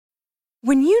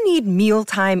When you need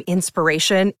mealtime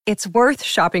inspiration, it's worth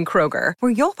shopping Kroger,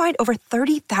 where you'll find over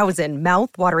 30,000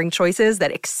 mouth-watering choices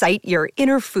that excite your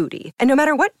inner foodie. And no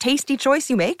matter what tasty choice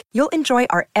you make, you'll enjoy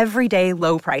our everyday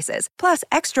low prices, plus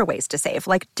extra ways to save,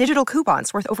 like digital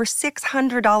coupons worth over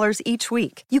 $600 each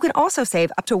week. You can also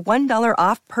save up to $1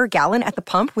 off per gallon at the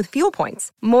pump with fuel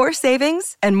points. More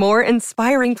savings and more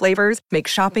inspiring flavors make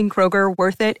shopping Kroger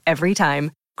worth it every time.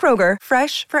 Kroger,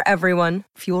 fresh for everyone.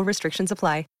 Fuel restrictions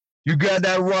apply. You got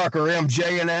that rocker,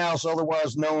 MJ in the house,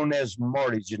 otherwise known as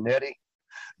Marty Jannetty.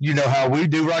 You know how we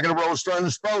do rock and roll, starting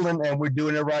and strolling, and we're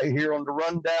doing it right here on the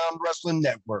Rundown Wrestling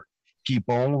Network. Keep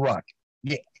on rocking.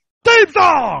 Yeah. Theme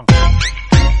song!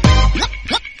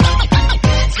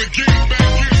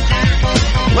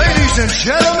 Ladies and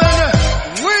gentlemen,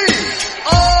 we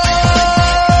are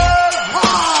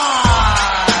live!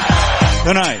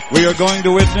 Tonight, we are going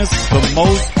to witness the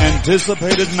most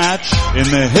anticipated match in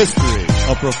the history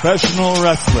of professional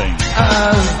wrestling.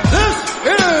 And this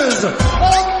is the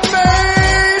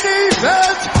main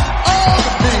event of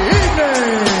the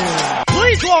evening.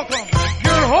 Please welcome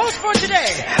your host for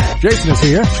today. Jason is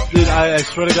here. Dude, I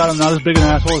swear to God, I'm not as big an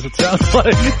asshole as it sounds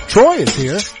like. Troy is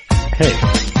here. Hey,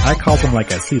 I call them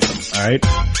like I see them, alright?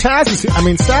 Taz is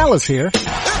here. Sal is here.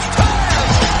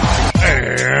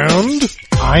 And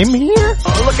I'm here.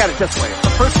 Look at it this way. It's the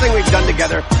first thing we've done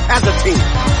together as a team.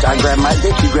 I grab my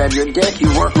dick, you grab your dick,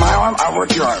 you work my arm, I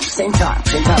work your arm. Same time.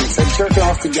 It's like jerking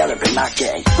off together, but not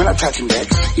gay. We're not touching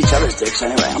dicks. Each other's dicks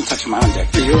anyway. I'm touching my own dick.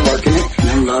 You're working it, and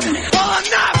I'm loving it. Well,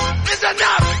 enough is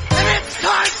enough, and it's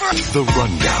time for The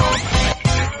Rundown.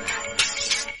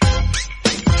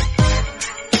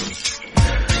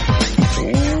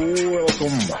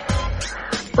 Welcome,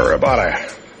 everybody,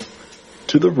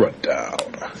 to The Rundown.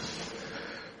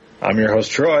 I'm your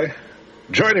host, Troy.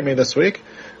 Joining me this week,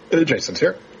 Jason's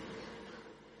here.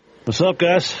 What's up,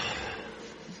 guys?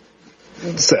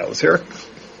 Sal is here.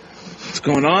 What's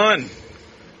going on?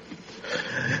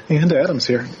 And Adam's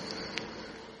here.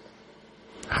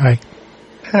 Hi.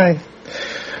 Hi.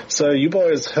 So you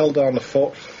boys held down the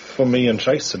fort for me and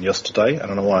Jason yesterday. I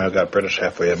don't know why I got British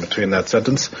halfway in between that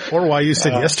sentence. Or why you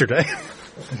said yesterday.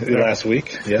 Last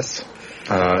week, yes.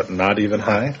 Not even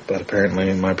high, but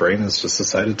apparently my brain has just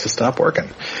decided to stop working.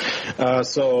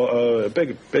 So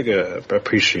big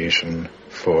appreciation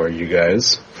for you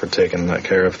guys for taking that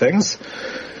care of things.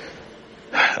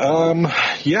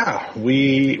 Yeah,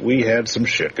 we had some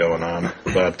shit going on,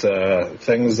 but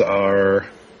things are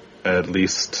at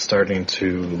least starting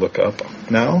to look up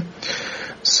now.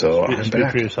 So I'm speak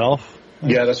back. For yourself.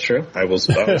 Yeah, that's true. I will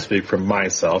speak for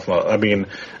myself. Well, I mean,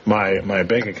 my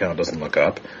bank account doesn't look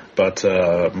up, but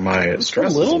my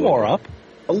stress a little is more up.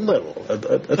 A little,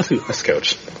 a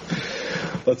scotch.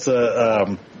 Let's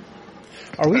Are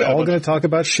we all going to talk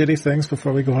about shitty things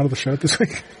before we go on to the show this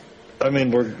week? I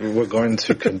mean, we're going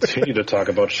to continue to talk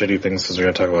about shitty things because we're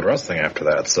going to talk about wrestling after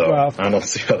that. So well, I don't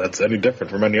see how that's any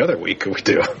different from any other week we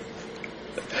do.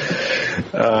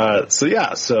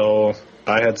 So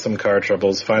I had some car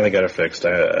troubles. Finally got it fixed.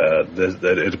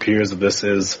 It appears that this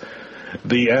is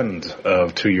the end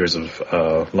of 2 years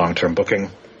of long-term booking,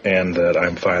 and that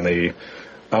I'm finally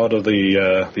out of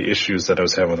the issues that I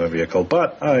was having with my vehicle.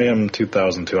 But I am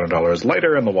 $2,200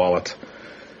 lighter in the wallet.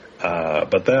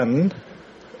 But then,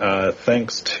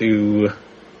 thanks to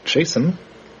Jason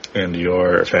and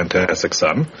your fantastic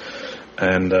son,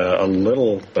 and a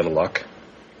little bit of luck,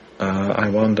 I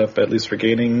wound up at least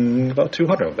regaining about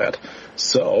 200 of that.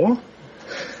 So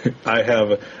I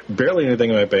have barely anything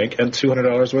in my bank and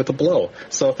 $200 worth of blow.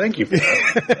 So thank you for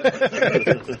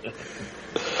that.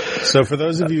 So for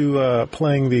those of you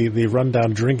playing the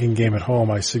rundown drinking game at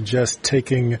home, I suggest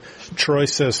taking Troy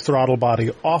Says Throttle Body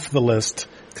off the list,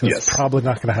 because it's probably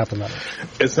not going to happen that much.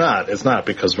 It's not,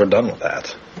 because we're done with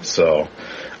that. So,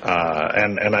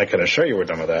 and I can assure you we're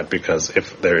done with that, because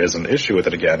if there is an issue with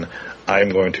it again, I'm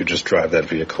going to just drive that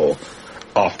vehicle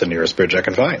off the nearest bridge I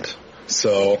can find.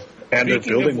 So, and they're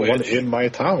building one in my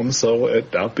town, so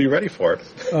I'll be ready for it.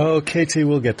 Oh, KT,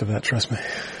 we'll get to that, trust me.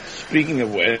 Speaking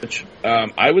of which,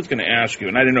 I was going to ask you,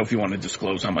 and I didn't know if you want to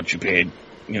disclose how much you paid.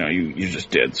 You know, you just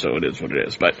did, so it is what it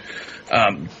is. But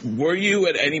were you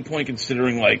at any point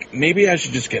considering, like, maybe I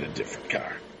should just get a different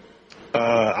car?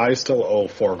 I still owe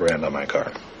 $4,000 on my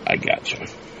car. I gotcha.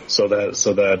 So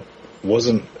that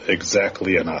wasn't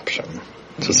exactly an option,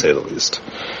 to say the least.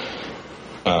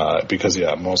 Because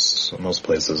most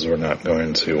places were not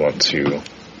going to want to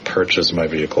purchase my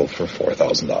vehicle for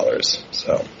 $4,000.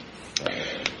 So,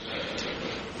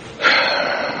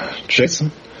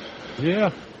 Jason.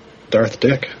 Yeah. Darth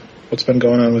Dick, what's been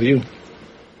going on with you?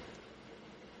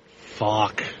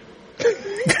 Fuck.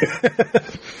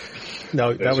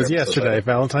 No, that was yesterday.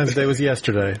 Valentine's Day was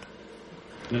yesterday.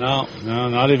 No,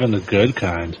 not even the good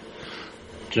kind.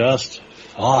 Just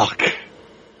fuck.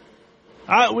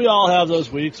 We all have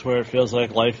those weeks where it feels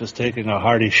like life is taking a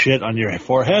hearty shit on your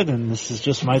forehead, and this is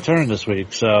just my turn this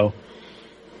week, so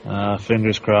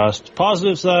fingers crossed.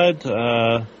 Positive side,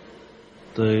 the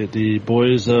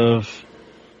boys of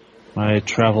my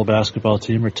travel basketball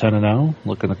team are 10-0,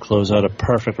 looking to close out a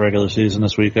perfect regular season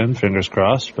this weekend, fingers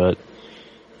crossed, but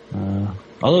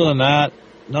other than that,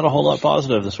 not a whole lot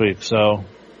positive this week, so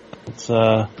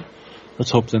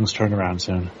let's hope things turn around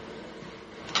soon.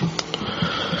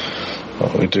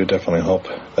 Well, we do definitely hope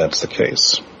that's the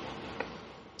case.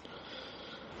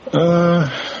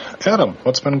 Adam,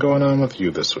 what's been going on with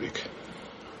you this week?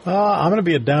 I'm going to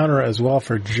be a downer as well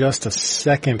for just a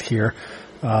second here.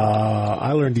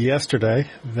 I learned yesterday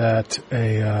that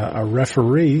a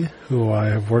referee who I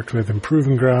have worked with in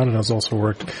Proving Ground and has also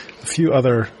worked a few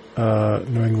other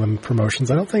New England promotions.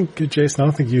 I don't think,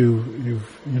 Jason, you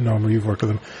know him or you've worked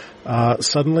with him,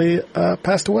 suddenly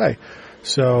passed away.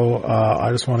 So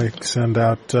I just want to send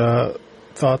out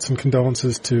thoughts and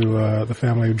condolences to the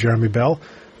family of Jeremy Bell.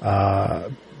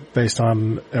 Based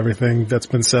on everything that's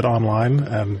been said online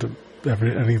and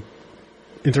any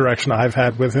interaction I've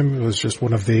had with him, it was just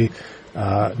one of the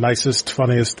nicest,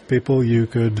 funniest people you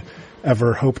could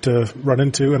ever hope to run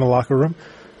into in a locker room.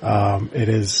 It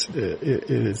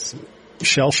is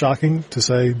shell-shocking, to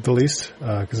say the least,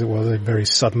 because it was a very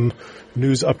sudden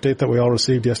news update that we all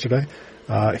received yesterday.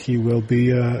 He will be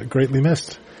greatly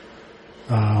missed.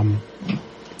 Other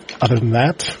than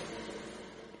that,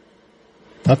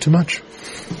 not too much.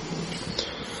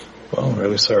 Well, I'm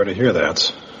really sorry to hear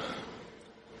that.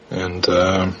 And,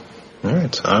 all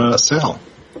right, Sal.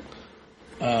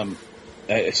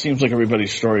 It seems like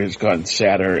everybody's story has gotten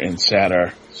sadder and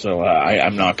sadder, so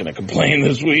I'm not going to complain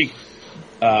this week.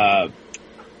 I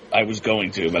was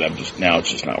going to, but now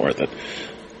it's just not worth it.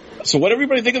 So what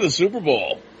everybody think of the Super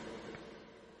Bowl?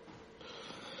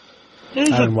 It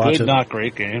was a good, not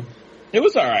great game. It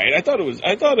was all right. I thought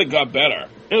it got better.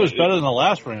 It was better than the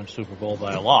last Rams Super Bowl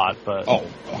by a lot, but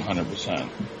 100%.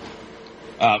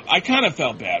 I kind of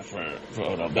felt bad for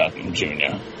Odell Beckham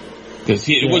Jr. because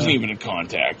it wasn't even a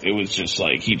contact. It was just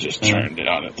like he just turned it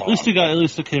on. At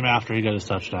least it came after he got his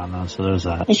touchdown, though. So there's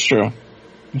that. That's true.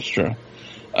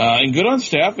 And good on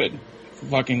Stafford for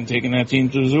fucking taking that team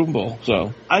to the Super Bowl.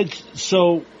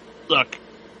 So look,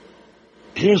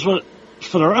 here's what.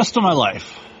 For the rest of my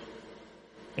life,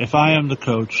 if I am the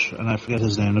coach, and I forget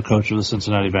his name, the coach of the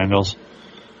Cincinnati Bengals,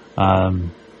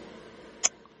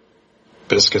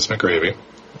 Biscuits McGravy.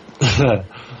 Throughout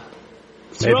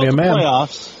the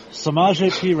playoffs, Samaje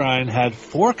Perine had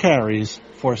 4 carries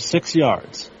for 6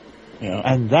 yards. Yeah.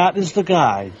 And that is the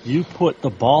guy you put the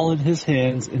ball in his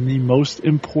hands in the most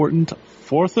important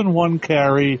 4th and 1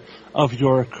 carry of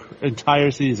your entire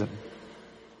season.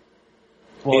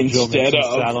 Well, instead of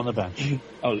sat on the bench.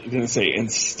 I was going to say,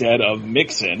 instead of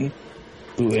Mixon,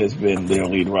 who has been their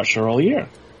lead rusher all year.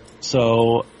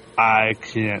 So I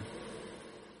can't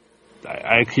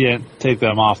take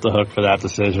them off the hook for that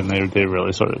decision. They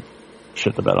really sort of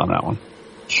shit the bed on that one.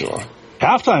 Sure.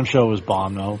 Halftime show was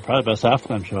bomb, though. Probably the best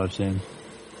halftime show I've seen.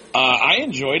 I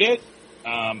enjoyed it.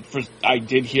 I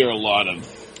did hear a lot of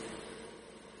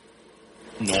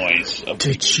noise.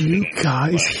 Did you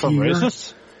guys hear? From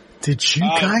racists? Did you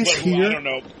guys hear? I don't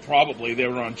know. Probably. They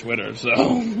were on Twitter,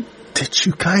 so. Did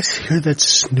you guys hear that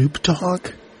Snoop Dogg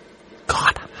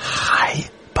got high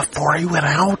before he went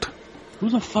out? Who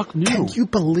the fuck knew? Can you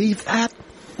believe that?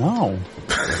 No.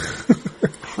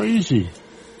 Crazy.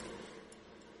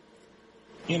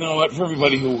 You know what? For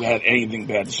everybody who had anything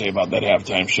bad to say about that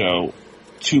halftime show,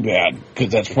 too bad,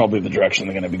 because that's probably the direction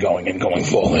they're going to be going in going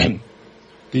forward.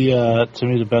 To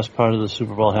me, the best part of the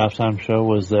Super Bowl halftime show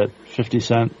was that 50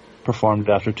 Cent performed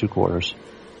after 2 quarters.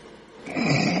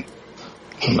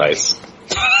 Nice.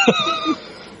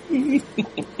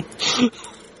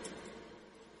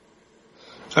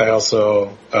 I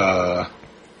also,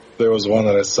 there was one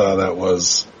that I saw that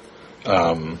was,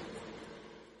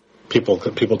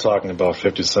 people talking about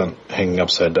 50 Cent hanging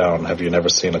upside down. Have you never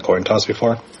seen a coin toss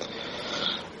before?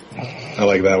 I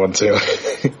like that one too.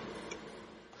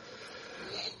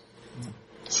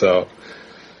 So,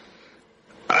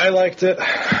 I liked it.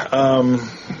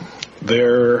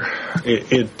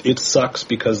 It sucks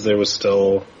because there was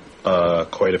still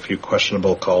quite a few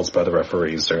questionable calls by the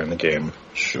referees during the game.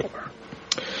 Sure.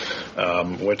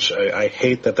 Which I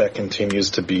hate that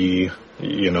continues to be,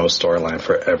 storyline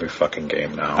for every fucking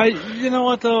game now. You know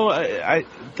what though? I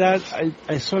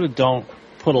sort of don't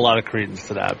put a lot of credence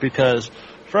to that because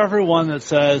for everyone that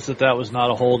says that was not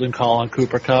a holding call on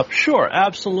Cooper Kupp, sure,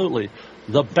 absolutely.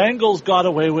 The Bengals got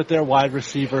away with their wide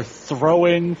receiver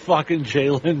throwing fucking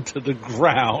Jalen to the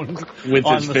ground. With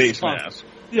his face mask.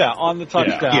 Yeah, on the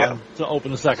touchdown to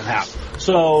open the second half.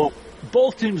 So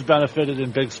both teams benefited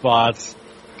in big spots.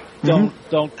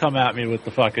 Don't come at me with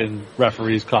the fucking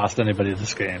referees cost anybody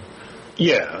this game.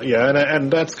 Yeah, and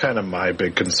that's kind of my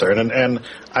big concern. And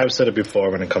I've said it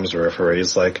before when it comes to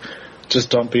referees, like, just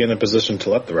don't be in a position to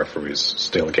let the referees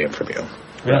steal a game from you.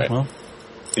 Yeah, right? Well.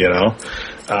 You know?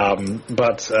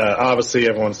 But obviously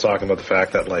everyone's talking about the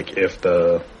fact that, like, if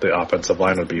the offensive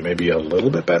line would be maybe a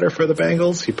little bit better for the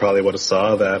Bengals, he probably would have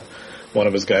saw that one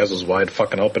of his guys was wide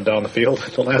fucking open down the field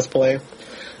at the last play.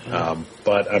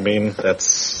 But I mean,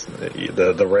 that's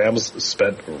the Rams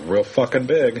spent real fucking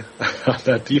big on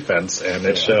that defense, and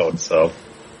it showed. So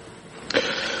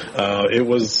it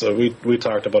was. We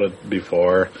talked about it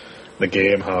before the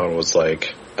game, how it was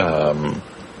like.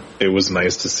 It was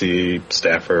nice to see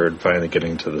Stafford finally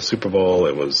getting to the Super Bowl.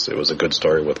 It was a good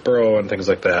story with Burrow and things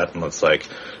like that. And it's like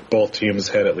both teams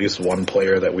had at least one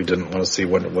player that we didn't want to see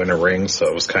win a ring, so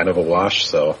it was kind of a wash.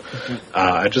 So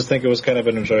I just think it was kind of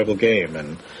an enjoyable game.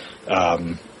 And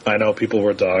I know people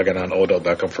were dogging on Odell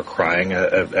Beckham for crying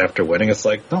after winning. It's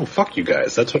like, no, fuck you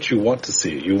guys. That's what you want to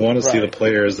see. You want to see the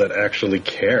players that actually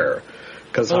care.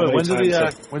 Because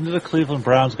when did the Cleveland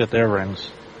Browns get their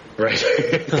rings? Right.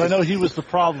 Because I know he was the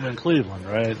problem in Cleveland,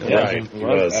 right? He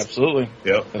was. Absolutely.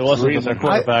 Yep. It wasn't that their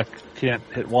quarterback can't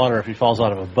hit water if he falls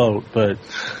out of a boat, but...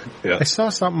 Yeah. I saw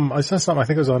something, I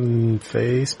think it was on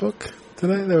Facebook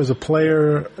today. There was a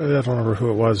player, I don't remember who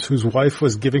it was, whose wife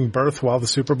was giving birth while the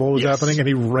Super Bowl was happening, and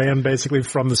he ran basically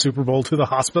from the Super Bowl to the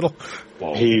hospital.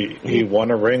 Wow. He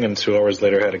won a ring, and 2 hours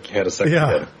later had a second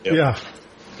kid. Yep.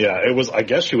 Yeah, it was, I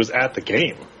guess she was at the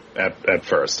game. At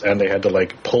first, and they had to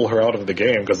like pull her out of the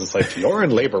game because it's like, you're in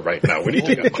labor right now. We need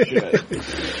to go.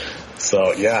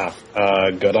 So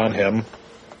good on him.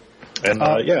 And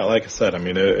like I said, I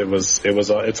mean,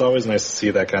 it's always nice to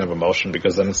see that kind of emotion,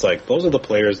 because then it's like those are the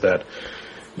players that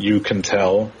you can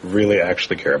tell really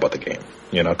actually care about the game.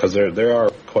 You know, because there are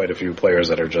quite a few players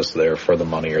that are just there for the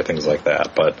money or things like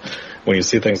that. But when you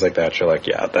see things like that, you're like,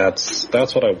 yeah, that's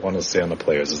what I want to see on the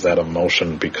players, is that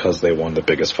emotion because they won the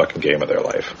biggest fucking game of their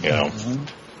life, you know?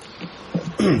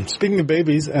 Mm-hmm. Speaking of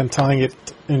babies and tying it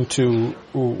into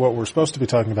what we're supposed to be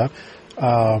talking about,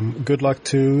 good luck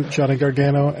to Johnny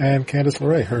Gargano and Candice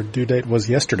LeRae. Her due date was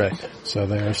yesterday, so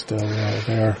they are still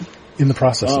they are in the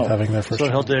process of having their first. So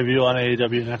he'll debut on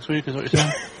AEW next week, is what you're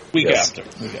saying? Week after.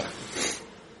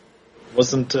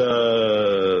 Wasn't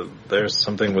there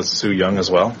something with Sue Young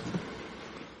as well?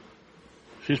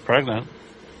 She's pregnant.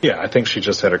 Yeah, I think she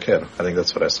just had her kid. I think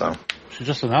that's what I saw. She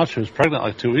just announced she was pregnant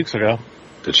like 2 weeks ago.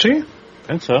 Did she? I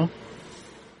think so.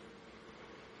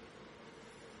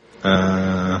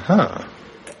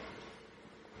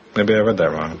 Maybe I read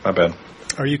that wrong. My bad.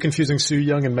 Are you confusing Sue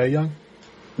Young and Mae Young?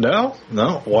 No.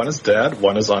 One is dead.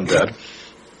 One is undead.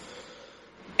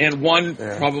 And one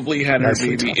probably had her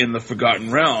baby in the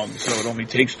Forgotten Realm, so it only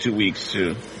takes 2 weeks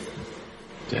to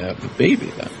have the baby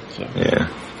then. So. Yeah.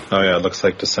 Oh, yeah, it looks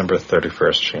like December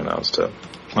 31st she announced it.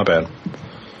 My bad.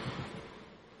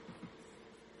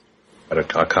 I had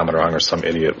a comment wrong, or some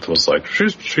idiot was like,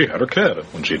 she had her kid,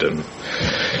 when she didn't.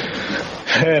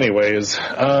 Anyways,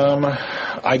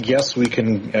 I guess we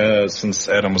can, since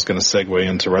Adam was going to segue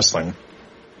into wrestling.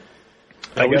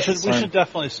 We should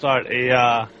definitely start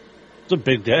it's a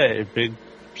big day,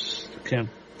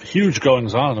 huge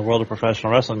goings on in the world of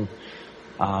professional wrestling.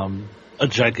 A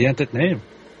gigantic name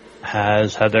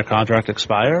has had their contract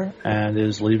expire and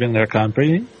is leaving their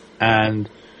company and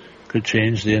could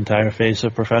change the entire face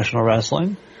of professional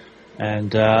wrestling.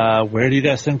 And where do you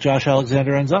guys think Josh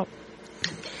Alexander ends up?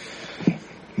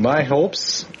 My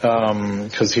hopes,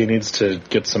 because he needs to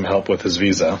get some help with his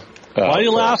visa. Why are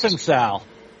you laughing, Sal?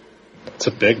 It's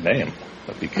a big name.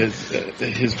 Because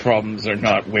his problems are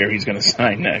not where he's going to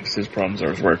sign next. His problems are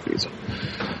his work visa.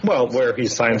 Well, where he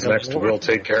signs next will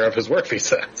take care of his work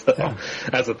visa. So,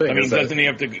 that's the thing. I mean, doesn't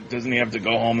he have to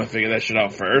go home and figure that shit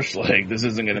out first? Like, this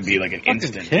isn't going to be like an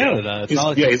instant. Canada.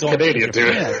 He's Canadian,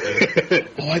 dude.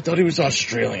 Oh, I thought he was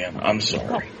Australian. I'm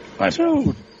sorry.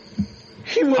 Dude.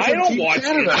 He was I don't watch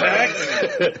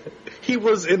Canada. He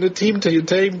was in a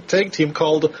tag team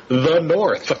called The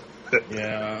North.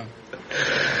 Yeah.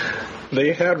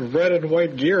 They had red and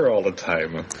white gear all the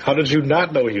time. How did you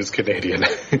not know he was Canadian?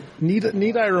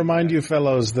 Need I remind you,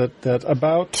 fellows, that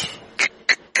about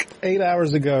 8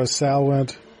 hours ago, Sal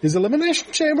went, is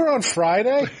Elimination Chamber on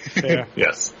Friday? Yeah.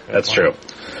 Yes, that's true.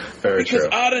 Very true.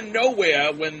 Because out of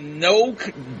nowhere, when no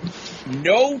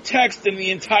no text in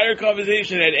the entire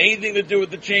conversation had anything to do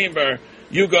with the chamber,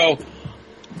 you go,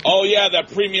 oh yeah,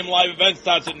 that premium live event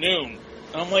starts at noon.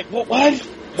 And I'm like, what?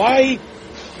 Why?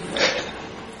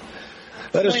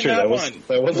 That is true. That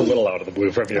was a little out of the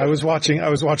blue from you. I was watching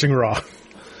Raw.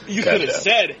 You could have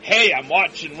said, hey, I'm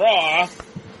watching Raw.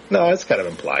 No, it's kind of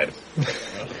implied.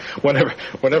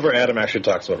 Whenever Adam actually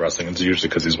talks about wrestling, it's usually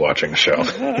because he's watching a show.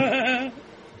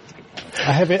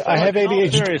 I have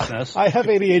ADHD. I have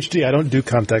ADHD. I don't do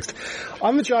context.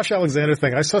 On the Josh Alexander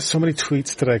thing, I saw so many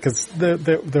tweets today because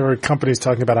there were companies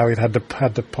talking about how he had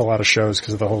to pull out of shows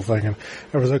because of the whole thing, and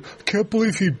everyone's like, "I can't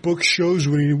believe he booked shows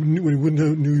when he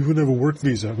wouldn't have a work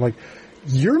visa." I'm like,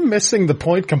 "You're missing the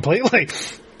point completely."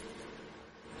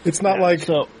 It's not like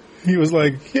he was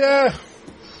like, "Yeah,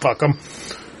 fuck him."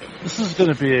 This is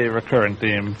going to be a recurring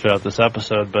theme throughout this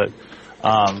episode, but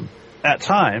at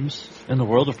times in the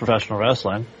world of professional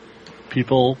wrestling,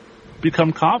 people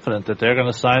become confident that they're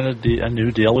going to sign a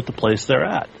new deal with the place they're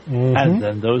at. Mm-hmm. And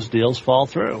then those deals fall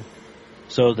through.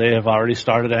 So they have already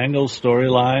started angles,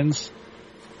 storylines,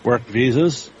 worked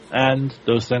visas, and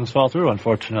those things fall through,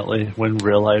 unfortunately, when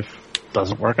real life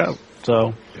doesn't work out.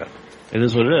 So it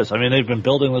is what it is. I mean, they've been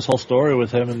building this whole story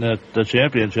with him in the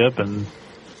championship, and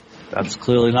that's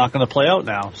clearly not going to play out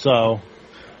now. So...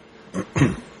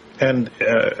 And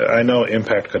I know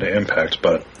Impact could have Impact,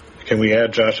 but can we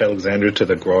add Josh Alexander to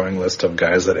the growing list of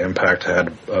guys that Impact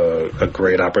had a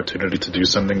great opportunity to do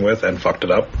something with and fucked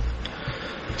it up?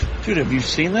 Dude, have you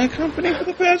seen that company for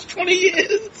the past 20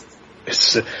 years?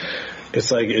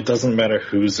 It's like, it doesn't matter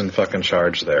who's in fucking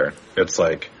charge there. It's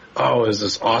like, oh, is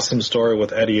this awesome story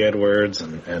with Eddie Edwards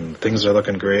and things are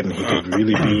looking great and he could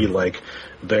really be like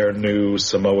their new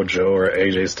Samoa Joe or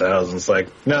AJ Styles, and it's like,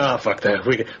 nah, fuck that.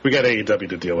 We got AEW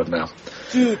to deal with now.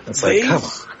 Dude, it's like, come on.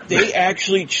 They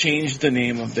actually changed the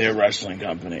name of their wrestling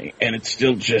company, and it's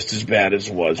still just as bad as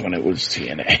it was when it was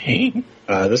TNA.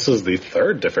 This is the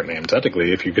third different name,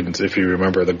 technically, if you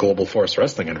remember the Global Force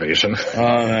Wrestling invasion.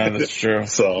 Oh, yeah, that's true.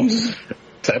 So,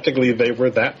 technically, they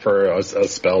were that for a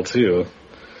spell too.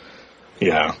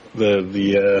 Yeah,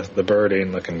 the bird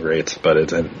ain't looking great, but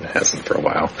it hasn't for a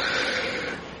while.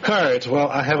 All right, well,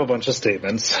 I have a bunch of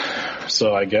statements,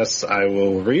 so I guess I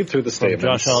will read through the statements.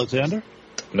 From Josh Alexander?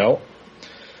 No.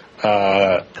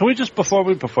 Can we just, before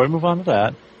we move on to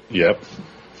that? Yep.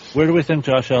 Where do we think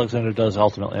Josh Alexander does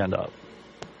ultimately end up?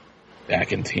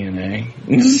 Back in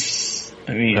TNA.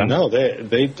 I mean, no,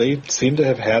 they seem to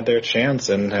have had their chance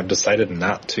and have decided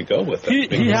not to go with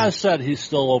it. He has said he's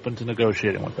still open to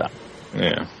negotiating with them.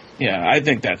 Yeah. Yeah, I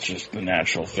think that's just the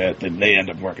natural fit, that they end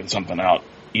up working something out,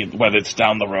 whether it's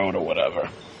down the road or whatever.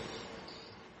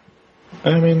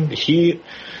 I mean,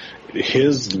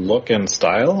 his look and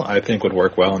style, I think, would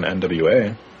work well in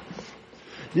NWA.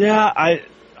 Yeah, I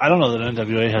don't know that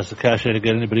NWA has the cachet to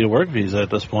get anybody a work visa at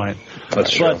this point.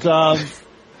 That's true. But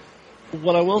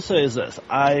what I will say is this.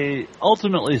 I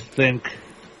ultimately think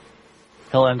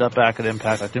he'll end up back at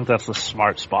Impact. I think that's the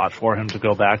smart spot for him to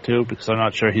go back to, because I'm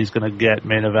not sure he's going to get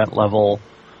main event level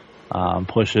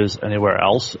pushes anywhere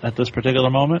else at this particular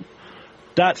moment.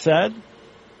 That said,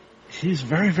 he's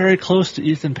very, very close to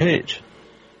Ethan Page.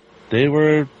 They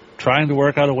were trying to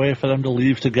work out a way for them to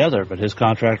leave together, but his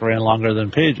contract ran longer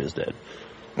than Page's did.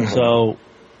 Mm-hmm. So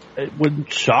it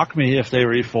wouldn't shock me if they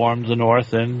reformed the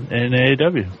North in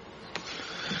AEW.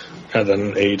 And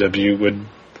then AEW would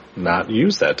not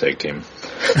use that tag team.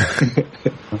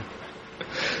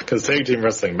 Because tag team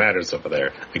wrestling matters over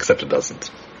there, except it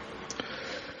doesn't.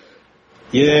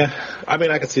 Yeah, I mean,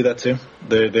 I could see that too.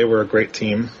 They were a great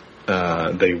team.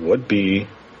 They would be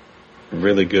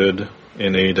really good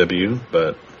in AEW,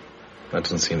 but that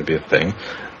doesn't seem to be a thing.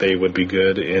 They would be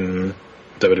good in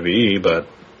WWE, but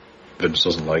Vince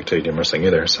doesn't like tag team wrestling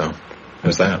either, so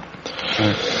there's that.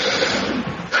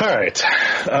 All right.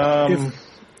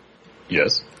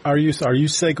 Yes. Are you trying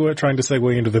to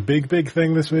segue into the big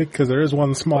thing this week? Because there is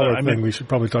one smaller thing we should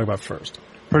probably talk about first.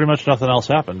 Pretty much nothing else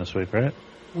happened this week, right?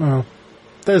 Well,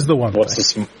 there's the one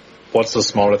thing. What's the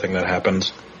smaller thing that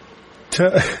happened?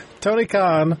 Tony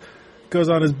Khan goes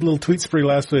on his little tweet spree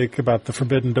last week about the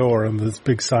Forbidden Door and this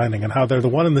big signing and how they're the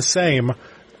one and the same,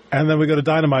 and then we go to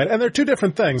Dynamite, and they're two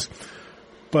different things.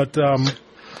 But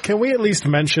can we at least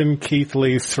mention Keith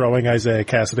Lee throwing Isaiah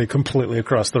Cassidy completely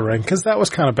across the ring? Because that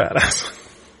was kind of badass.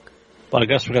 Well, I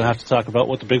guess we're going to have to talk about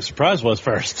what the big surprise was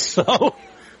first, so...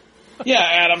 Yeah,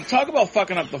 Adam, talk about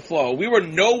fucking up the flow. We were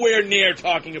nowhere near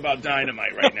talking about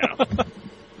Dynamite right now.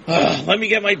 Let me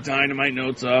get my Dynamite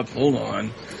notes up. Hold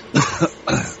on.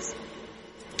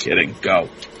 Kidding. Go.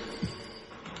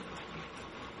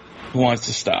 Who wants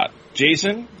to start?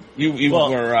 Jason, you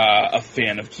were a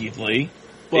fan of Keith Lee.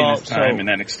 in his time in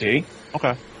NXT.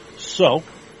 Okay. So,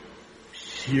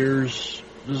 there's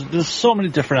so many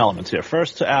different elements here.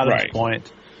 First, to Adam's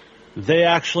point, they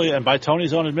actually, and by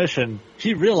Tony's own admission,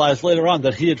 he realized later on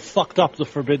that he had fucked up the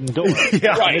Forbidden Door.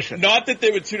 Right. Not that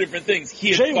they were two different things.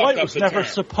 Jay White was never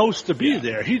supposed to be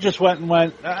there. He just went and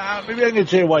went, maybe I can get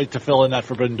Jay White to fill in that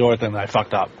Forbidden Door thing that I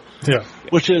fucked up. Yeah.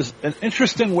 Which is an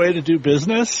interesting way to do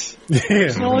business,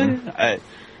 personally.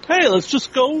 Hey, let's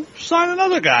just go sign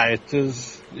another guy.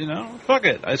 Fuck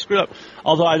it. I screwed up.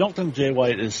 Although I don't think Jay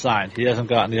White is signed. He hasn't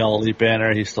gotten the All Elite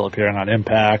banner. He's still appearing on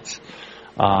Impact.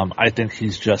 I think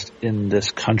he's just in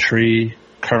this country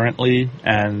currently,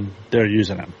 and they're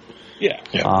using him. Yeah.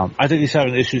 I think he's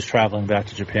having issues traveling back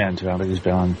to Japan, too. I don't think he's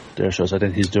been on their shows. I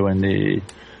think he's doing the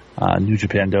New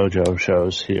Japan Dojo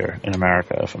shows here in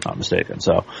America, if I'm not mistaken.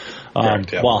 So,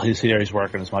 while he's here, he's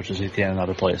working as much as he can in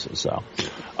other places. So,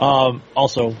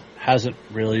 also hasn't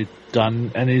really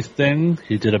done anything.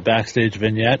 He did a backstage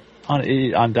vignette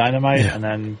on Dynamite, and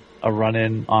then a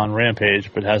run-in on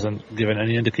Rampage, but hasn't given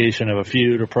any indication of a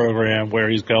feud or program, where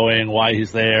he's going, why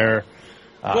he's there.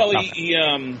 He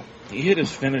hit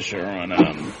his finisher on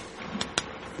who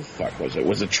the fuck was it?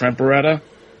 Was it Trent Beretta?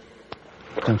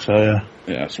 I think so, yeah.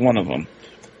 Yeah, it's one of them.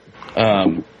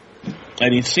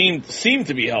 And he seemed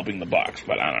to be helping the Bucks,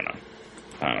 but I don't know.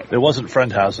 It wasn't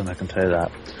Friendhausen, I can tell you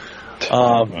that.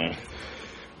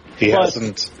 He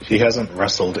hasn't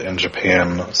wrestled in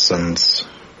Japan since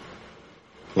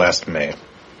last May.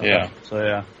 Yeah.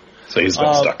 So he's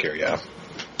been stuck here, yeah.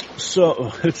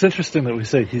 So it's interesting that we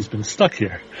say he's been stuck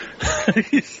here.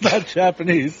 He's not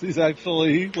Japanese. He's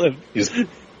actually lived.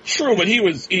 True, but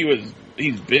he's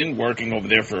been working over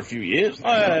there for a few years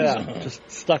now. Yeah. Just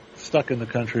stuck in the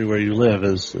country where you live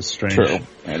is strange. True.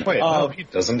 Wait, no, he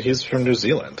doesn't. He's from New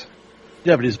Zealand.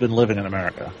 Yeah, but he's been living in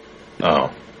America.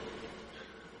 Oh.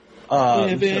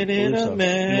 Living in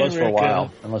America. He was for a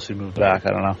while, unless he moved back. I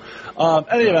don't know.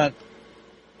 Any event,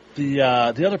 the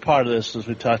other part of this, as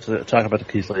we talk about the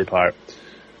Keith Lee part,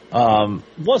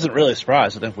 wasn't really a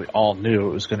surprise. I think we all knew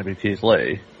it was going to be Keith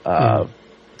Lee.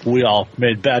 We all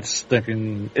made bets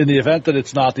thinking, in the event that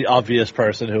it's not the obvious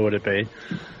person, who would it be?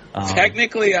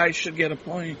 Technically, I should get a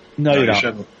point. No, you don't.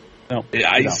 Shouldn't. No,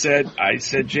 I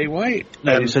said Jay White.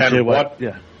 No, you said Jay White.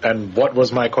 Yeah. And what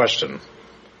was my question?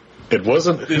 It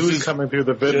wasn't who's coming through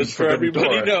the bid. Just for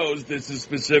everybody knows, this is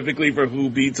specifically for who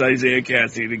beats Isaiah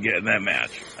Cassidy to get in that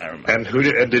match. I remember.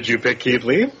 And did you pick Keith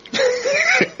Lee?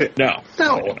 No.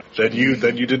 Then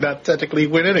you did not technically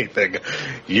win anything.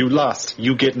 You lost.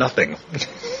 You get nothing.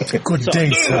 Good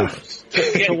day, sir.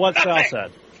 So what Sal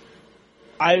said.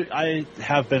 I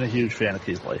have been a huge fan of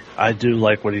Keith Lee. I do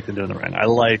like what he can do in the ring.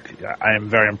 I am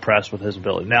very impressed with his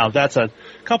ability. Now, that's a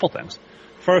couple things.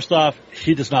 First off,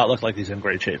 he does not look like he's in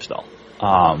great shape still.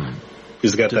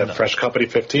 He's got that fresh company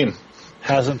 15.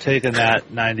 Hasn't taken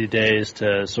that 90 days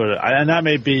to sort of, and that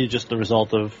may be just the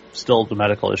result of still the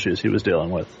medical issues he was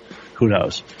dealing with. Who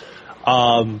knows?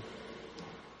 The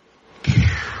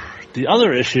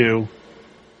other issue,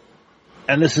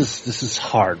 and this is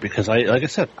hard because like I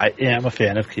said, I am a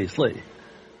fan of Keith Lee.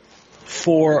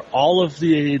 For all of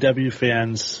the AEW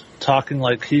fans talking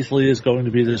like Keith Lee is going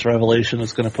to be this revelation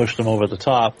that's going to push them over the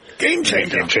top. Game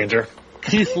changer.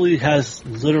 Keith Lee has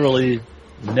literally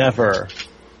never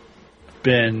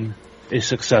been a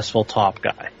successful top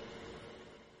guy.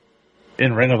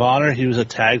 In Ring of Honor, he was a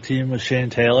tag team with Shane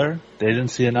Taylor. They didn't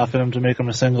see enough in him to make him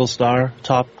a single star,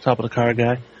 top of the card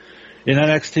guy. In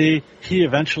NXT, he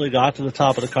eventually got to the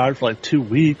top of the card for like 2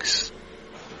 weeks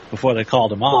before they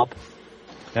called him up.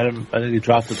 I think he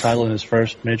dropped the title in his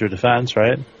first major defense,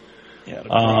 right?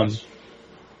 Yeah.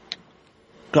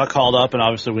 Got called up, and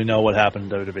obviously we know what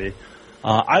happened in WWE.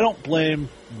 I don't blame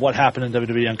what happened in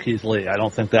WWE on Keith Lee. I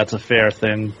don't think that's a fair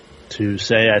thing to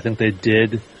say. I think they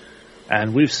did,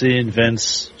 and we've seen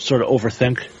Vince sort of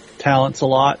overthink talents a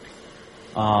lot,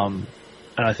 and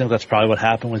I think that's probably what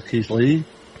happened with Keith Lee.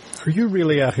 Are you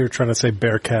really out here trying to say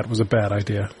Bearcat was a bad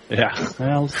idea? Yeah,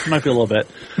 well, it might be a little bit.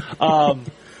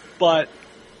 But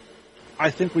I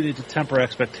think we need to temper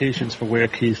expectations for where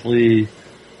Keith Lee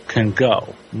can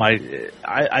go.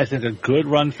 I think a good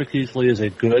run for Keith Lee is a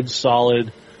good,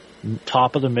 solid,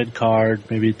 top of the mid-card,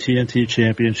 maybe TNT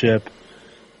championship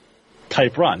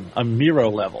type run, a Miro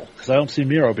level, because I don't see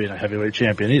Miro being a heavyweight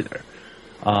champion either.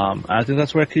 I think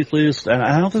that's where Keith Lee is, and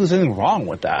I don't think there's anything wrong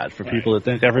with that for people that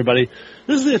think everybody.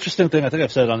 This is the interesting thing. I think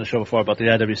I've said it on the show before about the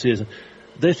IWC is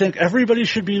they think everybody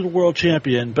should be the world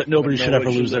champion, but nobody should ever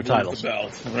lose their titles.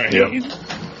 Right. Yeah.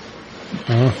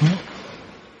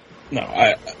 Mm-hmm.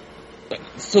 No,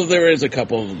 so there is a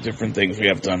couple of different things we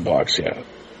have to unbox yet.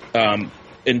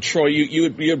 and Troy,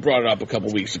 you had brought it up a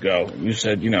couple weeks ago. You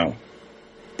said,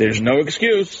 there's no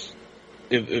excuse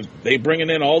if they bringing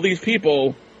in all these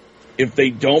people. If they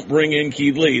don't bring in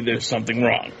Keith Lee, there's something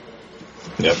wrong.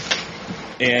 Yep.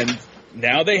 And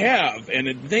now they have. And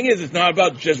the thing is, it's not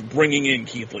about just bringing in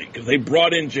Keith Lee, because they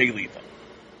brought in Jay Lethal.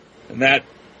 And that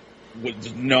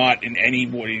was not in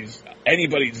anybody's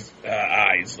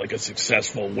eyes like a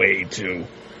successful way to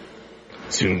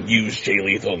use Jay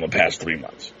Lethal in the past 3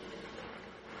 months.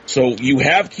 So you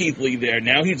have Keith Lee there.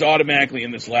 Now he's automatically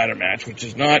in this ladder match, which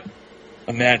is not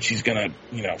a match he's going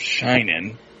to, shine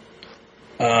in.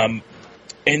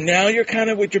 And now you're kind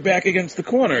of with your back against the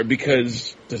corner,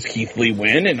 because does Keith Lee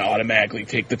win and automatically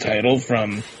take the title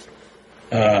from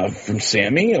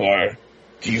Sammy, or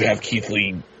do you have Keith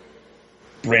Lee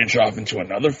branch off into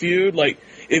another feud? Like,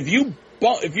 if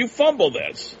you fumble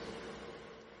this,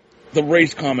 the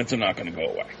race comments are not going to go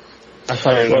away. I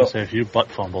thought you were going to say if you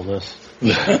butt fumble this.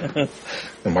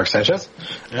 Mark Sanchez?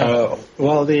 Yeah.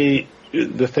 Well, the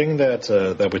thing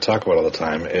that we talk about all the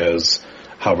time is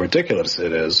how ridiculous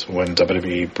it is when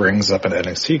WWE brings up an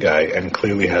NXT guy and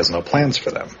clearly has no plans for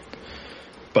them.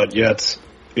 But yet,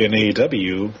 in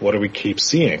AEW, what do we keep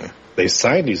seeing? They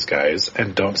sign these guys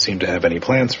and don't seem to have any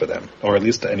plans for them, or at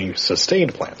least any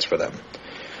sustained plans for them.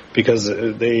 Because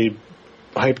they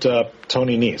hyped up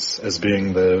Tony Nese as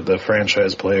being the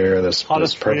franchise player, this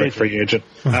perfect free agent.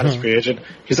 Hottest free agent.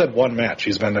 He's had one match.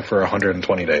 He's been there for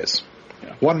 120 days.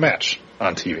 Yeah. One match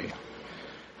on TV.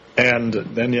 And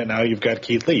then now you've got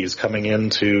Keith Lee. He's coming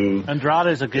into...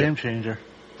 Andrade's a game changer.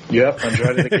 Yep,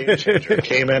 Andrade's a game changer.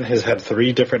 Came in, has had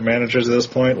 3 different managers at this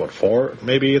point. 4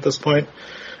 maybe at this point.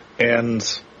 And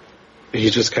he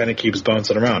just kind of keeps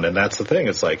bouncing around. And that's the thing.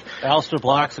 It's like... Aleister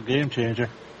Black's a game changer.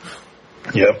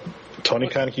 Yep. Tony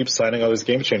kind of keeps signing all these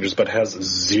game changers, but has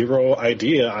zero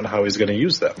idea on how he's going to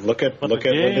use them. Look at when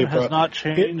they has not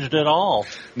changed at all.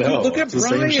 No, look at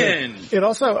Brian. It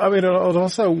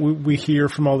also, we hear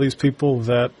from all these people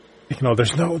that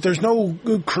there's no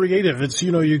good creative. It's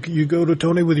you go to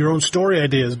Tony with your own story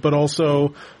ideas, but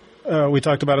also we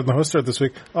talked about it in the host this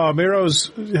week.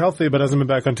 Miro's healthy, but hasn't been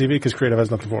back on TV because creative has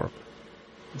nothing for him.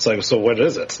 It's like, so what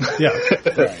is it? Yeah,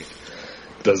 right.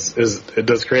 Does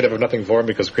creative have nothing for him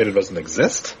because creative doesn't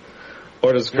exist?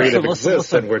 Or does creative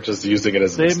exist and we're just using it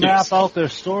as an excuse? They map out their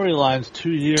storylines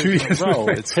 2 years in a row.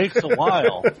 Right. It takes a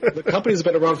while. The company's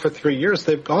been around for 3 years.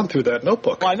 They've gone through that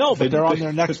notebook. Well, I know, but they're on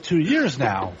their next 2 years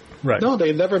now. Right. No,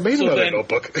 they never made another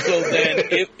notebook. So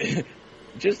then,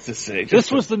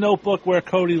 this was the notebook where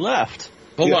Cody left.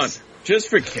 Hold on. Just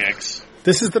for kicks.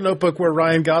 This is the notebook where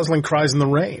Ryan Gosling cries in the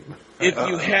rain. If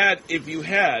you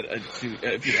had a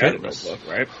notebook,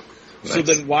 right? Nice. So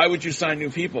then why would you sign new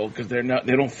people? Because they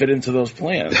don't fit into those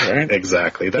plans, right?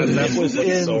 Exactly. That was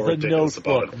in so the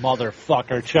notebook,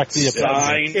 motherfucker. Check the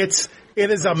appendix. It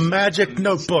is a magic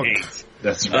notebook.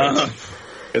 That's right.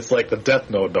 It's like the Death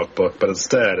Note notebook, but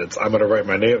instead I'm going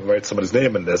to write somebody's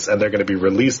name in this, and they're going to be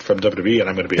released from WWE, and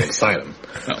I'm going to be able to sign them.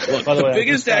 Look, the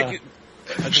biggest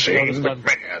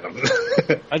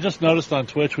I just noticed on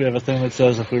Twitch we have a thing that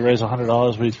says if we raise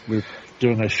 $100, we're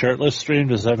doing a shirtless stream.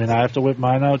 Does that mean I have to whip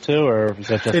mine out too, or is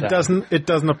that just Adam? It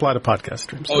doesn't apply to podcast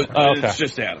streams. Oh, okay. It's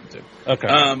just Adam too.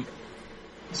 Okay.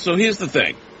 So here's the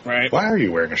thing, right? Why are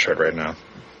you wearing a shirt right now?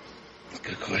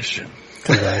 Good question.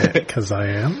 Because I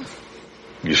am.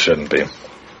 You shouldn't be.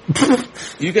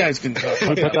 You guys can talk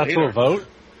about that later. To a vote.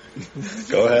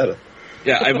 Go ahead.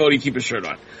 Yeah, I vote you keep a shirt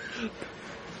on.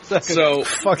 So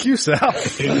fuck you, Sal.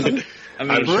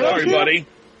 I'm sorry, buddy.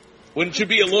 Wouldn't you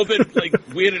be a little bit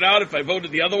weirded out if I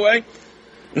voted the other way?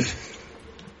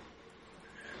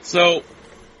 So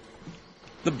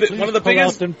one of the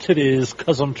biggest them titties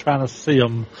because I'm trying to see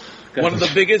them. One of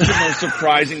the biggest and most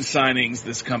surprising signings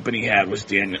this company had was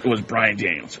Bryan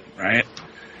Danielson, right?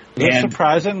 That's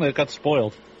surprising. They got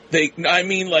spoiled.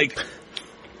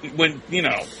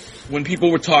 When people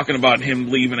were talking about him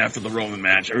leaving after the Roman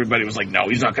match, everybody was like, no,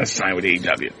 he's not going to sign with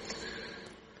AEW.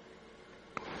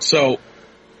 So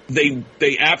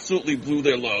they absolutely blew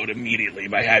their load immediately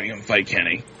by having him fight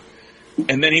Kenny.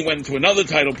 And then he went into another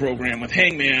title program with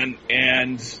Hangman,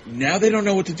 and now they don't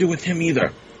know what to do with him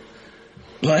either.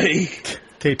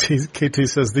 KT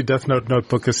says the Death Note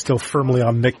notebook is still firmly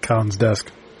on Nick Khan's desk.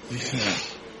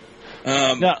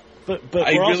 Yeah. But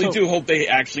I really do hope they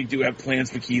actually do have plans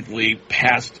for Keith Lee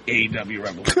past AEW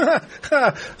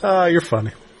Revolution. You're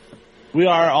funny. We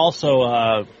are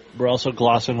also we're also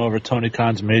glossing over Tony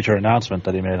Khan's major announcement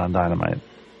that he made on Dynamite.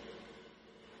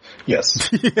 Yes.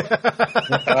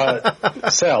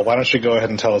 Sal, why don't you go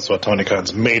ahead and tell us what Tony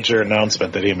Khan's major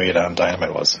announcement that he made on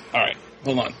Dynamite was? All right,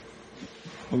 hold on,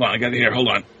 I got it here. Hold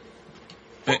on.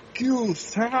 Fuck you,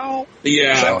 Sal.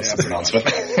 Yeah. That was the announcement.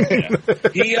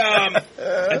 He,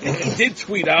 I think he did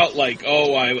tweet out like,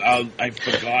 "Oh, I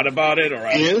forgot about it." Or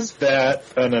is that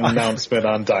an announcement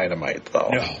on Dynamite though?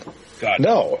 No, God,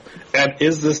 no. And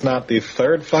is this not the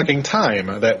third fucking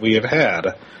time that we have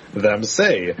had them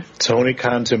say Tony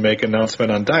Khan to make announcement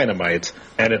on Dynamite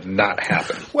and it not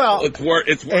happen? Well, it's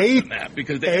worse than that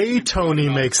because Tony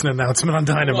makes an announcement on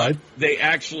Dynamite. They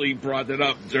actually brought it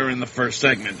up during the first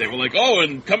segment. They were like, "Oh,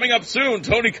 and coming up soon,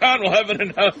 Tony Khan will have an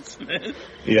announcement."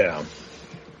 Yeah,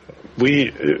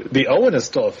 the Owen is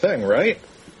still a thing, right?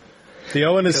 The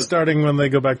Owen is starting when they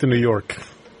go back to New York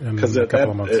in a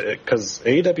couple of months. Because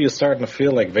AEW is starting to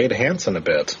feel like Vade Hansen a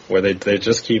bit, where they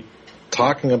just keep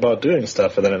talking about doing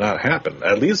stuff and then it not happen.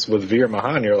 At least with Veer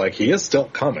Mahan, you're like, he is still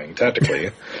coming,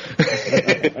 technically.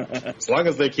 As long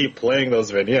as they keep playing those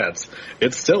vignettes,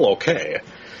 it's still okay.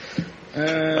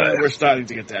 We're starting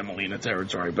to get to Emelina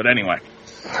territory, but anyway.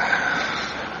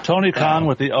 Tony Khan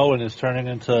with the Owen is turning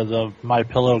into the My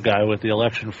Pillow guy with the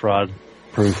election fraud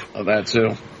proof. Oh, that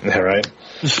too. Yeah, right.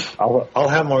 I'll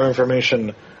have more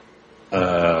information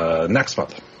next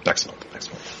month.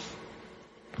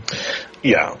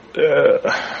 Yeah,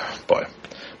 boy.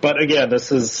 But again,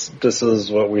 this is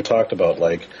what we talked about.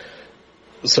 Like,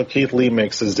 so Keith Lee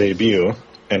makes his debut,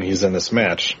 and he's in this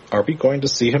match. Are we going to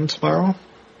see him tomorrow?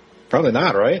 Probably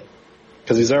not, right?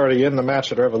 Because he's already in the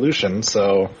match at Revolution.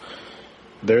 So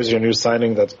there's your new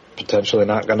signing that's potentially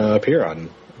not going to appear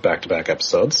on back-to-back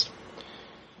episodes.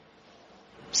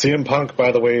 CM Punk,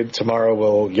 by the way, tomorrow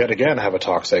will yet again have a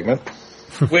talk segment.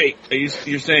 Wait,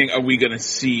 you're saying, are we going to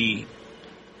see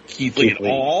Keith Lee at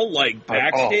all, like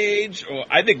backstage? Or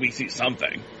I think we see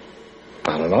something.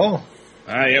 I don't know.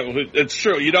 Yeah, it's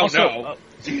true. You don't know.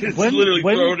 It's literally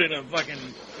thrown in a fucking...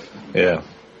 Yeah.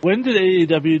 When did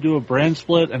AEW do a brand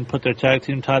split and put their tag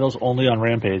team titles only on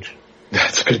Rampage?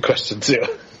 That's a good question, too.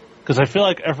 Because I feel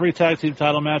like every tag team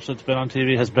title match that's been on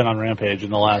TV has been on Rampage in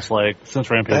the last, since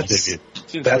Rampage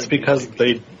debuted. That's because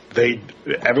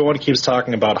everyone keeps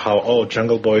talking about how,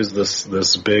 Jungle Boy's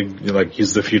this big,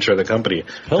 he's the future of the company.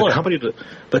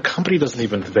 The company doesn't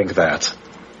even think that.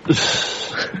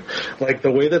 Like,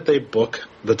 the way that they book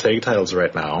the tag titles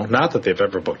right now, not that they've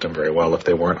ever booked them very well if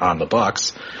they weren't on the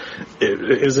Bucks,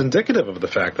 it is indicative of the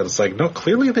fact that it's like, no,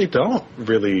 clearly they don't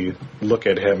really look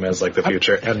at him as, the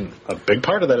future. And a big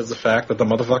part of that is the fact that the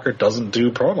motherfucker doesn't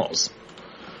do promos.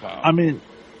 Wow. I mean,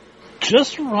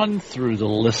 just run through the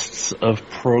lists of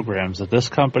programs that this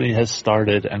company has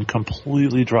started and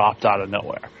completely dropped out of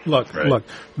nowhere. Look,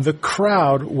 the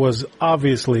crowd was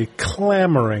obviously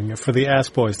clamoring for the Ass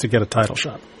Boys to get a title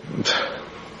shot.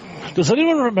 Does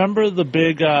anyone remember the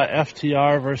big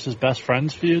FTR versus Best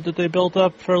Friends feud that they built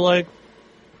up for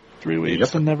 3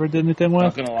 weeks and never did anything with?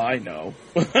 Not gonna lie, no.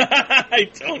 I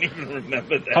don't even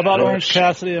remember that. How about Orange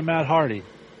Cassidy and Matt Hardy?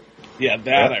 Yeah,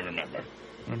 that I remember.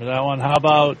 Remember that one? How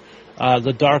about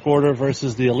the Dark Order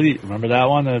versus the Elite? Remember that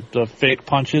one? The fake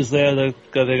punches there that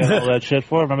they got all that shit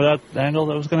for? Remember that angle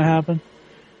that was going to happen?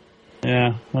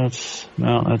 Yeah,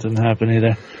 that didn't happen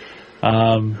either.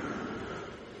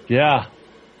 Yeah.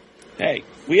 Hey,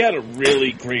 we had a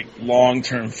really great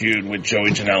long-term feud with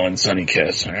Joey Janela and Sonny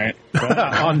Kiss, all right?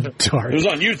 On Dark. It was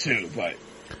on YouTube, but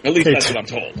at least that's what I'm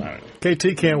told. I don't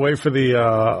know. KT can't wait for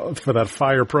that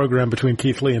fire program between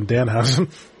Keith Lee and Danhausen.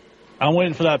 I'm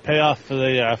waiting for that payoff for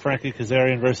the Frankie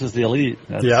Kazarian versus the Elite.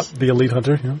 The Elite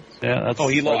Hunter. Yeah.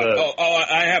 He lost.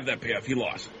 I have that payoff. He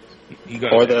lost. He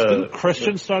got. Or didn't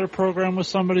Christian start a program with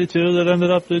somebody too that ended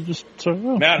up they just sort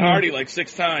of Matt Hardy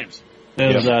 6 times.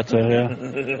 Yeah, that too.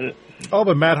 Yeah.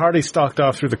 But Matt Hardy stalked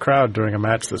off through the crowd during a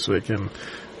match this week in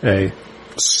a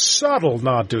subtle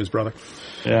nod to his brother.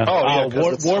 Yeah.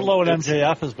 Wardlow and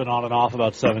MJF has been on and off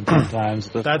about 17 times.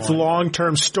 That's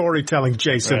long-term storytelling,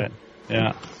 Jason. Right.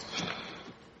 Yeah.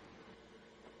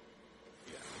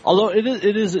 Although it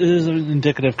is an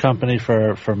indicative company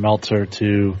for Meltzer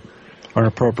to, or an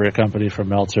appropriate company for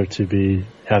Meltzer to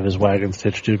have his wagons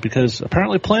hitched to, because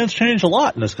apparently plans change a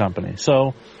lot in this company.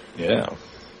 So, yeah.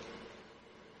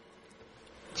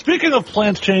 Speaking of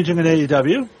plans changing in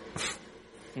AEW,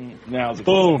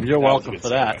 boom! You're welcome for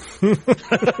that.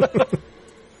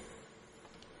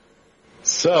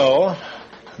 So,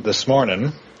 this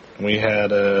morning we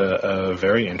had a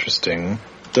very interesting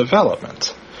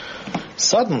development.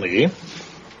 Suddenly,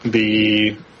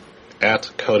 the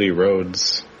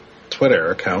 @CodyRhodes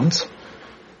Twitter account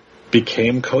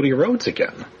became Cody Rhodes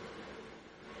again,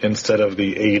 instead of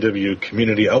the AEW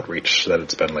Community Outreach that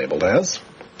it's been labeled as.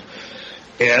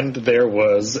 And there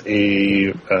was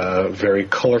a very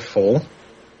colorful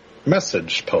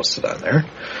message posted on there,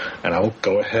 and I'll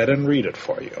go ahead and read it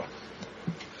for you.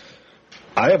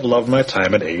 I have loved my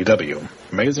time at AEW.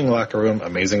 Amazing locker room,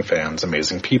 amazing fans,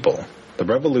 amazing people. The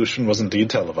revolution was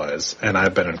indeed televised, and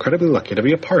I've been incredibly lucky to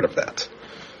be a part of that.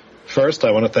 First,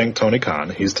 I want to thank Tony Khan.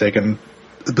 He's taken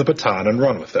the baton and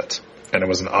run with it, and it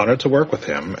was an honor to work with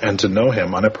him and to know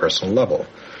him on a personal level.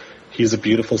 He's a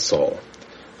beautiful soul.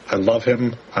 I love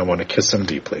him. I want to kiss him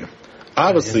deeply.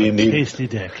 Obviously, tasty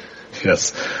dick.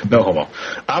 Yes, no homo.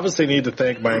 Obviously need to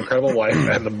thank my incredible wife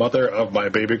and the mother of my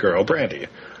baby girl, Brandy,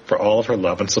 for all of her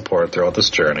love and support throughout this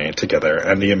journey together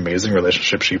and the amazing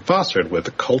relationship she fostered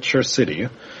with Culture City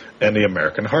and the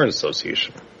American Heart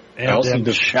Association. And them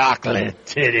chocolate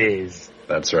titties.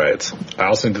 That's right. I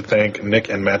also need to thank Nick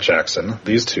and Matt Jackson.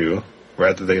 These two,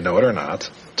 whether they know it or not,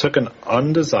 took an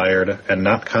undesired and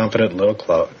not confident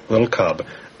little cub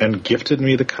and gifted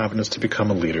me the confidence to become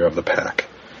a leader of the pack.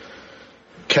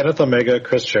 Kenneth Omega,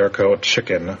 Chris Jericho,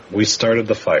 Chicken, we started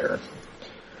the fire.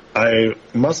 I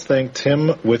must thank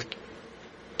Tim with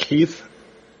Keith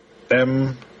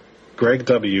M., Greg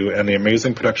W., and the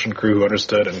amazing production crew who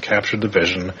understood and captured the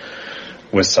vision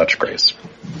with such grace.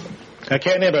 I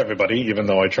can't name everybody, even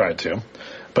though I tried to,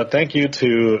 but thank you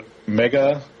to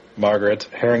Mega, Margaret,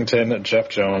 Harrington, Jeff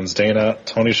Jones, Dana,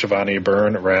 Tony Schiavone,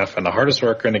 Byrne, Raph, and the hardest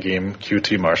worker in the game,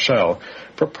 QT Marshall,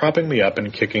 for propping me up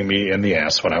and kicking me in the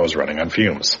ass when I was running on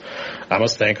fumes. I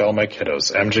must thank all my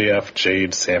kiddos, MJF,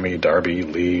 Jade, Sammy, Darby,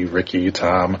 Lee, Ricky,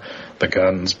 Tom, The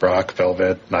Guns, Brock,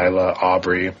 Velvet, Nyla,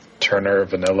 Aubrey, Turner,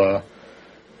 Vanilla,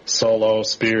 Solo,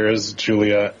 Spears,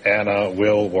 Julia, Anna,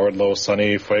 Will, Wardlow,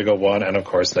 Sunny, Fuego 1, and of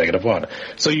course Negative 1.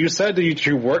 So you said that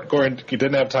you weren't you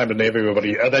didn't have time to name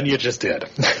everybody, and then you just did.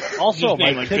 Also,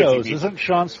 my kiddos, isn't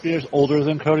Sean Spears older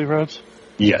than Cody Rhodes?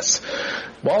 Yes.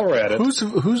 While we're at it...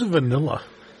 Who's Vanilla?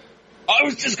 I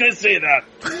was just going to say that.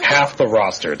 Half the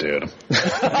roster, dude.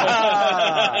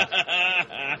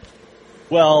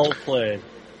 Well played.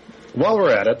 While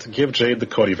we're at it, give Jade the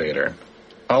Cody Vader.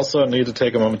 Also need to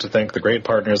take a moment to thank the great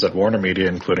partners at Warner Media,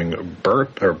 including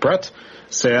Brett,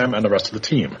 Sam, and the rest of the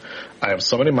team. I have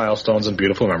so many milestones and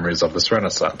beautiful memories of this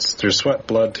renaissance. Through sweat,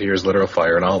 blood, tears, literal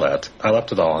fire, and all that, I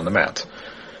left it all on the mat.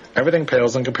 Everything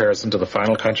pales in comparison to the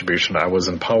final contribution I was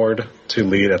empowered to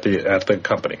lead at the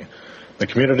company, the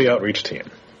community outreach team.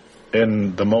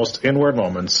 In the most inward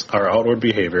moments, our outward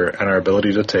behavior and our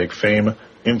ability to take fame,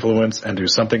 influence, and do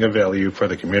something of value for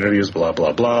the community is blah,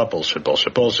 blah, blah, bullshit,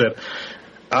 bullshit, bullshit.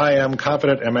 I am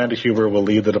confident Amanda Huber will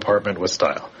lead the department with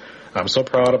style. I'm so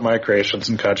proud of my creations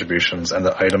and contributions and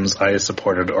the items I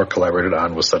supported or collaborated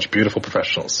on with such beautiful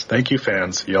professionals. Thank you,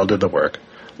 fans. Y'all did the work.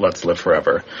 Let's live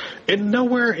forever. And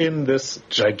nowhere in this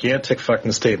gigantic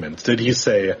fucking statement did he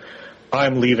say,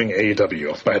 I'm leaving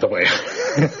AEW, by the way.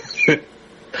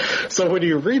 So when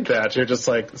you read that, you're just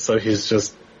like, so he's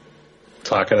just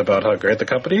talking about how great the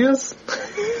company is?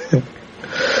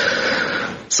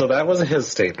 So that was his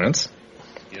statement.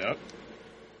 Yep.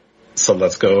 So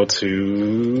let's go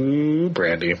to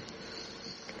Brandy.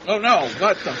 Oh no!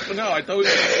 What the? No, I thought it was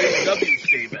an AEW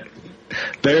statement.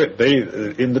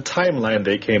 They in the timeline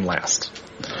they came last.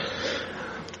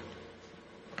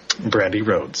 Brandy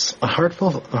Rhodes, a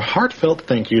heartfelt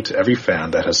thank you to every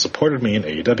fan that has supported me in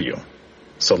AEW.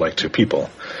 So like two people.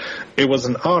 It was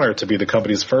an honor to be the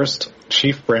company's first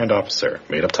chief brand officer,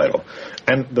 made up title.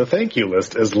 And the thank you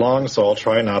list is long, so I'll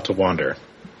try not to wander.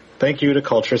 Thank you to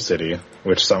Culture City,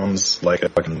 which sounds like a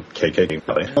fucking KKK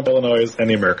rally, Illinois, and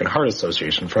the American Heart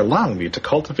Association for allowing me to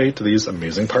cultivate these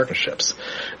amazing partnerships.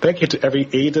 Thank you to every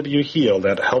AEW heel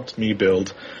that helped me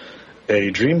build a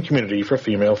dream community for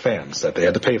female fans that they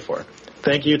had to pay for.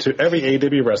 Thank you to every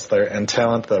AEW wrestler and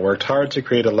talent that worked hard to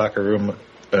create a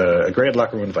great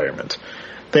locker room environment.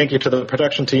 Thank you to the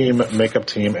production team, makeup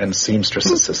team, and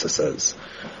seamstresses.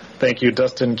 Thank you,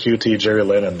 Dustin, QT, Jerry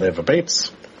Lynn, and Liv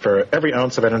Bates, for every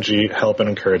ounce of energy, help, and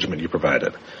encouragement you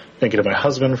provided. Thank you to my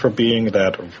husband for being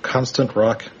that constant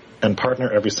rock and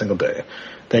partner every single day.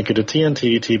 Thank you to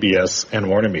TNT, TBS, and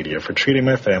Warner Media for treating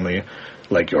my family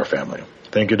like your family.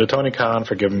 Thank you to Tony Khan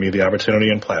for giving me the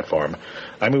opportunity and platform.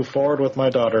 I move forward with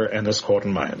my daughter and this quote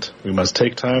in mind. We must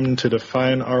take time to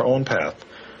define our own path.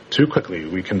 Too quickly,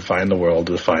 we can find the world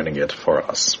defining it for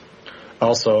us.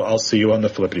 Also, I'll see you on the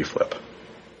flippity flip.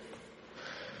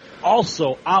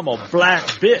 Also, I'm a black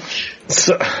bitch.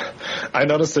 So, I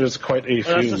noticed there's quite a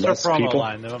few less people.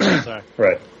 Line. No, I'm sorry.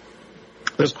 Right.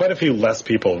 There's quite a few less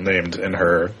people named in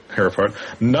her report,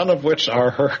 none of which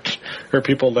are her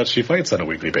people that she fights on a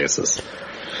weekly basis.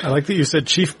 I like that you said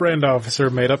chief brand officer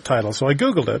made up title, so I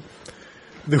Googled it.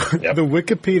 The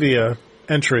Wikipedia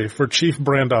entry for chief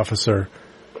brand officer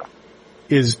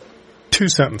is 2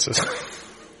 sentences.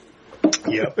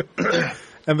 Yep.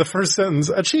 And the first sentence,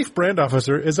 a chief brand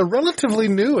officer is a relatively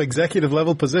new executive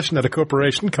level position at a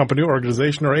corporation, company,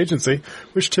 organization, or agency,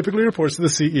 which typically reports to the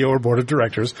CEO or board of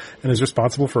directors and is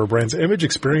responsible for a brand's image,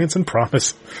 experience, and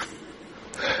promise.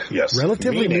 Yes.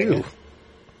 Relatively new.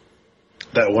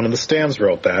 That one of the stands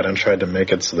wrote that and tried to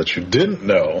make it so that you didn't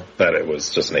know that it was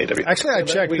just an AW. Actually, I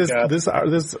checked. This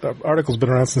article's been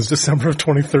around since December of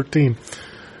 2013.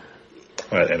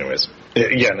 All right, anyways.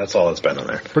 Yeah, that's all that's been in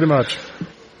there. Pretty much.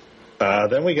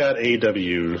 Then we got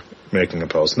AW making a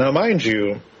post. Now, mind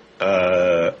you,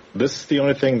 this is the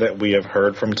only thing that we have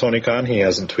heard from Tony Khan. He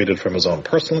hasn't tweeted from his own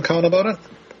personal account about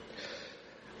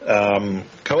it.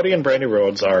 Cody and Brandy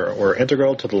Rhodes were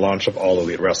integral to the launch of All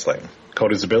Elite Wrestling.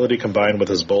 Cody's ability combined with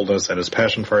his boldness and his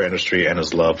passion for our industry and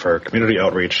his love for community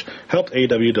outreach helped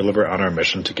AEW deliver on our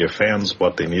mission to give fans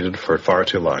what they needed for far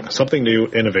too long. Something new,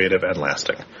 innovative, and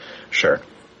lasting. Sure.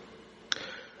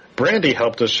 Brandy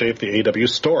helped us shape the AEW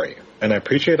story, and I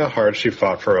appreciate how hard she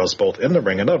fought for us both in the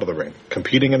ring and out of the ring,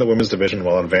 competing in the women's division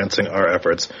while advancing our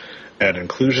efforts at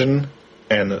inclusion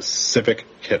and civic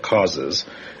causes,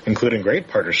 including great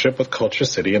partnership with Culture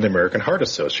City and the American Heart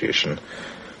Association.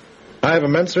 I have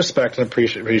immense respect and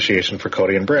appreciation for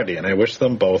Cody and Brandy, and I wish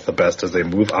them both the best as they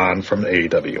move on from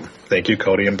AEW. Thank you,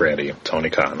 Cody and Brandy. Tony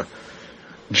Khan.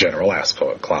 General Ass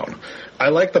Clown. I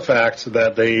like the fact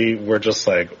that they were just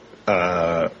like,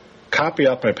 copy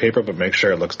up my paper but make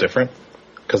sure it looks different,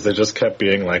 because they just kept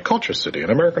being like Culture City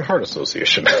and American Heart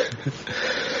Association.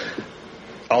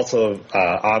 Also,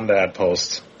 on that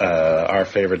post, our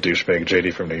favorite douchebag,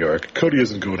 JD from New York, Cody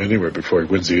isn't going anywhere before he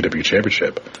wins the AEW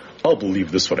Championship. I'll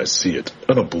believe this when I see it.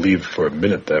 I don't believe for a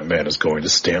minute that man is going to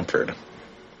Stamford.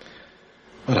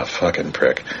 What a fucking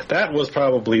prick. That was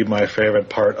probably my favorite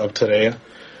part of today,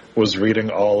 was reading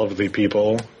all of the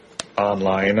people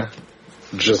online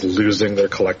just losing their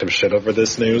collective shit over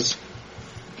this news.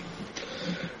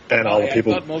 And all the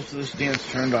people... I thought most of the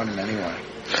stands turned on him anyway.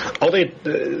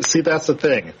 Oh, see, that's the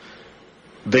thing.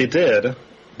 They did,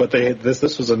 but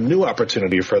this was a new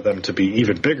opportunity for them to be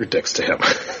even bigger dicks to him,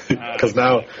 because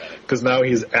now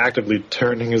he's actively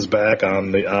turning his back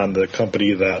on the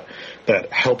company that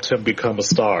helped him become a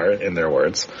star, in their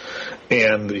words,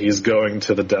 and he's going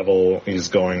to the devil. He's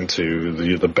going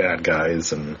to the bad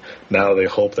guys, and now they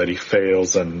hope that he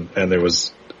fails. And there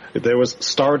was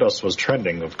Stardust was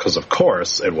trending because of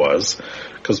course it was,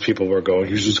 because people were going,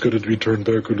 he's just going to be turned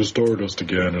back into Stardust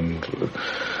again, and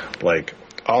like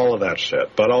all of that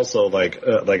shit. But also like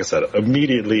I said,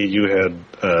 immediately you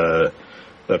had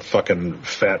that fucking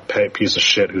fat piece of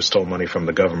shit who stole money from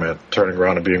the government turning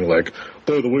around and being like,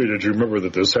 by the way, did you remember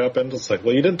that this happened? It's like,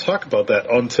 well, you didn't talk about that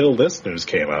until this news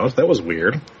came out. That was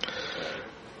weird.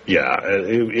 Yeah,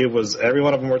 it was, every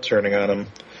one of them were turning on him.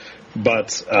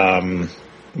 But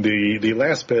the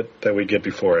last bit that we get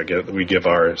before we give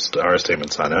our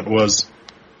statements on it was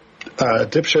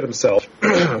dipshit himself,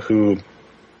 who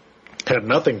had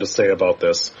nothing to say about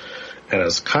this and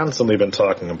has constantly been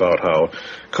talking about how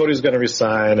Cody's going to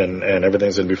resign and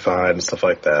everything's going to be fine and stuff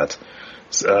like that.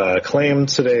 Claimed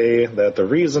today that the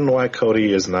reason why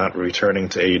Cody is not returning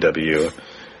to AEW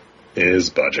is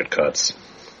budget cuts.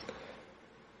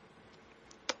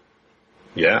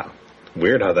 Yeah,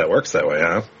 weird how that works that way,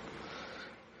 huh?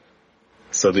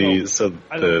 I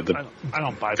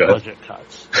don't buy budget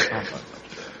cuts.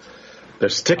 They're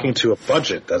sticking to a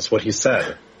budget. That's what he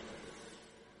said.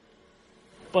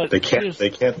 But they can't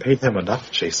pay him enough,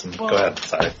 Jason. Go ahead.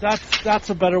 Sorry. That's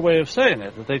a better way of saying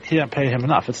it, that they can't pay him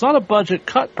enough. It's not a budget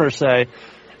cut per se.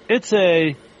 It's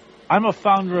I'm a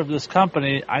founder of this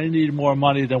company. I need more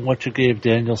money than what you gave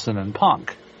Danielson and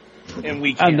Punk. And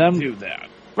we can't do that.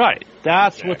 Right.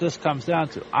 That's what this comes down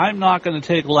to. I'm not going to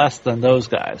take less than those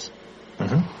guys.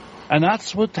 Mm-hmm. And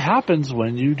that's what happens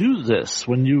when you do this,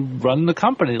 when you run the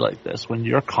company like this, when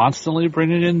you're constantly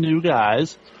bringing in new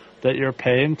guys that you're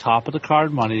paying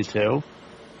top-of-the-card money to.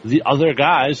 The other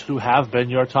guys who have been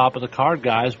your top-of-the-card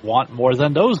guys want more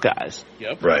than those guys.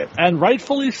 Yep. Right. And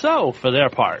rightfully so for their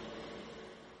part.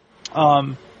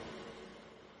 I'm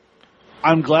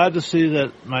glad to see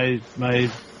that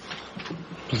my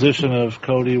position of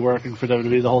Cody working for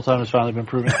WWE the whole time has finally been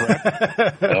proven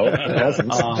correct. No, it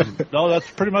hasn't. No, that's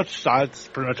pretty much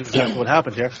exactly what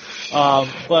happened here.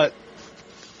 But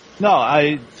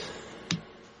no,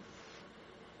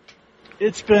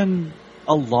 it's been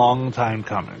a long time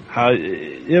coming.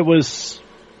 It was,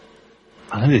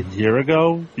 I think, a year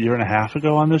and a half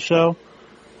ago on this show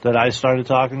that I started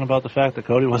talking about the fact that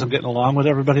Cody wasn't getting along with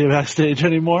everybody backstage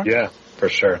anymore. Yeah, for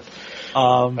sure.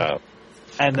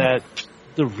 And that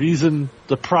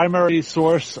the primary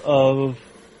source of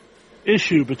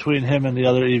issue between him and the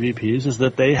other EVPs is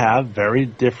that they have very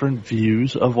different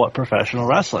views of what professional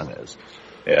wrestling is.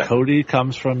 Yeah. Cody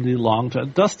comes from the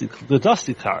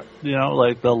dusty cart,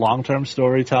 like the long-term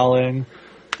storytelling,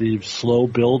 the slow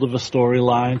build of a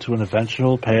storyline to an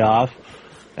eventual payoff,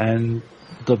 and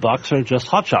the Bucks are just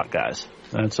hotshot guys,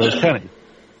 and so is Kenny.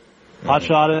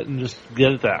 Hotshot it and just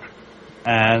get it there.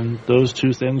 And those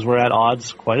two things were at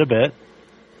odds quite a bit.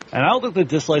 And I don't think they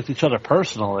disliked each other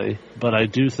personally, but I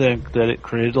do think that it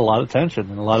created a lot of tension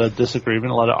and a lot of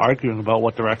disagreement, a lot of arguing about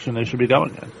what direction they should be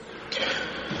going in.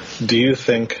 Do you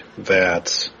think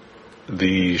that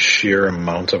the sheer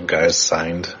amount of guys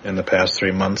signed in the past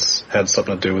 3 months had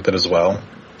something to do with it as well?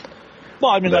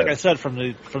 Well, I mean, like I said, from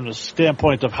the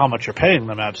standpoint of how much you're paying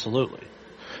them, absolutely.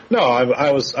 No,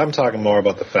 I'm talking more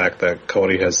about the fact that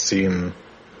Cody has seen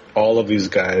all of these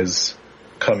guys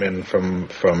come in from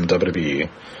WWE,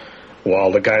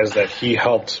 while the guys that he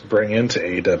helped bring into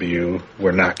AEW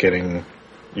were not getting,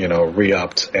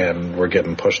 re-upped and were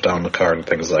getting pushed down the card and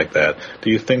things like that.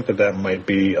 Do you think that might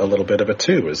be a little bit of it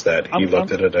too? Is that he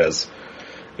looked at it as,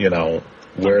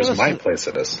 where's my place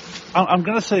in this? I'm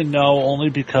going to say no, only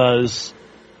because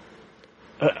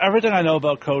everything I know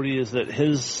about Cody is that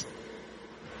his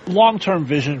long-term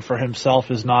vision for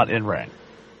himself is not in ring.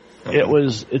 Okay.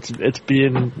 It's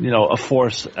being, a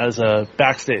force as a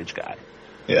backstage guy.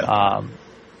 Yeah.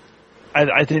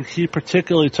 I think he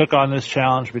particularly took on this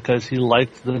challenge because he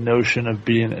liked the notion of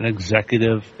being an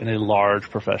executive in a large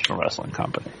professional wrestling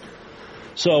company.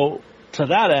 So, to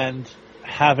that end,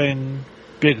 having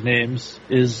big names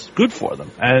is good for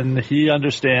them. And he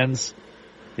understands,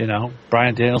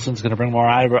 Bryan Danielson's going to bring more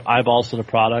eyeballs to the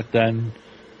product than,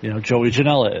 Joey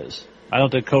Janela is. I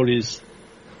don't think Cody's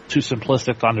too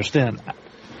simplistic to understand that.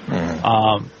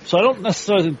 So I don't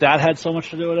necessarily think that had so much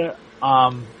to do with it.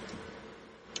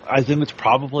 I think it's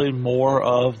probably more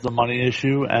of the money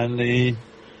issue and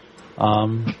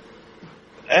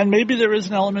and maybe there is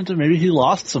an element of maybe he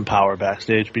lost some power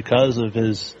backstage because of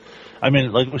his,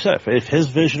 like we said, if his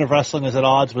vision of wrestling is at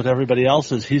odds with everybody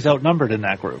else's, he's outnumbered in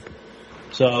that group.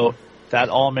 So that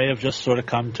all may have just sort of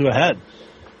come to a head.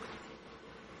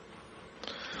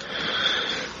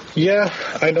 Yeah,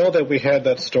 I know that we had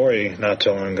that story not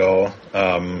too long ago,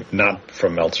 not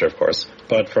from Meltzer, of course,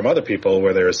 but from other people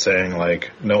where they were saying,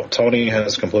 no, Tony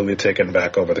has completely taken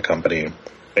back over the company,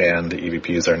 and the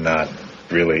EVPs are not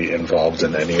really involved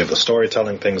in any of the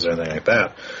storytelling things or anything like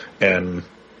that. And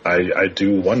I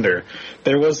do wonder,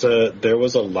 there was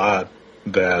a lot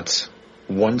that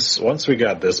once we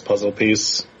got this puzzle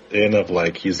piece in of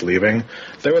he's leaving,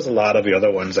 there was a lot of the other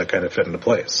ones that kind of fit into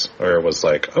place, where it was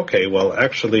okay, well,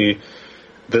 actually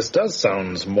this does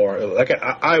sound more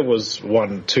I was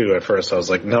one too at first. I was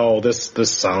no, this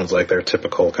sounds like their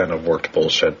typical kind of worked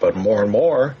bullshit, but more and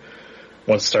more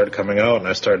once it started coming out and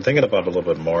I started thinking about it a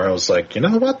little bit more, I was you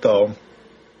know what though,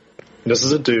 this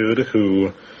is a dude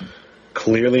who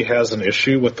clearly has an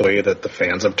issue with the way that the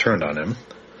fans have turned on him,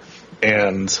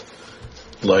 and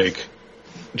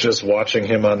just watching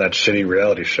him on that shitty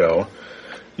reality show,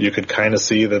 you could kind of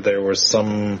see that there were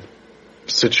some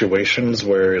situations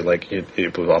where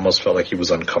it almost felt like he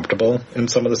was uncomfortable in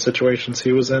some of the situations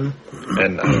he was in.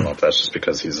 And I don't know if that's just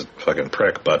because he's a fucking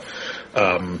prick, but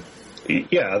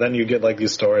yeah, then you get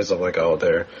these stories of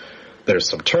oh, there's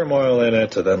some turmoil in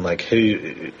it, and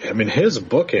then his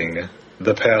booking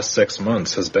the past 6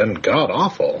 months has been god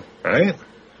awful, right?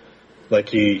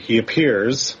 He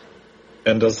appears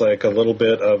and does a little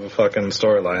bit of a fucking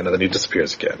storyline, and then he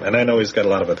disappears again. And I know he's got a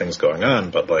lot of other things going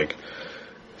on, but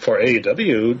for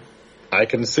AEW, I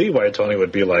can see why Tony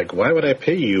would be why would I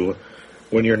pay you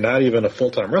when you're not even a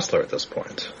full-time wrestler at this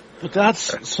point? But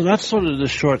that's sort of the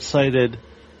short-sighted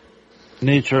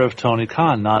nature of Tony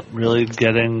Khan not really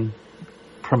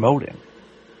promoting,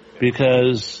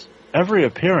 because every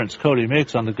appearance Cody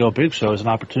makes on the Go Big Show is an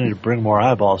opportunity to bring more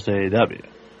eyeballs to AEW.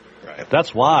 Right.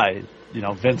 That's why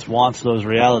Vince wants those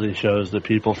reality shows that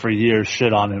people for years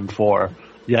shit on him for,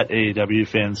 yet AEW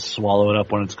fans swallow it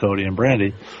up when it's Cody and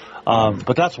Brandy.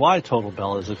 But that's why Total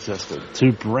Bell has existed,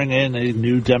 to bring in a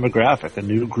new demographic, a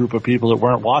new group of people that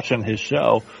weren't watching his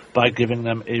show, by giving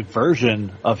them a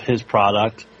version of his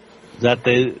product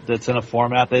that's in a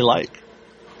format they like.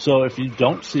 So if you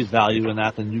don't see value in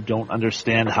that, then you don't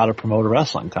understand how to promote a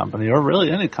wrestling company, or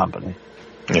really any company.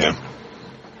 Yeah.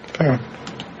 Fair.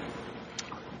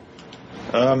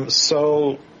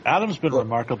 So Adam's been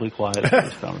remarkably quiet in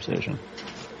this conversation.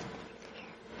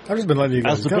 I've just been letting you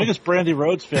guys As the biggest Brandy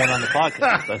Rhodes fan on the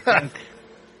podcast, I think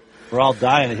we're all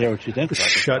dying to hear what you think about this.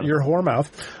 Shut your whore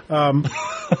mouth.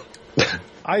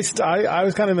 I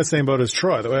was kind of in the same boat as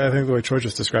Troy. I think the way Troy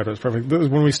just described it was perfect.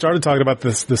 When we started talking about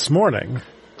this morning,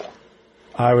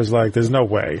 I was like, there's no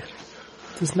way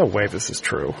this is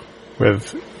true.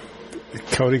 With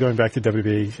Cody going back to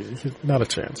WWE, not a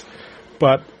chance.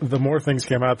 But the more things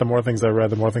came out, the more things I read,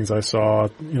 the more things I saw,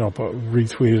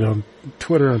 retweeted on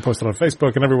Twitter and posted on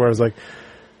Facebook and everywhere. I was like,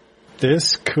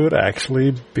 this could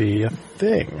actually be a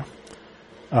thing.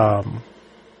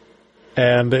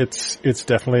 And it's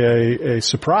definitely a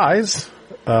surprise.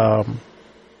 But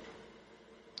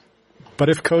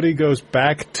if Cody goes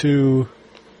back to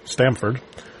Stamford,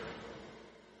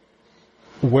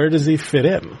 where does he fit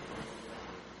in?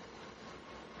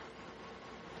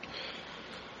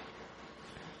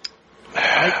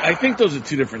 I think those are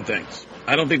two different things.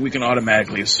 I don't think we can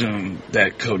automatically assume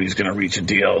that Cody's going to reach a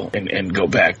deal and go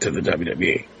back to the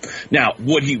WWE. Now,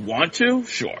 would he want to?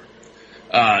 Sure.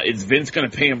 Is Vince going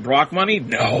to pay him Brock money?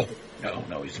 No,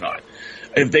 he's not.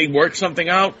 If they work something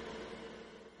out,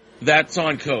 that's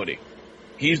on Cody.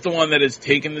 He's the one that has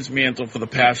taken this mantle for the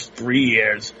past 3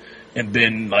 years and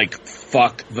been like,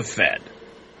 fuck the Fed.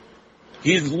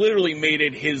 He's literally made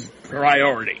it his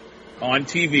priority on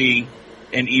TV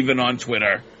and even on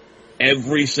Twitter.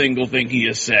 Every single thing he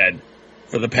has said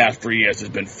for the past 3 years has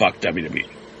been fuck WWE.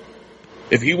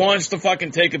 If he wants to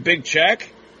fucking take a big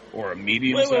check or a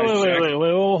medium-sized check.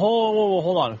 Wait,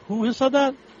 hold on. Who has said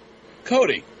that?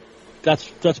 Cody.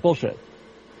 That's bullshit.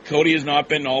 Cody has not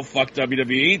been all fuck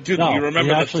WWE. Dude, no, you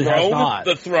remember the throne?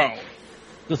 The throne.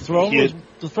 The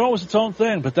throne was its own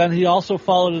thing, but then he also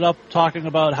followed it up talking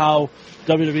about how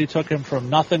WWE took him from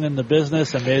nothing in the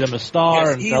business and made him a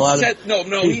star. Yes,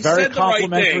 and he's very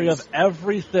complimentary of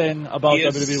everything about WWE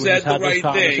when he's had this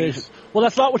conversation. Well,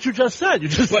 that's not what you just said. You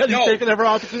just said he's taken every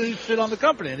opportunity to shit on the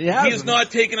company, and he hasn't. He has not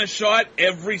taken a shot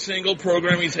every single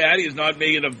program he's had. He has not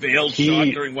made a veiled shot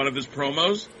during one of his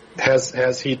promos.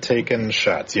 Has he taken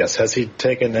shots? Yes. Has he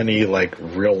taken any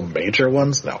real major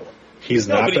ones? No. He's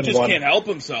not but been he just one. Can't help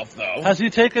himself, though. Has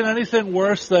he taken anything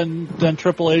worse than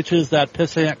Triple H's that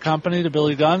pissant company to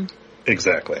Billy Gunn?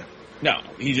 Exactly. No,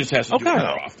 he just has to do it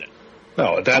more often.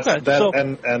 No, that's so,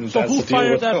 and so that's who the deal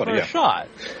fired with that Cody, first shot?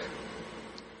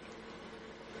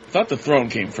 I thought the throne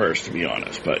came first, to be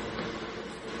honest, but.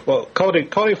 Well,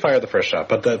 Cody fired the first shot,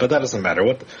 but that doesn't matter.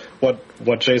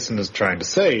 What Jason is trying to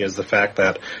say is the fact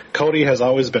that Cody has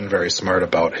always been very smart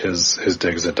about his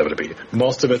digs at WWE.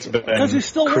 Most of it's been because he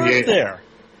still works there.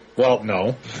 Well,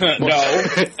 no, no,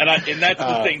 and that's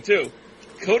the thing too.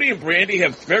 Cody and Brandy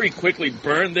have very quickly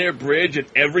burned their bridge at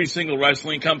every single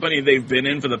wrestling company they've been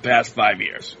in for the past 5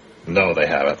 years. No, they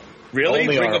haven't. Really?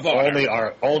 Ring of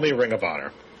Honor. Only Ring of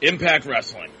Honor. Impact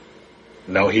Wrestling.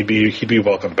 No, he'd be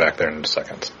welcomed back there in a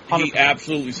second. He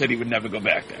absolutely said he would never go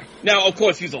back there. Now, of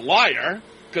course, he's a liar,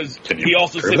 because he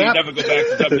also said he'd never go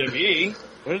back to WWE.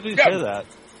 Where did he say that?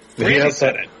 Brandy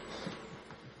said it.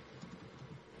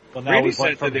 Well, now we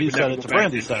went from he said it to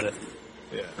Brandy said it.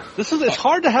 Yeah. It's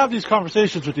hard to have these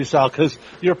conversations with you, Sal, because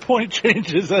your point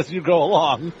changes as you go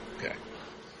along. Okay.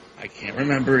 I can't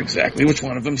remember exactly which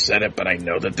one of them said it, but I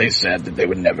know that they said that they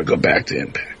would never go back to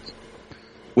Impact.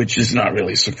 Which is not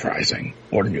really surprising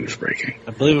or news-breaking.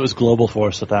 I believe it was Global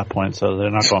Force at that point, so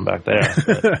they're not going back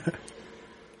there.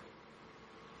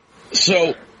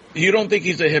 So, you don't think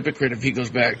he's a hypocrite if he goes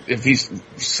back, if he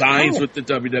signs with the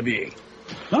WWE?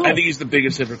 No. I think he's the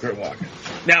biggest hypocrite walking.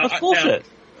 Now, that's bullshit.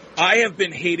 I have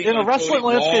been hating in a wrestling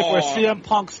Cody landscape where CM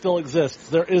Punk still exists.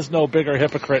 There is no bigger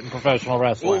hypocrite in professional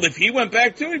wrestling. Well, if he went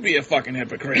back to, he'd be a fucking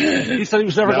hypocrite. He said he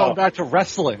was never going back to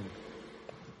wrestling.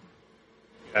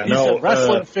 He said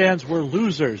wrestling fans were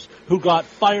losers who got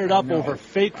fired up over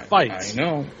fake fights.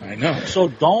 I know. So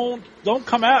don't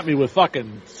come at me with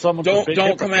fucking someone.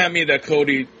 Don't come at me that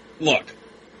Cody. Look,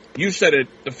 you said it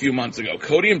a few months ago.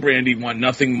 Cody and Brandy want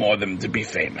nothing more than to be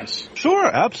famous. Sure,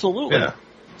 absolutely. Yeah.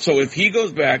 So if he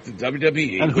goes back to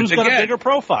WWE, and who's got a bigger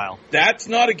profile? That's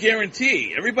not a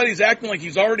guarantee. Everybody's acting like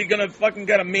he's already gonna fucking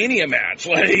get a Mania match.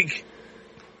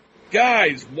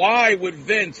 Guys, why would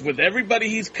Vince, with everybody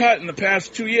he's cut in the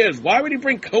past 2 years, why would he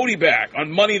bring Cody back on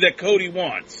money that Cody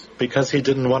wants? Because he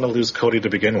didn't want to lose Cody to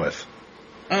begin with.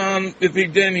 If he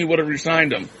didn't, he would have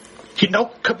resigned him.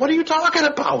 What are you talking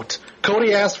about?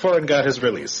 Cody asked for and got his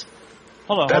release.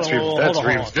 Hold on. That's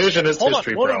revisionist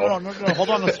history, bro. No, hold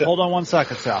on 1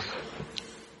 second, Sal.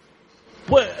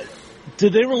 What?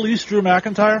 Did they release Drew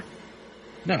McIntyre?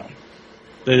 No.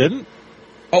 They didn't?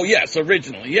 Oh, yes,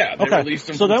 originally, yeah. They released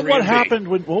him. So then what happened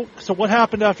what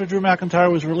happened after Drew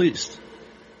McIntyre was released?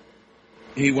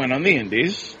 He went on the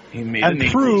Indies. He made and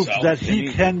proved that he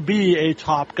can be a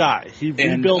top guy. He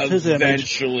rebuilt his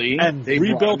image and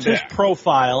rebuilt his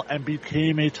profile and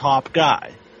became a top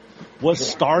guy. Was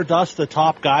Stardust the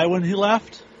top guy when he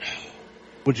left?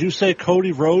 Would you say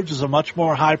Cody Rhodes is a much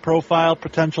more high-profile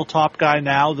potential top guy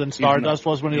now than Stardust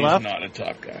was when he left? He's not a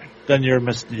top guy. Then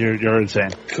you're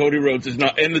insane. Cody Rhodes is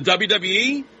not in the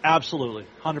WWE. Absolutely,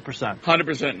 100%.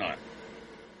 100% not.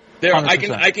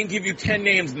 100%. I can give you 10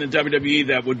 names in the WWE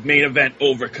that would main event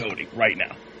over Cody right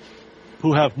now.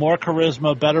 Who have more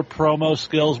charisma, better promo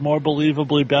skills, more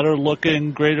believably better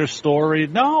looking, greater story.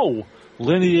 No.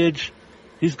 Lineage.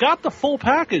 He's got the full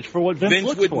package for what Vince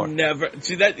looks would for. Never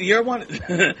see that. You're one.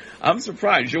 I'm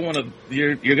surprised. You're going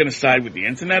to side with the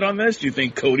internet on this. Do you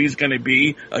think Cody's going to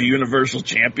be a Universal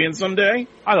Champion someday?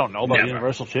 I don't know about Never.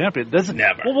 Universal Champion.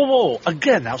 Never. Whoa.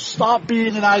 Again, now stop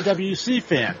being an IWC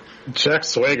fan. Jack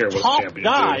Swagger was Top champion.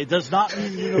 guy too. does not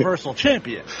mean Universal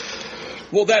Champion.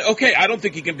 Well, I don't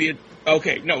think he can be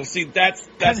no, see, that's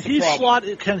the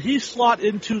problem. Can he slot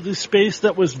into the space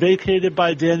that was vacated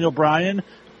by Daniel Bryan?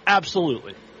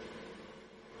 Absolutely.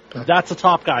 That's a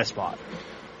top guy spot.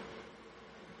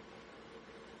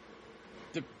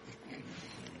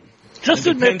 Just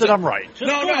admit that I'm right.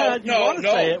 Just go ahead. You want to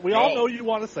say it. We all know you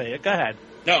want to say it. Go ahead.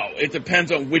 No, it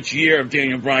depends on which year of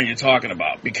Daniel Bryan you're talking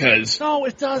about, because... No,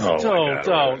 it doesn't.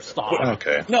 Don't stop.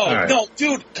 Okay. No,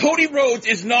 dude, Cody Rhodes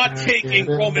is not taking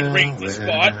Roman Reigns'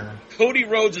 spot. Cody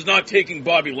Rhodes is not taking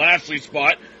Bobby Lashley's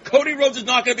spot. Cody Rhodes is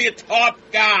not going to be a top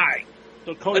guy.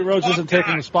 So Cody Rhodes isn't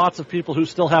taking the spots of people who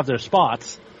still have their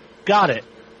spots. Got it.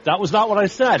 That was not what I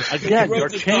said. Again, you're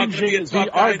changing the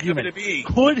argument.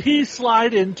 Could he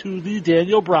slide into the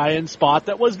Daniel Bryan spot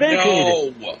that was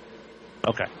vacated? No.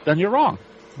 Okay, then you're wrong.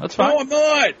 That's fine. No, I'm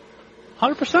not.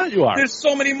 100% you are. There's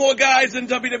so many more guys in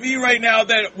WWE right now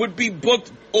that would be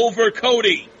booked over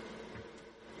Cody.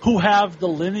 Who have the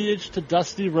lineage to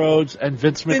Dusty Rhodes and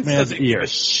Vince McMahon's doesn't give a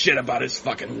ears. shit about his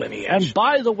fucking lineage. And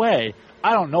by the way,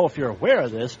 I don't know if you're aware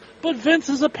of this, but Vince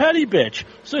is a petty bitch,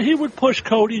 so he would push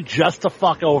Cody just to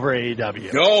fuck over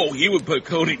AEW. No, he would put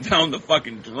Cody down the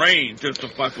fucking drain just to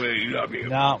fuck with AEW.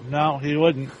 No, he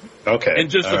wouldn't. Okay.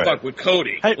 And just to fuck with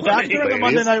Cody. Hey, back during the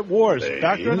Monday Night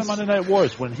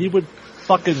Wars, when he would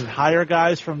fucking hire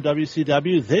guys from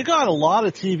WCW, they got a lot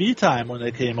of TV time when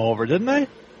they came over, didn't they?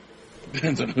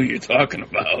 Depends on who you're talking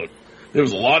about. There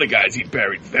was a lot of guys he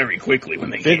buried very quickly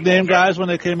when they came over. Big name guys when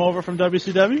they came over from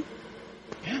WCW?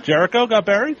 Yeah. Jericho got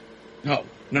buried? No,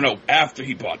 after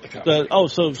he bought the company.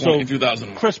 So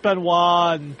 2001. Chris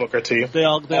Benoit and Booker T. They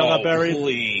all got buried?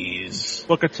 Please.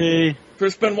 Booker T.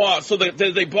 Chris Benoit. So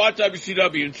they bought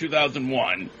WCW in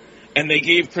 2001, and they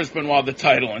gave Chris Benoit the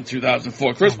title in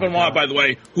 2004. Chris Benoit, by the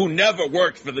way, who never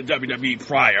worked for the WWE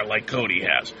prior like Cody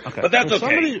has. Okay. But that's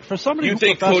okay. For somebody you who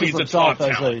think Cody's a top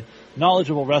as talent. a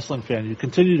knowledgeable wrestling fan, you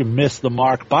continue to miss the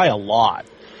mark by a lot.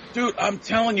 Dude, I'm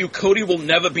telling you, Cody will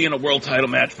never be in a world title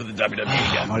match for the WWE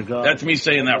again. Oh my God. That's me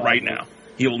saying that right now.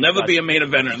 He will never be a main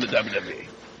eventer in the WWE.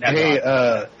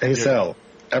 Never. Hey, Sal.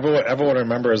 Everyone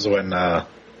remembers when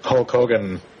Hulk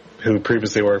Hogan, who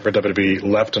previously worked for WWE,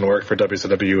 left and worked for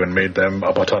WCW and made them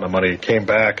a ton of money, came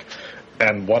back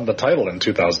and won the title in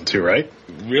 2002, right?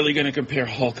 Really going to compare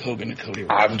Hulk Hogan to Cody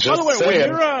Rhodes? I'm just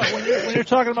saying. When you're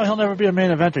talking about he'll never be a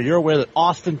main eventer, you're aware that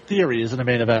Austin Theory is in a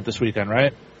main event this weekend,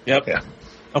 right? Yep. Yeah.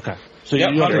 Okay. So yep,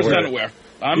 100% aware.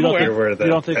 I'm aware. You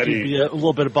don't think he'd be a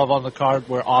little bit above on the card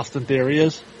where Austin Theory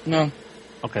is? No.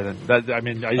 Okay, then.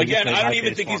 Again, I don't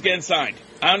even think he's getting signed.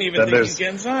 I don't even think he's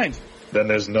getting signed. Then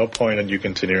there's no point in you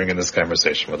continuing in this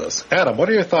conversation with us. Adam, what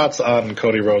are your thoughts on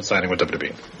Cody Rhodes signing with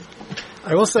WWE?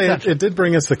 I will say it did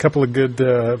bring us a couple of good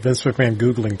Vince McMahon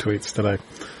Googling tweets today.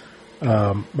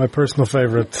 My personal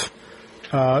favorite,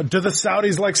 do the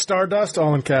Saudis like Stardust?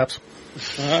 All in caps.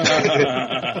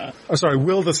 Sorry,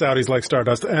 will the Saudis like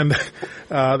Stardust? And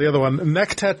the other one,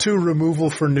 neck tattoo removal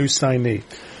for new signee.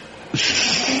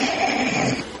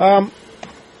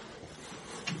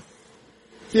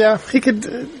 Yeah, he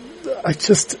could.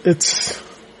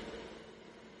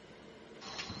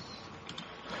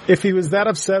 If he was that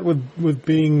upset with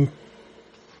being,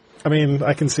 I mean,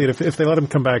 I can see it if they let him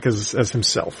come back as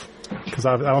himself, because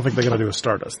I don't think they're going to do a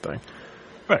Stardust thing.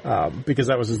 Right. Because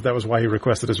that was why he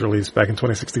requested his release back in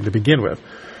 2016 to begin with.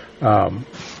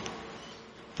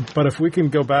 But if we can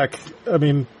go back, I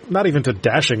mean, not even to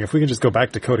dashing, if we can just go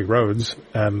back to Cody Rhodes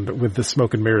and with the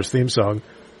Smoke and Mirrors theme song,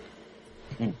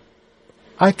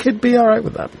 I could be all right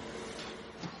with that.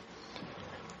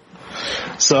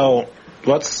 So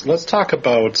let's talk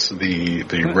about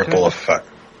the ripple effect.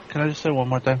 Can I just say one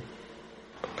more thing?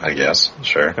 I guess,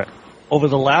 sure. Okay. Over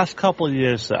the last couple of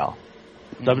years, Sal,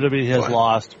 WWE has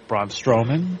lost Braun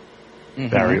Strowman,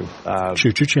 Barry,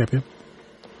 Choo-choo champion.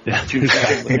 Yeah, Choo-choo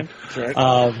champion. That's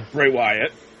right.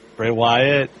 Bray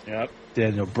Wyatt. Yep.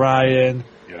 Daniel Bryan.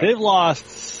 They've lost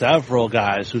several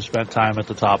guys who spent time at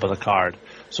the top of the card.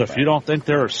 So if you don't think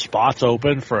there are spots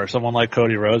open for someone like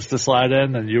Cody Rhodes to slide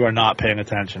in, then you are not paying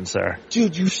attention, sir.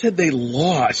 Dude, you said they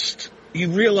lost.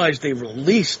 You realize they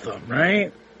released them,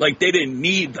 right? Like, they didn't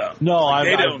need them. No, like,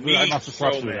 I must have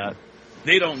slept through that.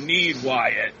 They don't need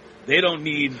Wyatt. They don't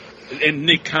need, in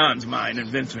Nick Khan's mind and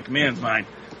Vince McMahon's mind,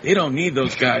 they don't need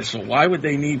those guys, so why would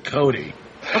they need Cody?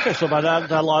 Okay, so by that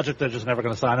logic, they're just never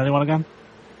going to sign anyone again?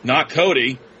 Not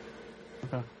Cody.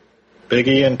 Okay. Big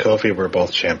E and Kofi were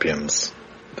both champions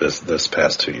this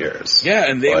past 2 years. Yeah,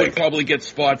 and they would probably get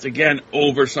spots again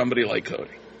over somebody like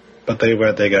Cody. But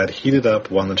they got heated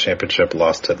up, won the championship,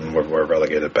 lost it, and were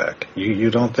relegated back. You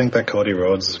don't think that Cody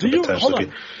Rhodes could potentially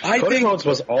be? Cody Rhodes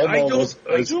was almost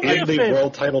in the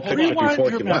world title picture before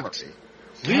he left.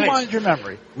 Rewind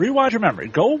your memory.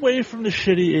 Go away from the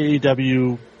shitty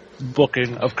AEW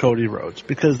booking of Cody Rhodes,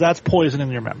 because that's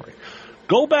poisoning your memory.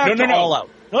 Go back to All Out.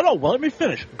 Well, let me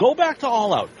finish. Go back to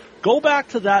All Out. Go back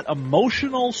to that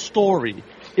emotional story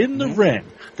in the ring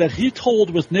that he told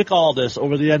with Nick Aldis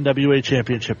over the NWA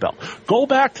Championship belt. Go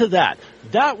back to that.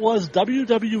 That was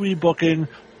WWE booking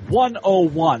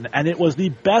 101, and it was the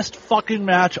best fucking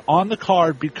match on the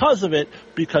card because of it,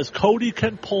 because Cody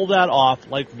can pull that off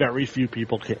like very few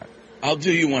people can. I'll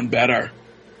do you one better.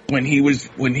 When he was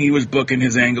booking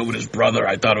his angle with his brother,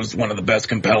 I thought it was one of the best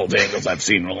compelled angles I've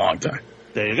seen in a long time.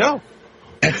 There you go.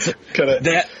 No.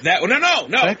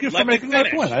 Thank you for making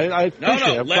that point. I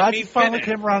appreciate it. I'm glad you finally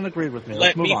came around and agreed with me.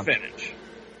 Let me finish.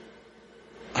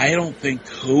 I don't think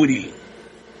Cody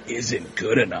isn't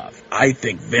good enough. I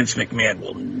think Vince McMahon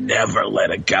will never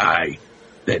let a guy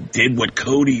that did what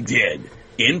Cody did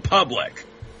in public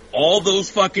all those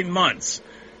fucking months,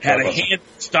 had a hand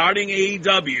starting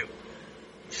AEW.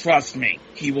 Trust me,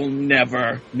 he will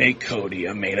never make Cody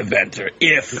a main eventer.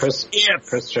 Chris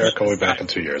Jericho will be back in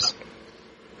 2 years.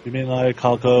 You mean like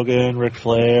Hulk Hogan, Ric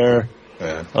Flair,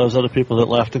 those other people that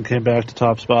left and came back to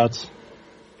top spots?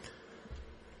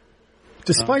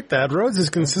 Despite that, Rhodes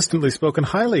has consistently spoken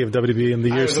highly of WWE in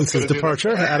the years since his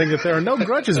departure, adding that there are no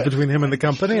grudges between him and the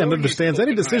company and understands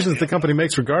any decisions the company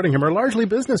makes regarding him are largely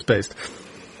business-based.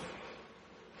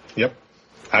 Yep.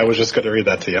 I was just going to read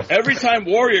that to you. Every time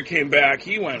Warrior came back,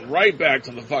 he went right back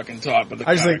to the fucking top of the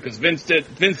card because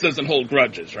Vince doesn't hold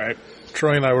grudges, right?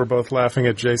 Troy and I were both laughing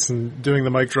at Jason doing the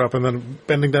mic drop and then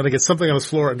bending down to get something on his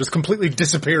floor and just completely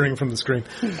disappearing from the screen.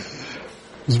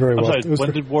 It was very well.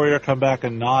 When did Warrior come back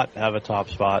and not have a top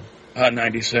spot?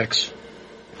 96.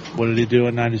 What did he do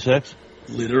in 96?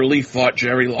 Literally fought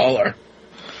Jerry Lawler.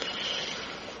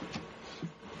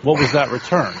 What was that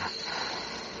return?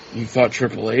 He fought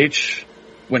Triple H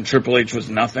when Triple H was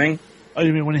nothing. Oh,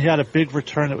 you mean when he had a big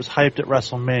return that was hyped at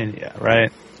WrestleMania,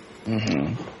 right?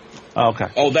 Mm-hmm. Oh, okay.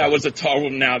 Oh, that was a tough.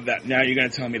 Now you're going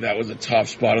to tell me that was a tough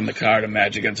spot on the card, a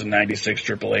match against a 96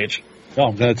 Triple H. No,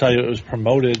 I'm going to tell you it was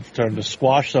promoted for him to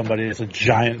squash somebody. It's a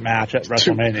giant match at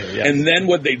WrestleMania. Yes. And then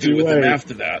what they do with him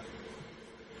after that?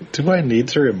 Do I need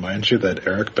to remind you that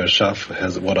Eric Bischoff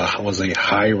was a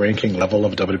high-ranking level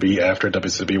of WWE after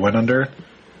WCW went under?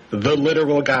 The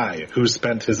literal guy who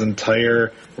spent his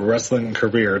entire wrestling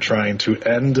career trying to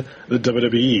end the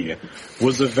WWE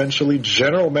was eventually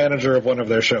general manager of one of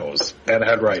their shows and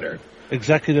head writer.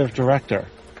 Executive director.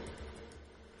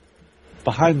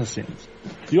 Behind the scenes.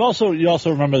 You also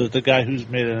remember that the guy who's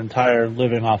made an entire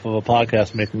living off of a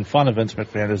podcast making fun of Vince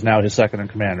McMahon is now his second in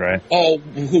command, right? Oh,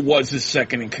 who was his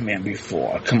second in command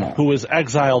before? Come on. Who was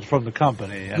exiled from the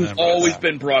company. Who's always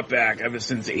been brought back ever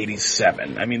since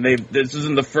 87. I mean, this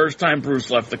isn't the first time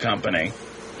Bruce left the company.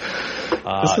 It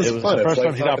was the first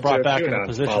time he got brought back in a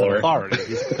position of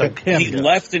authority. He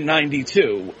left in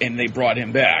 92, and they brought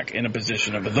him back in a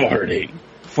position of authority.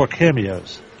 For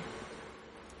cameos.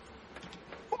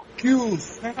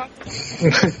 I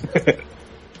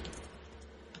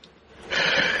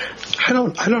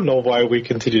don't know why we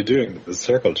continue doing the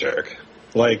circle jerk.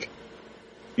 Like,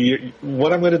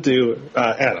 what I'm going to do,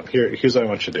 Adam. Here's what I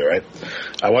want you to do. Right,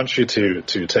 I want you to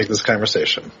take this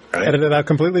conversation. Right, edit it out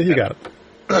completely. You got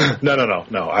it.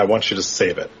 No. I want you to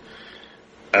save it,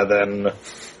 and then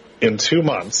in 2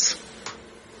 months,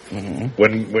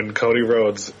 when Cody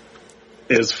Rhodes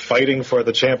is fighting for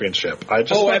the championship.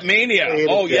 At Mania.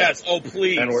 Oh, yes. Oh,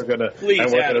 please. And we're gonna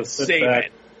save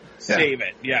it. Save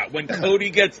it. Yeah. When Cody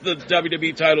gets the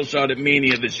WWE title shot at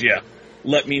Mania this year,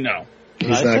 let me know.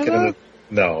 He's not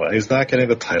getting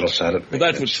the title shot at Mania. Well,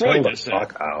 that's what Troy just said.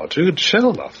 Fuck out, dude.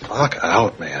 Chill the fuck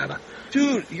out, man.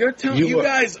 Dude, you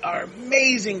guys are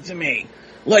amazing to me.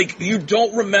 Like, you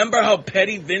don't remember how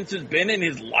petty Vince has been in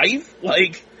his life?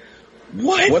 Like,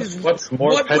 what? What's more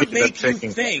what petty would make than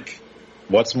you think?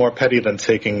 What's more petty than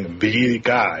taking the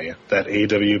guy that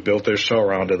AEW built their show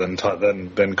around and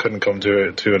then couldn't come to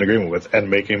an agreement with and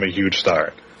make him a huge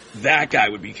star? That guy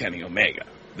would be Kenny Omega.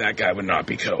 That guy would not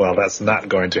be Cody. Well, that's not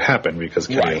going to happen because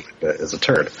Kenny Omega is a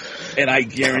turd. And I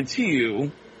guarantee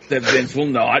you that Vince will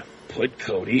not put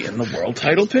Cody in the world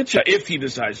title picture if he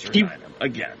decides to resign him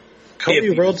again. Cody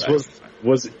Rhodes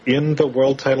was in the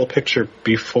world title picture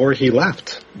before he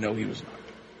left. No, he was not.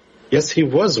 Yes, he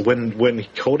was. When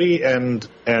Cody and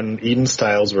Eden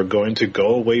Styles were going to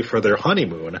go away for their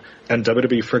honeymoon and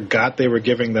WWE forgot they were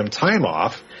giving them time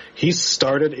off, he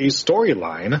started a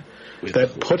storyline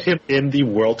that put him in the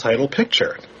world title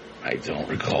picture. I don't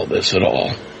recall this at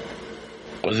all.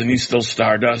 Wasn't he still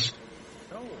Stardust?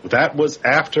 That was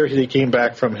after he came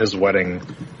back from his wedding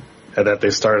and that they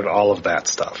started all of that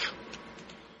stuff.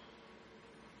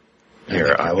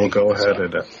 Here, I will go ahead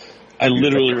and... I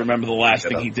literally remember the last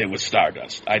thing he did was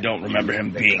Stardust. I don't remember him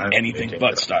being anything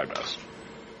but Stardust.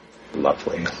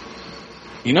 Lovely.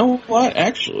 You know what,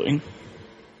 actually?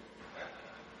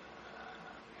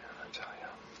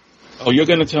 Oh, you're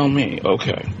going to tell me.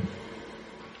 Okay.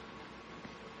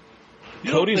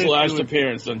 Cody's last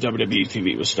appearance on WWE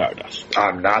TV was Stardust.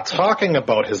 I'm not talking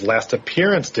about his last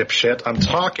appearance, dipshit. I'm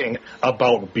talking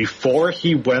about before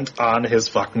he went on his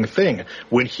fucking thing,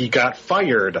 when he got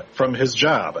fired from his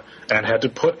job and had to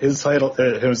put his title,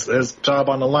 his job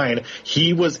on the line.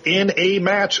 He was in a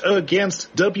match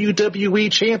against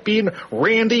WWE champion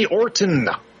Randy Orton.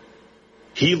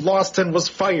 He lost and was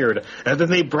fired, and then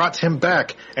they brought him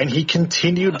back, and he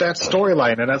continued that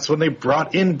storyline, and that's when they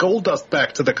brought in Goldust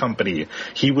back to the company.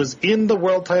 He was in the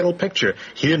world title picture.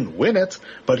 He didn't win it,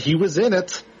 but he was in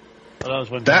it. Well, that was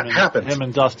when happened. Him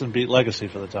and Dustin beat Legacy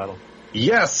for the title.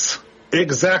 Yes,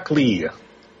 exactly.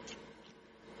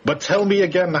 But tell me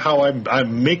again how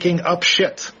I'm making up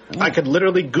shit. I could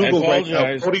literally Google right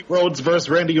now Cody Rhodes versus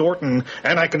Randy Orton,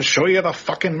 and I can show you the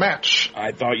fucking match.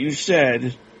 I thought you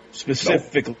said...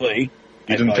 Specifically,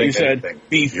 you didn't think you said anything.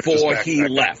 before he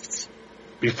left.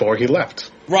 Before he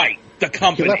left. Right, the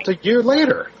company. He left a year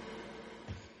later.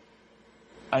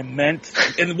 I meant,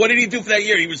 and what did he do for that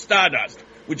year? He was Stardust,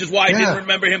 which is why I didn't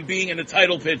remember him being in the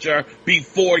title picture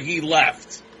before he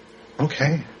left.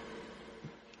 Okay.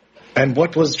 And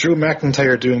what was Drew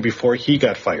McIntyre doing before he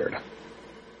got fired?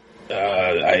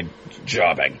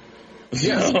 Jobbing.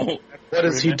 Yes. So, what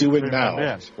is he doing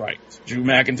now? Right. Drew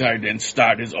McIntyre didn't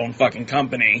start his own fucking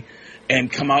company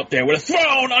and come out there with a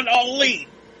throne on All Elite.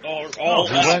 Or All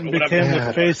he went and became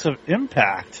the face of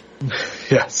Impact.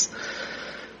 Yes.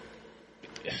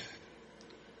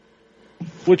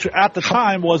 Which at the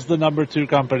time was the number 2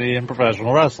 company in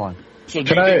professional wrestling. So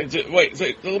do you think so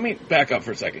let me back up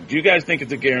for a second. Do you guys think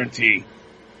it's a guarantee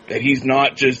that he's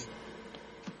not just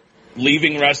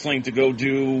leaving wrestling to go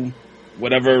do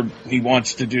whatever he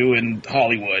wants to do in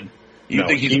Hollywood? You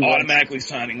think he's automatically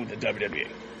signing with the WWE?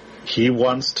 He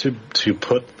wants to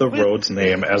put the Rhodes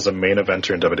name as a main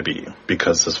eventer in WWE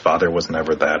because his father was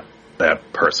never that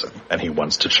person, and he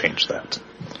wants to change that.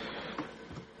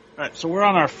 All right, so we're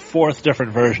on our 4th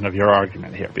different version of your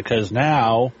argument here, because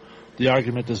now the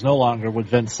argument is no longer would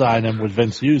Vince sign him, would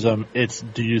Vince use him, it's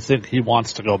do you think he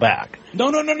wants to go back?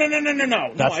 No.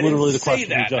 That's literally the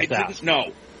question you just asked.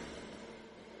 No.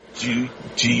 Do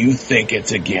you think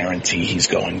it's a guarantee he's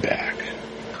going back?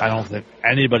 I don't think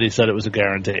anybody said it was a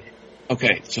guarantee.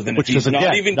 Okay, so then if he's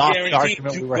not even guaranteed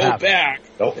to go back,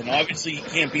 then obviously he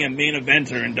can't be a main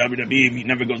eventer in WWE if he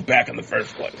never goes back in the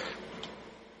first place.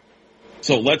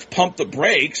 So let's pump the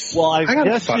brakes. Well, I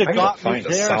guess you got me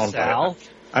there, Sal.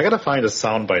 I gotta find a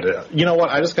soundbite. You know what?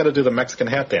 I just gotta do the Mexican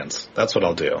hat dance. That's what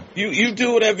I'll do. You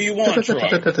do whatever you want, Troy.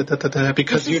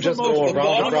 Because you just go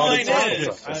around and around.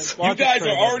 You guys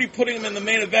are already putting him in the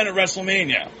main event at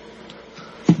WrestleMania.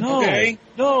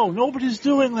 No, nobody's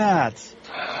doing that.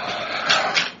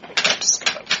 I'm just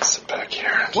gonna sit back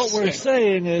here. What we're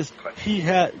saying is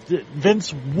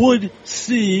Vince would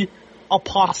see a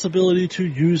possibility to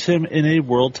use him in a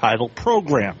world title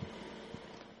program.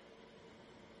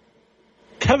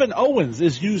 Kevin Owens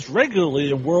is used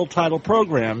regularly in world title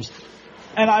programs,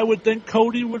 and I would think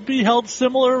Cody would be held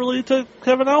similarly to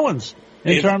Kevin Owens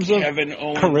in terms of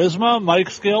charisma,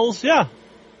 mic skills,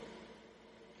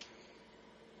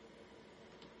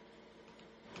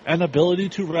 and ability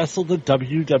to wrestle the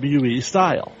WWE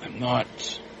style. I'm not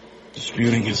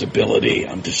disputing his ability.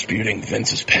 I'm disputing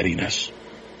Vince's pettiness.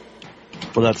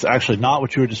 Well, that's actually not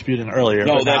what you were disputing earlier.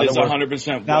 No, that is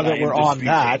 100%. Now that we're on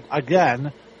that,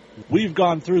 again, we've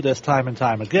gone through this time and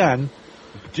time again.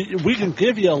 We can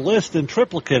give you a list in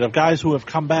triplicate of guys who have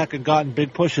come back and gotten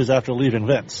big pushes after leaving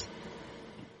Vince.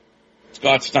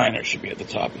 Scott Steiner should be at the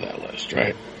top of that list,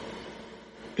 right?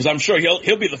 Because I'm sure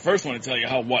he'll be the first one to tell you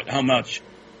how much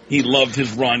he loved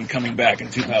his run coming back in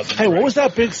 2000. Hey, what was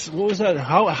that?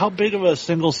 How big of a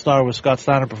single star was Scott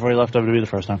Steiner before he left WWE the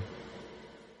first time?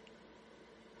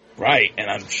 Right, and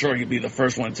I'm sure he'd be the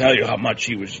first one to tell you how much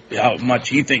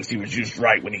he thinks he was used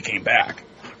right when he came back.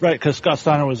 Right, because Scott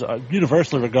Steiner was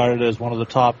universally regarded as one of the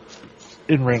top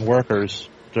in-ring workers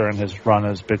during his run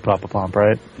as Big Papa Pump,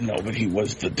 right? No, but he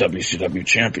was the WCW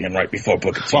champion right before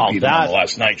Booker T beat him on the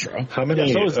last Nitro. How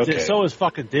many? Yeah, so is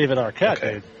fucking David Arquette,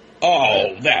 dude.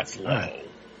 Oh, that's low. All right.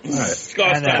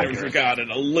 Scott Steiner's regarded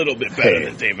a little bit better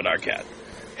than David Arquette.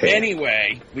 Hey.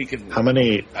 Anyway, we can. How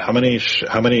many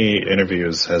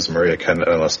interviews has Maria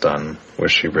Kanellis done where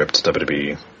she ripped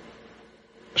WWE?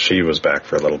 She was back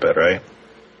for a little bit, right?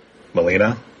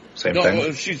 Melina, same thing.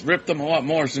 No, she's ripped them a lot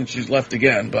more since she's left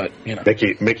again. But you know,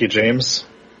 Mickie James,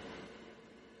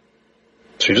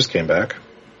 she just came back.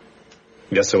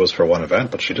 Yes, it was for one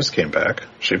event, but she just came back.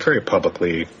 She very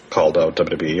publicly called out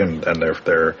WWE and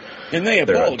their and they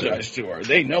apologized to her.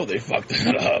 They know they fucked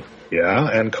it up. Yeah,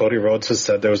 and Cody Rhodes has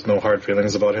said there was no hard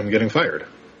feelings about him getting fired.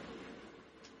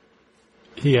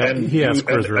 He asked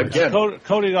for his release. Again,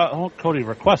 Cody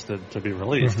requested to be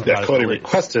released. Mm-hmm. Yeah, Cody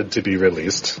requested to be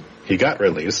released. He got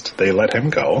released. They let him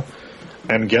go.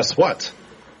 And guess what?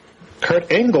 Kurt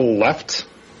Angle left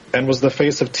and was the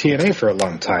face of TNA for a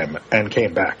long time and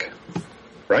came back.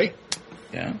 Right?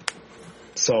 Yeah.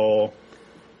 So,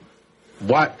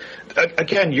 what?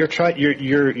 Again,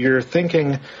 you're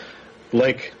thinking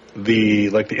like the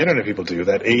internet people do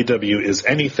that AEW is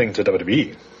anything to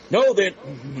WWE. No,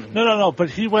 but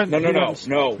he went. No.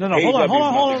 Hold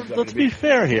on. Let's be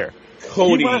fair here.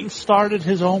 Cody he went and started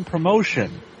his own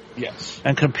promotion. Yes.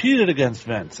 And competed against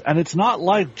Vince. And it's not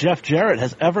like Jeff Jarrett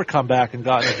has ever come back and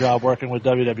gotten a job working with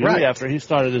WWE after he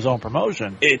started his own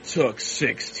promotion. It took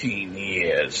 16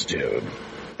 years, dude.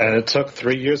 And it took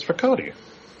 3 years for Cody.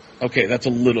 Okay, that's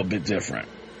a little bit different.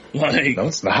 Like, no,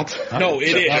 it's not. No,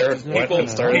 it is. People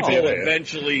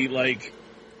eventually,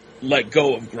 let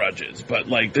go of grudges. But,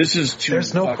 this is too...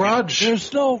 There's no grudge.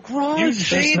 There's no grudge. You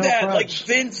say that,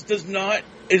 Vince is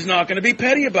not going to be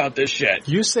petty about this shit.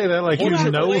 You say that like you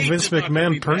know Vince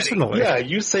McMahon personally. Yeah,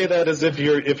 you say that as if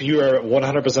you are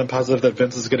 100% positive that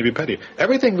Vince is going to be petty.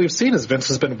 Everything we've seen is Vince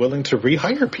has been willing to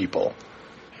rehire people.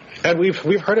 And we've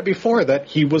heard it before that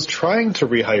he was trying to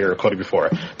rehire Cody before.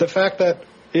 The fact that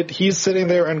he's sitting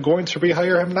there and going to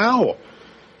rehire him now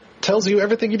tells you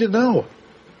everything you didn't know.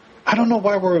 I don't know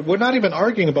why we're not even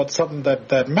arguing about something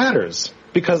that matters.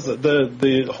 Because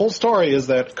the whole story is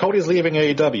that Cody's leaving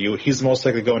AEW, he's most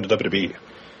likely going to WWE.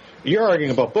 You're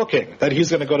arguing about booking, that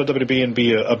he's going to go to WWE and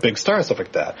be a big star and stuff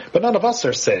like that. But none of us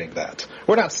are saying that.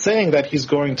 We're not saying that he's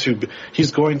going to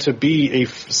be a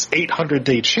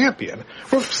 800-day champion.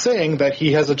 We're saying that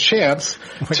he has a chance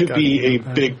to be a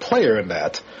big player in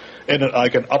that. And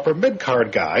like an upper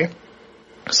mid-card guy,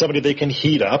 somebody they can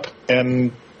heat up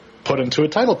and put into a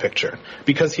title picture,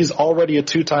 because he's already a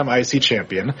 2-time IC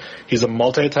champion. He's a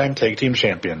multi-time tag team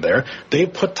champion there.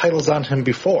 They've put titles on him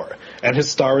before, and his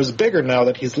star is bigger now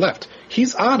that he's left.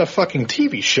 He's on a fucking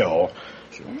TV show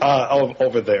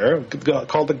over there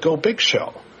called the Go Big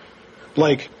Show.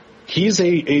 He's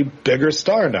a bigger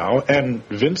star now, and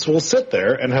Vince will sit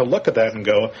there and he'll look at that and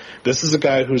go, this is a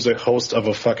guy who's a host of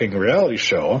a fucking reality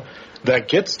show that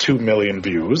gets 2 million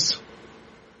views.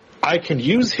 I can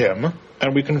use him,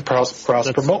 and we can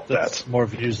cross-promote that. That's more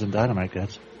views than Dynamite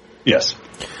gets. Yes.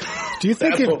 Do you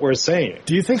think that's what we're saying.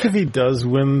 Do you think if he does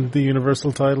win the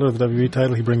Universal title or the WWE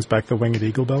title, he brings back the Winged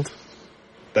Eagle belt?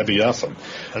 That'd be awesome.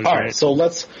 All right, so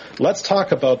let's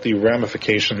talk about the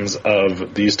ramifications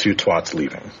of these two twats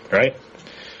leaving, right?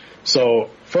 So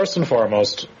first and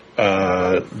foremost,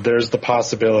 there's the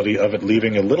possibility of it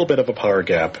leaving a little bit of a power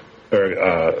gap,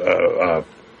 or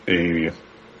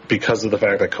because of the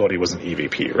fact that Cody was an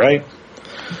EVP, right?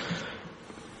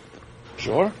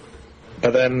 Sure.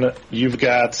 And then you've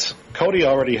got Cody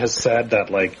already has said that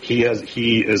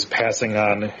he is passing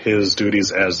on his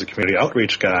duties as the community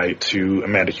outreach guy to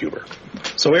Amanda Huber.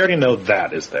 So we already know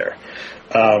that is there.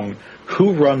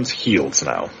 Who runs Heels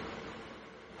now?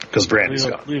 Because Brandy's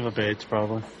gone. Leva Bates,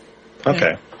 probably.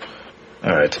 Okay.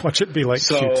 All right. Watch it be like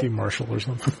QT Marshall or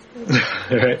something.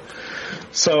 Right.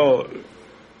 So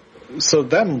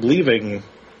them leaving,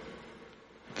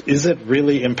 is it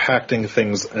really impacting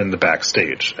things in the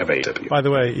backstage of AEW? By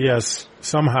the way, yes,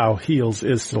 somehow Heels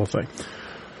is still a thing.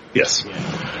 Yes.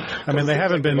 I mean, they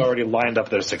haven't been... They've already lined up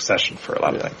their succession for a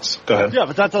lot of things. Go ahead. Yeah,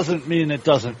 but that doesn't mean it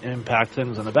doesn't impact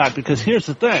things in the back, because here's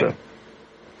the thing. Sure.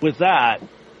 With that,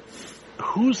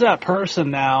 who's that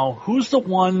person now? Who's the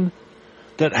one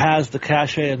that has the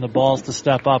cachet and the balls to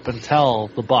step up and tell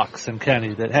the Bucks and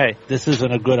Kenny that, hey, this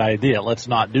isn't a good idea. Let's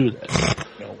not do this.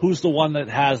 Who's the one that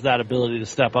has that ability to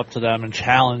step up to them and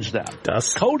challenge them?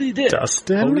 Cody did.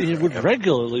 Cody would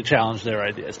regularly challenge their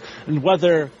ideas. And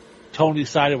whether Tony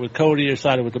sided with Cody or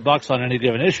sided with the Bucks on any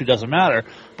given issue doesn't matter.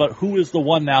 But who is the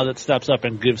one now that steps up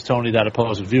and gives Tony that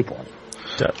opposing viewpoint?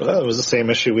 Well, it was the same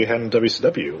issue we had in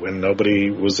WCW when nobody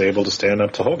was able to stand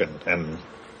up to Hogan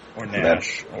or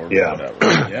Nash or whatever.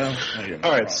 Yeah.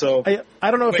 All right. So I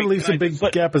don't know if it leaves a big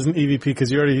gap as an EVP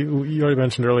because you already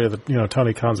mentioned earlier that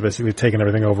Tony Khan's basically taken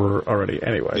everything over already.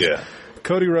 Anyways, yeah.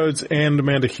 Cody Rhodes and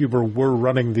Amanda Huber were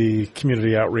running the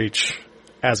community outreach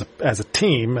as a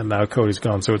team, and now Cody's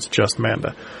gone, so it's just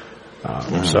Amanda.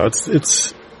 So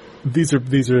it's. These are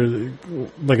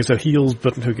like I said, heels,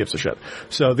 but who gives a shit?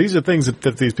 So these are things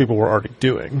that these people were already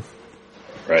doing.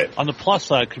 Right. On the plus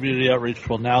side, community outreach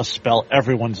will now spell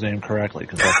everyone's name correctly.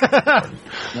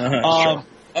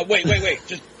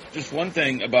 Wait. Just one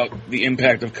thing about the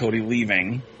impact of Cody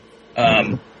leaving.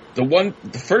 The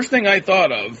first thing I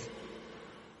thought of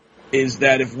is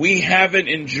that if we haven't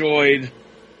enjoyed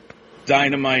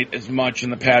Dynamite as much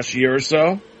in the past year or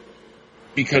so,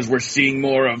 because we're seeing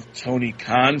more of Tony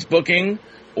Khan's booking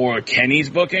or Kenny's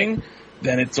booking,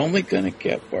 then it's only going to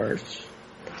get worse.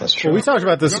 That's true. Well, we talked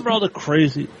about this. Do you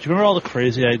remember all the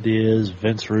crazy ideas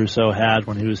Vince Russo had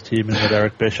when he was teaming with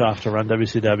Eric Bischoff to run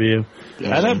WCW?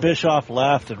 Yeah. And then Bischoff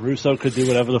left, and Russo could do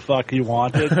whatever the fuck he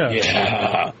wanted.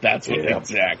 Yeah, that's what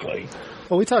exactly.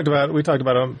 Well, we talked about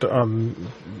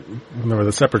remember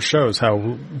the separate shows,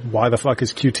 why the fuck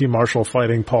is QT Marshall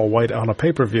fighting Paul White on a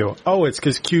pay-per-view? Oh, it's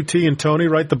because QT and Tony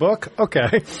write the book?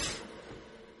 Okay.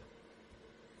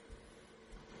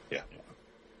 Yeah.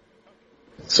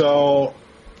 So,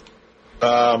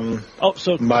 hold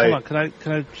on. Can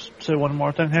I say one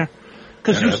more thing here?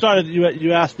 Because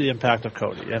you asked the impact of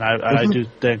Cody, and I do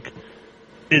think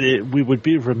we would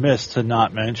be remiss to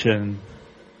not mention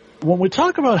when we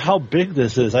talk about how big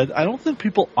this is. I don't think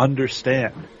people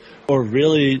understand or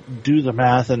really do the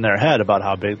math in their head about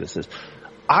how big this is.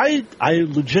 I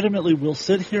legitimately will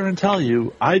sit here and tell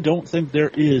you I don't think there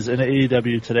is an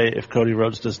AEW today if Cody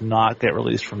Rhodes does not get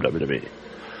released from WWE.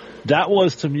 That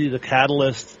was, to me, the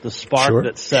catalyst, the spark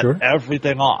that set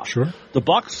everything off. Sure. The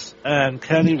Bucks and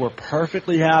Kenny were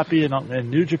perfectly happy in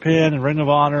New Japan and Ring of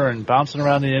Honor and bouncing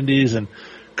around the Indies, and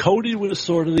Cody was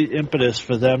sort of the impetus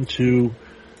for them to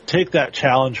take that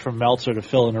challenge from Meltzer to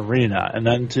fill an arena and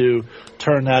then to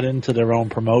turn that into their own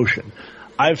promotion.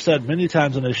 I've said many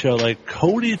times on this show, like,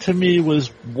 Cody to me was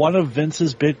one of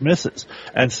Vince's big misses.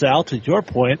 And Sal, to your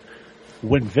point,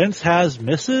 when Vince has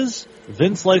misses,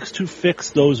 Vince likes to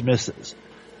fix those misses.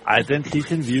 I think he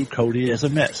can view Cody as a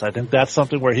miss. I think that's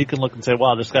something where he can look and say,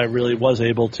 wow, this guy really was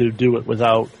able to do it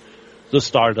without the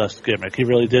Stardust gimmick. He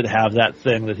really did have that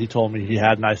thing that he told me he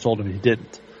had and I told him he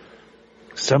didn't.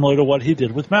 Similar to what he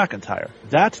did with McIntyre.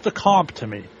 That's the comp to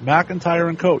me. McIntyre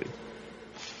and Cody.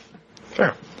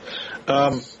 Fair.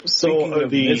 Speaking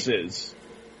of misses,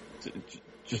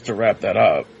 just to wrap that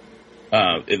up,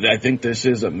 I think this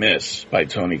is a miss by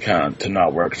Tony Khan to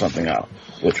not work something out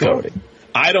with Cody.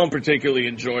 I don't particularly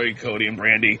enjoy Cody and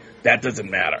Brandy. That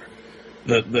doesn't matter.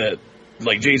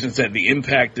 Like Jason said, the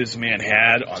impact this man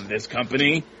had on this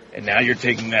company, and now you're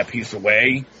taking that piece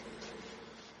away.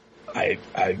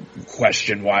 I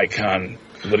question why Khan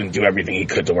wouldn't do everything he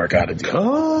could to work out a deal.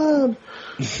 God.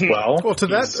 Well, to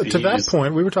that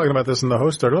point, we were talking about this in the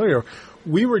host earlier.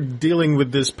 We were dealing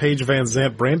with this Paige Van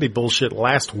Zandt Brandy bullshit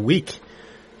last week.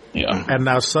 Yeah. And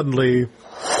now suddenly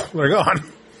they're gone.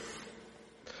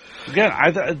 Again,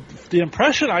 the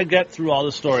impression I get through all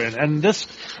this story, and this,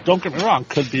 don't get me wrong,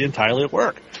 could be entirely at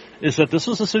work, is that this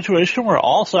was a situation where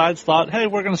all sides thought, hey,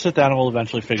 we're going to sit down and we'll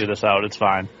eventually figure this out. It's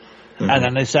fine. Mm-hmm. And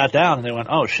then they sat down and they went,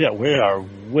 oh, shit, we are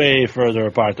way further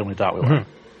apart than we thought we were. Mm-hmm.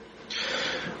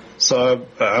 So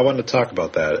I wanted to talk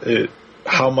about that.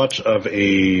 How much of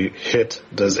a hit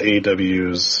does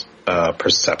AEW's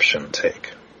perception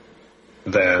take?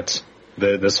 That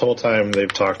this whole time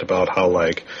they've talked about how,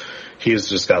 like, he's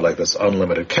just got, like, this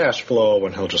unlimited cash flow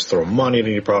and he'll just throw money at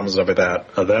any problems and everything like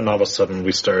that. And then all of a sudden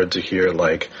we started to hear,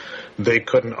 like, they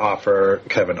couldn't offer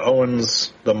Kevin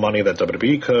Owens the money that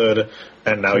WWE could,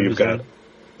 and now you've got...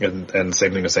 And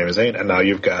same thing with Sami Zayn, and now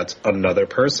you've got another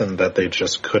person that they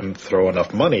just couldn't throw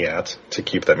enough money at to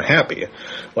keep them happy.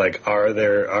 Like, are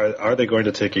they going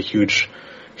to take a huge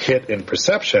hit in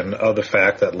perception of the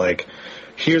fact that, like,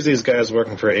 here's these guys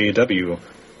working for AEW,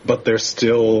 but they're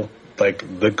still,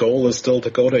 like, the goal is still to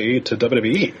go to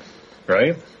WWE,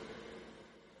 right?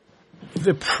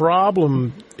 The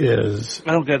problem is,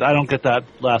 I don't get that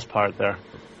last part there.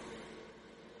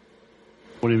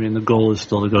 What do you mean? The goal is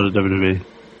still to go to WWE?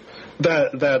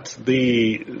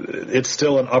 It's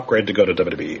still an upgrade to go to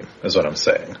WWE, is what I'm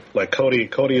saying. Like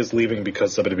Cody is leaving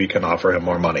because WWE can offer him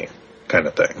more money, kind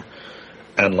of thing.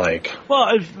 And like,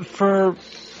 well,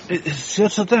 that's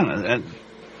the thing. And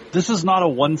this is not a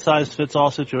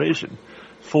one-size-fits-all situation.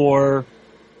 For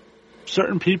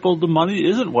certain people, the money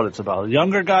isn't what it's about.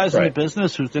 Younger guys in the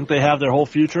business who think they have their whole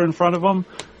future in front of them,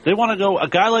 they want to go. A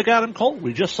guy like Adam Cole,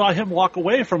 we just saw him walk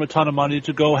away from a ton of money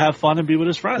to go have fun and be with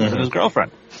his friends and his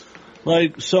girlfriend.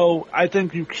 Like, so I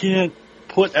think you can't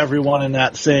put everyone in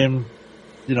that same,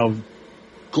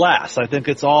 glass. I think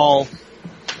it's all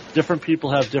different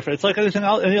people have different. It's like anything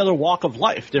else, any other walk of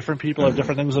life. Different people have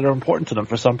different things that are important to them.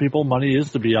 For some people, money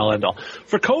is the be all end all.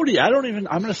 For Cody, I'm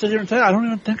going to sit here and say I don't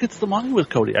even think it's the money with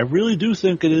Cody. I really do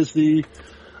think it is the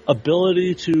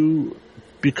ability to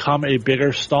become a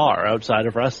bigger star outside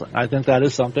of wrestling. I think that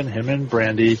is something him and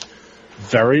Brandy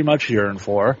very much yearn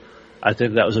for. I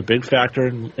think that was a big factor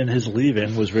in his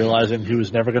leaving, was realizing he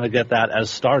was never going to get that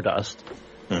as Stardust.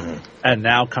 And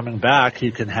now coming back,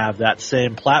 he can have that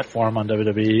same platform on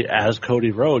WWE as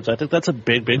Cody Rhodes. I think that's a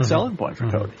big, big selling point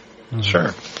for Cody.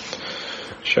 Sure.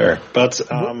 But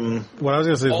what I was going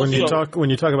to say is when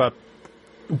you talk about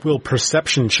will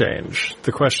perception change,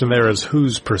 the question there is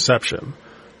whose perception?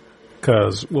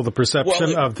 Because will the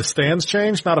perception of the stands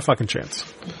change? Not a fucking chance.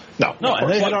 No, and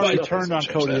they had already turned on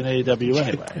Cody in AEW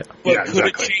anyway. But could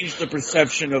it change the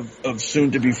perception of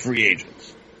soon-to-be free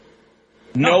agents?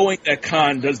 Knowing that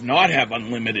Khan does not have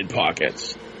unlimited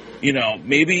pockets,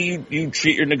 maybe you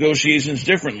treat your negotiations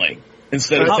differently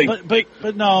instead of.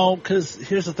 But no, because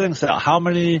here's the thing, Sal. How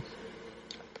many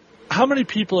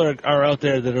people are out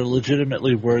there that are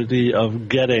legitimately worthy of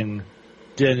getting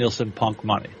Danielson Punk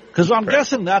money? Because I'm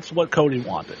guessing that's what Cody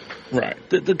wanted. Right.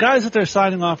 The guys that they're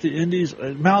signing off the indies,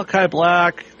 Malachi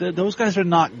Black, those guys are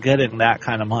not getting that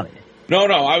kind of money. No,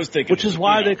 I was thinking. Which is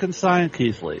why they can sign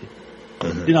Keith Lee.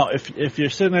 If you're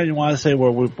sitting there and you want to say,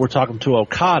 well, we're talking to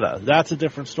Okada, that's a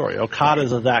different story.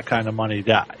 Okada's that kind of money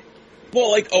guy.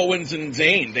 Well, like Owens and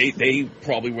Zayn, they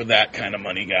probably were that kind of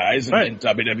money guys, and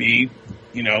WWE,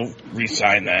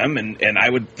 re-sign them, and I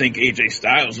would think AJ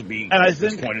Styles would be, at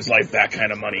this point in his life, that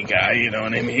kind of money guy, you know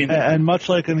what I mean? And much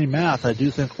like any math, I do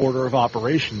think order of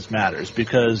operations matters,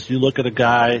 because you look at a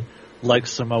guy like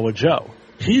Samoa Joe.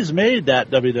 He's made that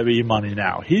WWE money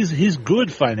now. He's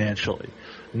good financially.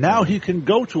 Now he can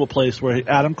go to a place where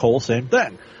Adam Cole, same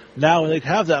thing. Now they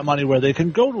have that money where they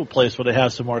can go to a place where they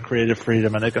have some more creative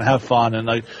freedom and they can have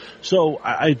fun so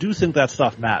I do think that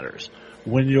stuff matters.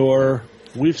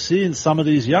 We've seen some of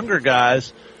these younger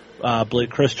guys, Blake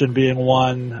Christian being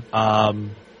one,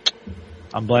 I'm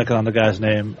blanking on the guy's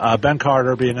name, Ben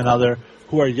Carter being another,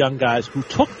 who are young guys who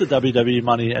took the WWE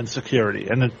money and security.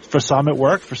 And for some it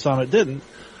worked, for some it didn't.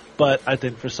 But I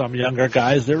think for some younger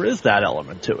guys there is that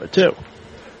element to it too.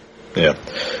 Yeah.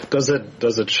 Does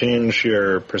it change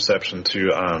your perception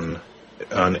too on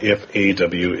if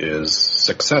AEW is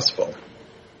successful?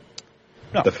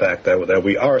 No. The fact that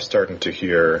we are starting to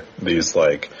hear these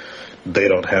they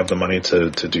don't have the money to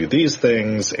do these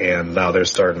things, and now they're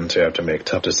starting to have to make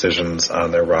tough decisions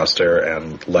on their roster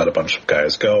and let a bunch of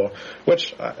guys go,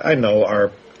 which I know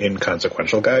are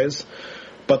inconsequential guys,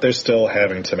 but they're still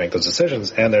having to make those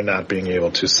decisions, and they're not being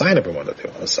able to sign everyone that they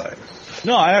want to sign.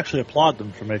 No, I actually applaud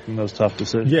them for making those tough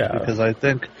decisions. Yeah. Because I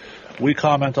think we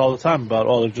comment all the time about,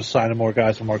 they're just signing more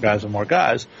guys and more guys and more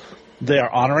guys. They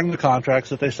are honoring the contracts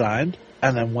that they signed,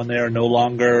 and then when they are no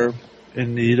longer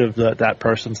in need of that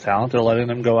person's talent, they're letting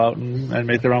them go out and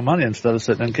make their own money instead of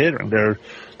sitting and catering.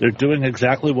 They're doing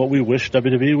exactly what we wish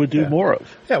WWE would do more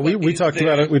of. Yeah, we talked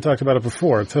about it. We talked about it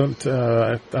before. I don't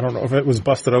know if it was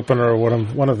busted open or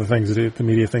one of the things the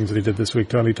media things that he did this week.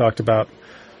 Tony talked about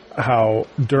how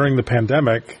during the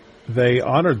pandemic they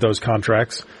honored those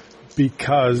contracts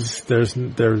because there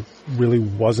really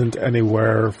wasn't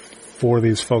anywhere for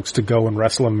these folks to go and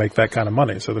wrestle and make that kind of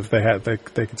money, so that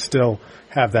they could still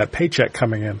have that paycheck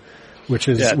coming in,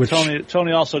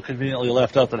 Tony also conveniently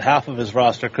left out that half of his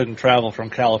roster couldn't travel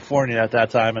from California at that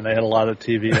time, and they had a lot of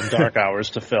TV and dark hours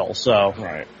to fill. So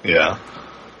right, yeah,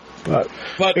 but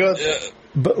I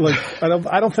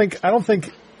don't think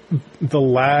the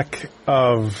lack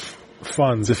of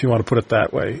funds, if you want to put it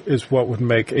that way, is what would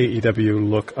make AEW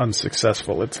look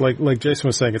unsuccessful. It's like Jason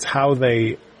was saying, it's how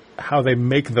they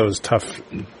make those tough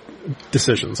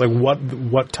decisions. Like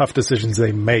what tough decisions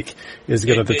they make is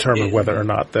going to determine whether or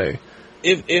not they.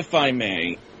 If I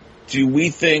may, do we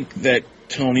think that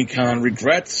Tony Khan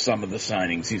regrets some of the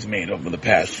signings he's made over the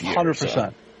past year?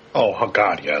 100%. Oh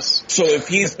God, yes. So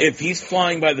if he's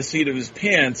flying by the seat of his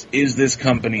pants, is this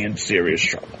company in serious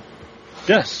trouble?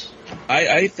 Yes.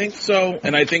 I think so,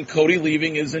 and I think Cody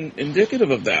leaving is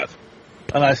indicative of that.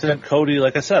 And I think Cody,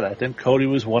 like I said, I think Cody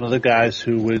was one of the guys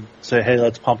who would say, hey,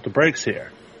 let's pump the brakes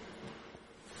here.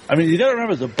 I mean, you gotta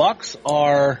remember, the Bucks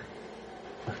are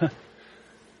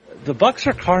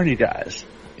carny guys.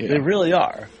 Yeah. They really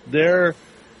are. Hey,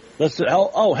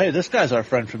 this guy's our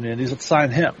friend from the Indies, let's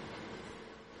sign him.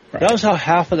 Right. That was how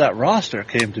half of that roster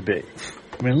came to be.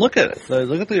 I mean, look at it.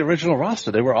 Look at the original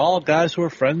roster. They were all guys who were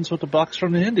friends with the Bucks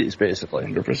from the Indies, basically.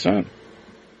 100%.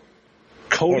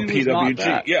 Cody was not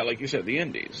that. Yeah, like you said, the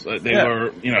Indies. They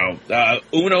were,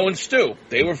 Uno and Stu.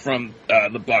 They were from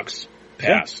the Bucks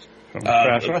past. From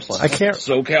Crash Wrestling.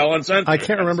 SoCal Uncensored. I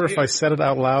can't remember if I said it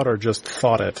out loud or just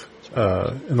thought it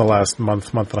in the last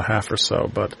month and a half or so.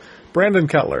 But Brandon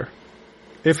Cutler,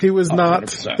 if he was not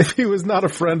a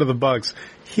friend of the Bucks,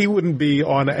 he wouldn't be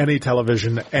on any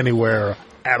television anywhere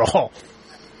at all.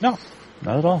 No,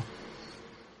 not at all.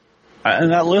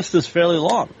 And that list is fairly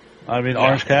long. I mean,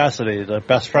 Orange Cassidy, the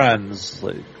best friends,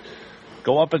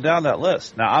 go up and down that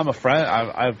list. Now, I'm a friend.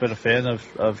 I've been a fan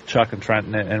of Chuck and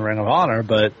Trent in Ring of Honor,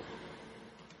 but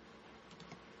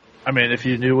I mean, if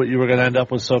you knew what you were going to end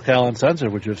up with SoCal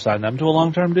Uncensored, would you have signed them to a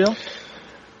long-term deal?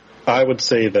 I would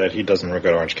say that he doesn't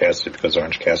regard Orange Cassidy because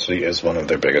Orange Cassidy is one of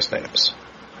their biggest names.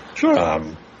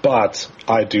 Sure. But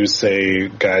I do say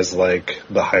guys like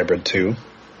the Hybrid 2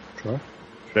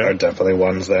 are definitely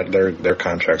ones that their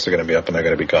contracts are going to be up and they're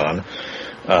going to be gone.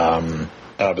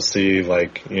 Obviously,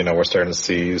 we're starting to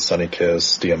see Sonny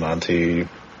Kiss, Diamante,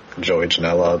 Joey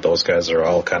Janela. Those guys are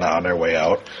all kind of on their way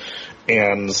out.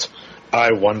 And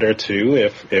I wonder, too,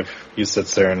 if he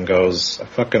sits there and goes, I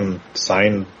fucking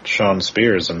signed Sean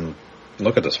Spears and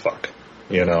look at this fuck,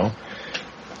 The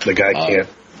guy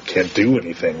can't do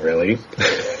anything, really.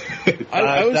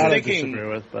 I was thinking... disagree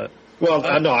with, but...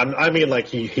 Well, no, I mean,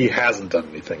 he hasn't done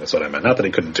anything, that's what I meant. Not that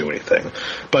he couldn't do anything.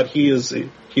 But he's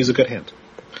a good hand.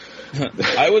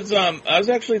 I was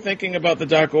actually thinking about the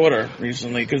Dark Order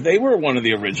recently, because they were one of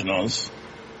the originals.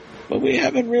 But we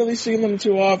haven't really seen them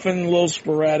too often, a little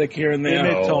sporadic here and there.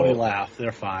 They made Tony laugh.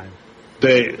 They're fine.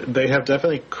 They have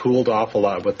definitely cooled off a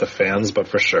lot with the fans, but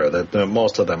for sure,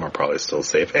 most of them are probably still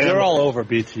safe. And they're all over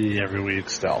BTE every week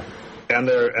still. And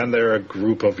they're a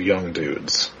group of young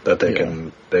dudes that they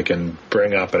can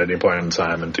bring up at any point in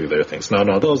time and do their things.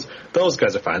 No, those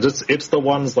guys are fine. It's the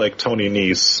ones like Tony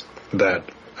Nese that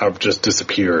have just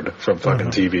disappeared from fucking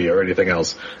TV or anything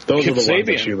else. Those Kip are the Sabian. ones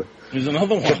that you... There's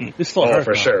another one. He's still hurt,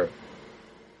 for sure.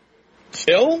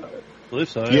 Still? I believe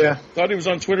so. Yeah. Thought he was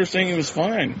on Twitter saying he was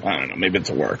fine. I don't know. Maybe it's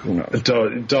a work. Who knows?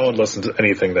 Don't listen to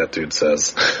anything that dude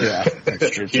says. Yeah, that's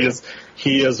true.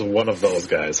 He is one of those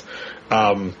guys.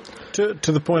 To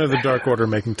the point of the Dark Order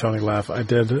making Tony laugh, I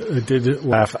did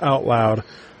laugh out loud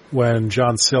when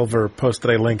John Silver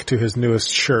posted a link to his newest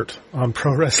shirt on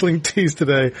Pro Wrestling Tees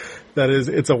today. That is,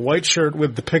 it's a white shirt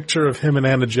with the picture of him and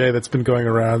Anna Jay that's been going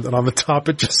around, and on the top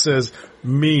it just says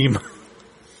meme.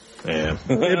 Yeah.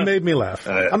 It made me laugh.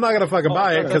 I'm not going to fucking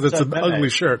buy it because it's an ugly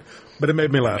shirt, but it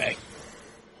made me laugh.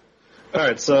 All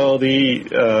right, so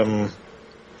now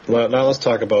let's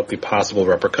talk about the possible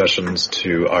repercussions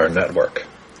to our network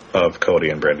of Cody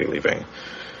and Brandy leaving.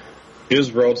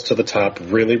 Is Roads to the Top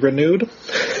really renewed?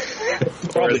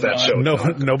 Or is that show?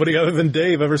 Nobody other than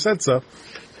Dave ever said so.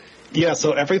 Yeah,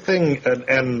 so everything,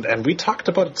 and we talked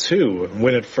about it too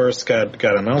when it first got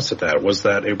announced was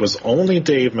that it was only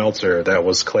Dave Meltzer that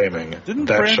was claiming Didn't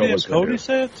that Brandy show was and Cody renewed.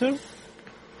 say it too?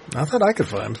 Not that I could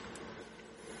find.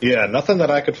 Yeah, nothing that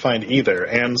I could find either.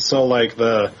 And so,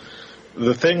 the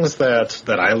things that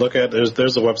I look at,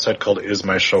 there's a website called Is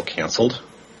My Show Canceled?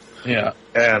 Yeah.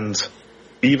 And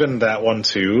even that one,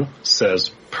 too,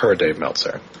 says per Dave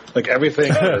Meltzer.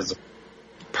 Everything is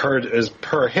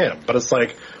per him. But it's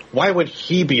why would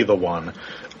he be the one?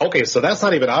 Okay, so that's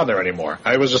not even on there anymore.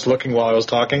 I was just looking while I was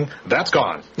talking. That's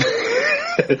gone.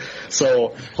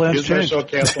 So, Is My Show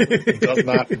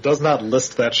Canceled does not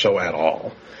list that show at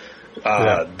all.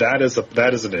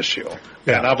 That is an issue.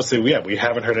 Yeah. And obviously, we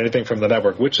haven't heard anything from the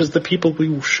network, which is the people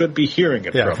we should be hearing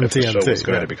it from if TNT, the show is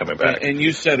going to be coming back. And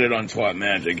you said it on Twat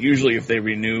Magic. Usually if they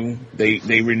renew, they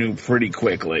renew pretty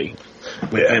quickly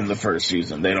within the first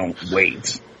season. They don't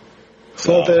wait.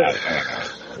 So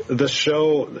the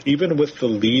show, even with the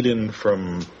lead-in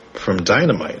from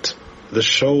Dynamite, the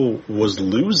show was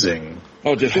losing.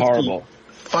 Oh, just horrible.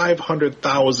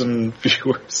 500,000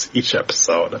 viewers each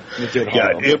episode.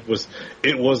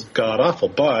 It was god awful,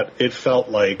 but it felt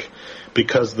like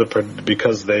because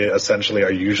they essentially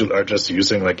are just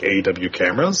using AEW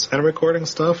cameras and recording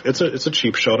stuff. It's a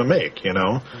cheap show to make,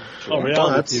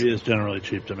 Reality TV is generally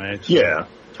cheap to make. So yeah,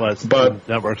 that's why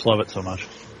networks love it so much.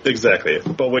 Exactly.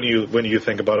 But when you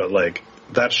think about it, like,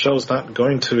 that show's not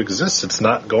going to exist. It's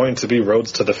not going to be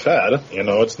Roads to the Fed. You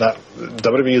know, it's not.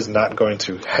 WWE is not going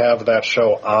to have that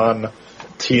show on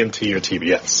TNT or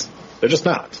TBS. They're just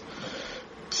not.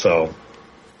 So,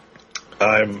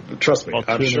 trust me, Well,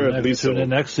 I'm sure at least tune in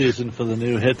next season for the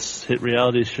new hit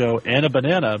reality show Anna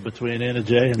Banana between Anna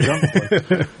Jay and Jungle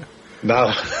Boy.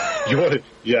 Now, you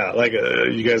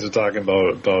guys are talking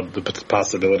about the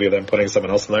possibility of them putting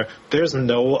someone else in there. There's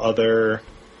no other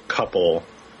couple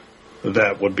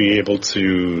that would be able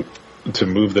to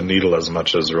move the needle as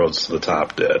much as Roads to the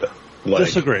Top did. Like,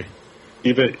 Disagree.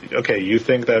 You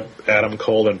think that Adam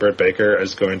Cole and Britt Baker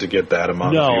is going to get that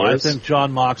amount of viewers? No, I think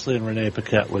Jon Moxley and Renee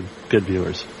Paquette would get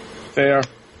viewers. Fair.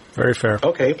 Very fair.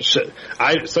 Okay, so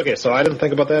I didn't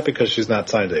think about that because she's not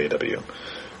signed to AEW.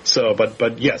 So,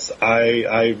 but yes,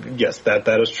 yes,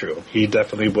 that is true. He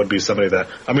definitely would be somebody that,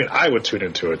 I mean, I would tune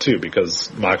into it too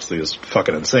because Moxley is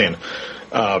fucking insane.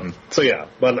 So yeah,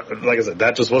 but like I said,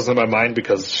 that just wasn't in my mind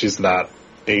because she's not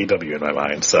AEW in my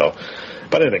mind. So,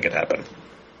 but I think it happened.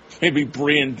 Maybe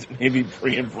Brie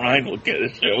and Brian will get a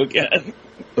show again.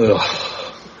 Ugh.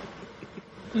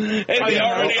 Hey, they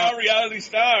already are reality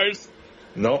stars.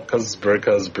 No, because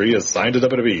Brie is signed to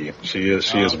WWE. She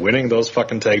is winning those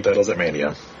fucking tag titles at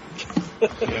Mania.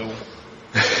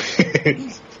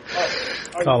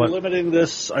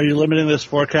 Are you limiting this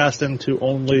forecasting to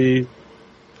only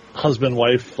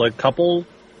husband-wife, like, couple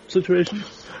situations?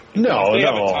 No, if they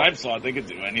have a time slot, they could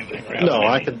do anything. Really. No,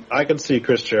 I could see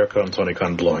Chris Jericho and Tony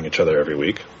Khan blowing each other every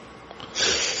week.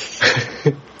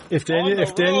 If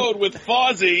Daniel with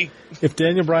Fozzy. If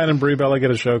Daniel Bryan and Brie Bella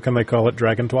get a show, can they call it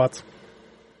Dragon Twats?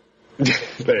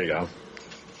 There you go.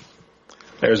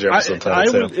 There's your episode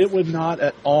title, too. It would not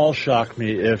at all shock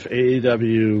me if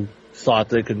AEW thought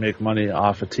they could make money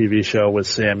off a TV show with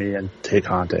Sammy and Tay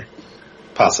Conte.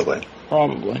 Possibly.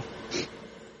 Probably.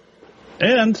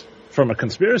 And from a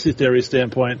conspiracy theory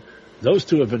standpoint, those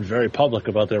two have been very public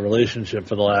about their relationship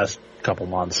for the last couple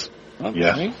months. Okay.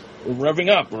 Yeah. We're revving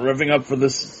up. We're revving up for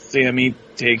this Sammy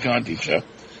Tay Conte show.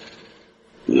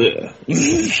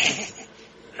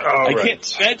 I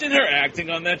can't imagine her acting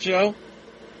on that show.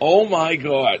 Oh my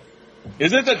god.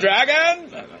 Is it the dragon?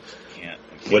 No, can't.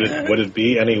 Would it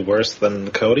be any worse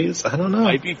than Cody's? I don't know. It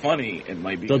might be funny. It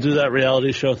might be. They'll do that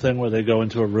reality show thing where they go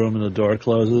into a room and the door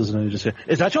closes and then you just say,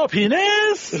 "Is that your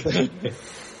penis?"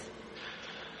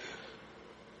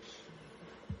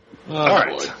 All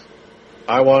right.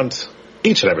 I want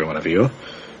each and every one of you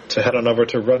to head on over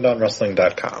to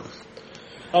rundownwrestling.com.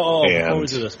 Before we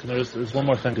do this, there's one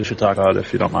more thing we should talk about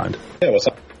if you don't mind. Yeah, what's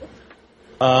up?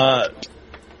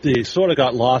 They sort of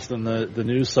got lost in the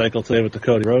news cycle today with the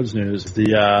Cody Rhodes news.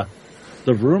 The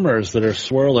rumors that are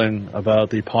swirling about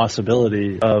the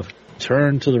possibility of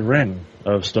turn to the ring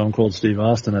of Stone Cold Steve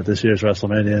Austin at this year's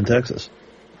WrestleMania in Texas.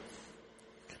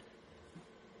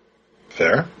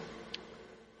 Fair.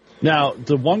 Now,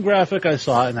 the one graphic I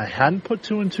saw, and I hadn't put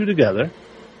two and two together,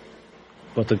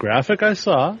 but the graphic I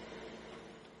saw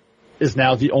is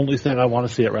now the only thing I want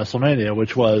to see at WrestleMania,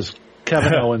 which was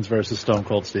Kevin Owens versus Stone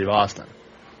Cold Steve Austin.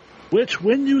 Which,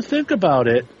 when you think about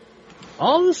it,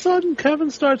 all of a sudden Kevin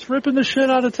starts ripping the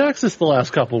shit out of Texas the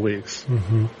last couple weeks.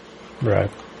 Mm-hmm. Right.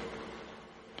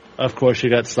 Of course, you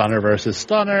got Stunner versus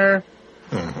Stunner.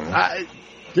 Mm-hmm.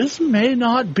 This may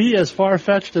not be as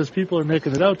far-fetched as people are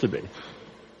making it out to be.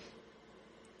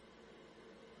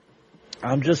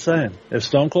 I'm just saying, if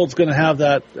Stone Cold's going to have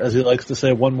that, as he likes to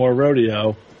say, one more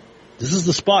rodeo, this is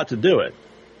the spot to do it.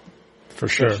 For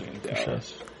sure.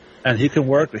 And he can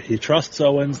work. He trusts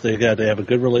Owens. They have a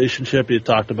good relationship. You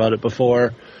talked about it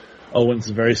before. Owens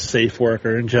is a very safe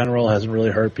worker in general, hasn't really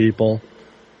hurt people,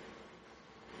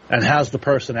 and has the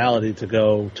personality to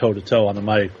go toe-to-toe on the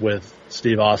mic with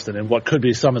Steve Austin in what could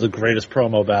be some of the greatest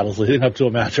promo battles leading up to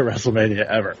a match at WrestleMania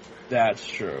ever. That's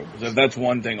true. That's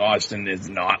one thing Austin is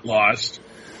not lost.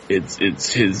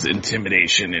 It's his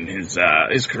intimidation and his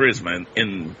charisma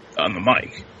on the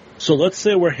mic. So let's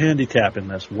say we're handicapping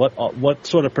this. What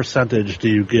sort of percentage do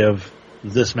you give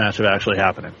this match of actually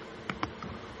happening?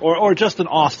 Or just an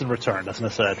Austin return? Doesn't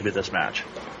necessarily have to be this match.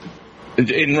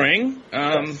 In ring?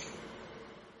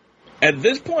 At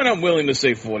this point, I'm willing to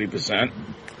say 40%.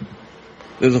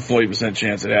 There's a 40%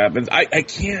 chance it happens. I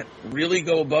can't really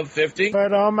go above 50.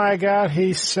 But oh my God,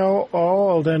 he's so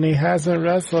old and he hasn't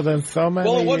wrestled in so many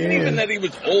years. Well, it wasn't even that he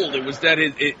was old. It was that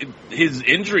his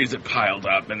injuries had piled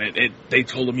up, and they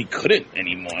told him he couldn't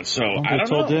anymore. So I don't know. They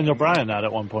told Daniel Bryan that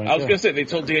at one point. I was going to say they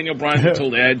told Daniel Bryan, they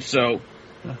told Edge. So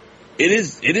it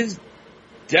is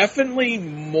definitely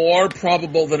more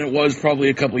probable than it was probably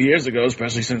a couple years ago,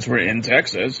 especially since we're in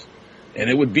Texas. And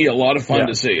it would be a lot of fun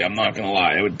to see. I'm not going to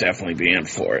lie. I would definitely be in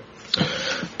for it.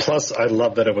 Plus, I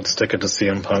love that it would stick it to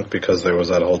CM Punk because there was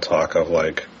that whole talk of,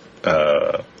 like,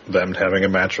 them having a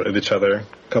match with each other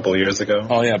a couple of years ago.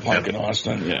 Oh, yeah, Punk and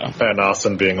Austin, yeah. And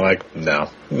Austin being like, no.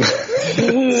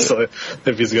 So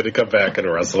if he's going to come back and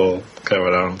wrestle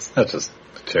Kevin Owens, that's just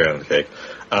cherry on the cake.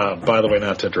 By the way,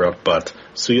 not to interrupt, but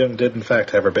Su Yung did, in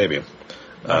fact, have her baby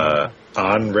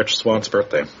on Rich Swann's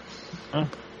birthday. Huh.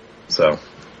 So,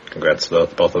 congrats to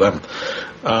both of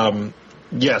them.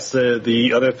 Yes,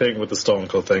 the other thing with the Stone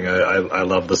Cold thing, I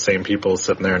love the same people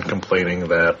sitting there and complaining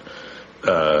that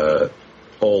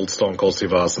old Stone Cold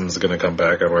Steve Austin's going to come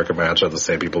back and work a match, and the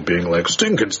same people being like,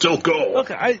 Sting can still go.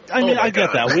 Okay, I mean, I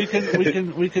get that.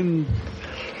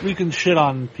 We can shit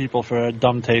on people for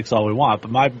dumb takes all we want,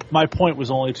 but my point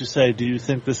was only to say, do you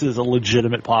think this is a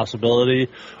legitimate possibility,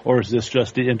 or is this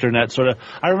just the internet sort of?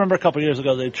 I remember a couple of years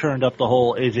ago they turned up the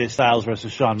whole AJ Styles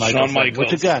versus Shawn Michaels thing,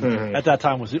 which again at that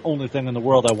time was the only thing in the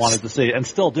world I wanted to see, and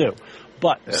still do.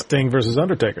 But Sting versus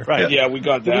Undertaker, right? Yeah, we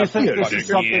got that. Do you think this is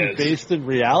something based in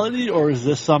reality, or is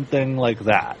this something like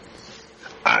that?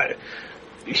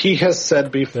 He has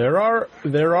said before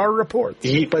there are reports.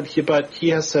 But he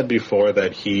has said before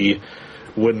that he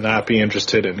would not be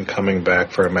interested in coming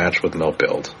back for a match with no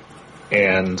build.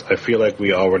 And I feel like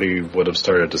we already would have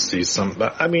started to see some.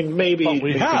 I mean, maybe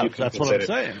we have. That's what I'm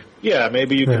saying. saying. Yeah,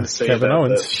 maybe you can say Kevin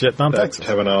Owens shitting on Texas.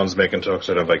 Kevin Owens making jokes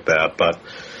sort of like that, but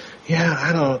yeah,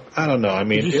 I don't know. I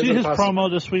mean, did you see his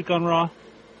promo this week on Raw?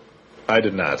 I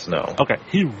did not. No. Okay,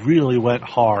 he really went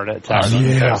hard at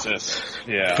Texas.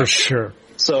 Yeah, for sure.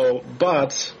 So,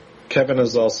 but Kevin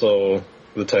is also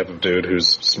the type of dude who's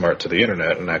smart to the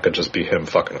internet, and that could just be him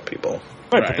fucking with people.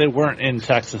 Right, but they weren't in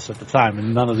Texas at the time,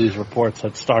 and none of these reports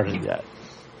had started yet.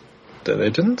 They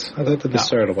didn't? I thought that they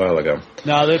started a while ago.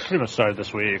 No, they pretty much started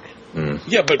this week.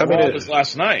 Yeah, but Raw was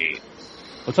last night.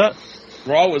 What's that?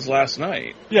 Raw was last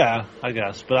night. Yeah, I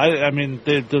guess. But, I mean,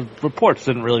 the reports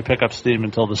didn't really pick up steam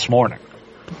until this morning.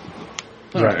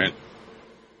 All right.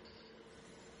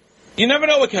 You never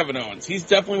know with Kevin Owens. He's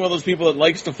definitely one of those people that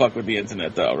likes to fuck with the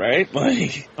internet, though, right?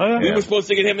 Like, we were supposed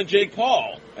to get him and Jake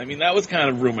Paul. I mean, that was kind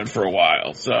of rumored for a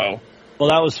while, so. Well,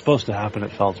 that was supposed to happen.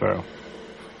 It fell through.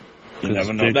 You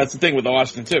never know. That's the thing with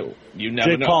Austin, too. You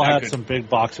never know. Jake Paul had some big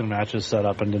boxing matches set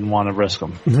up and didn't want to risk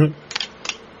them.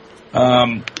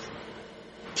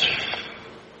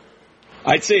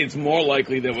 I'd say it's more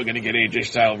likely that we're going to get AJ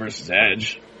Styles versus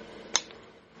Edge.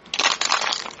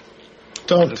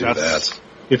 Don't do that.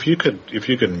 If you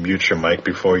could mute your mic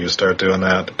before you start doing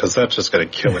that, because that's just going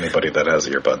to kill anybody that has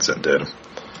earbuds in, dude.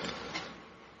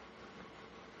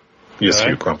 You see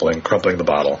you crumpling the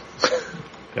bottle.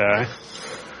 Okay.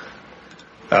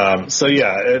 So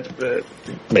yeah,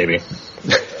 maybe.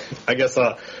 I guess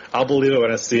I'll believe it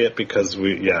when I see it because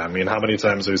I mean, how many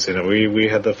times have we seen it? We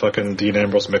had the fucking Dean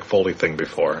Ambrose McFoley thing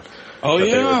before. Oh,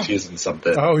 yeah. They were teasing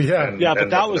something. Oh, yeah.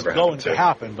 But that was going to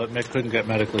happen, but Mick couldn't get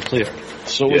medically cleared.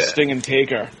 So was Sting and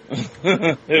Taker.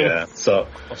 Yeah, so.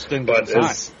 Sting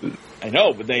I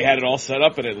know, but they had it all set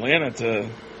up in Atlanta to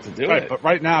do it. But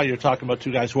right now you're talking about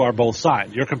two guys who are both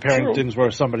signed. You're comparing things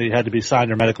where somebody had to be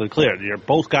signed or medically cleared.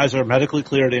 Both guys are medically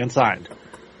cleared and signed.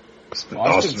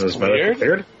 Austin is medically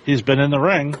cleared? He's been in the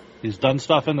ring. He's done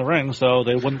stuff in the ring, so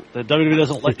the WWE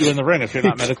doesn't let you in the ring if you're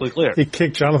not medically cleared. He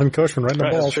kicked Jonathan Coachman right in the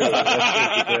balls.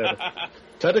 That's true. He did.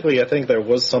 Technically, I think there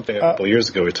was something a couple years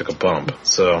ago. He took a bump,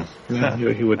 so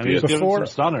he would be. He's given some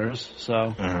stunners,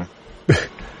 so.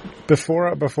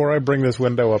 Before I bring this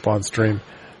window up on stream,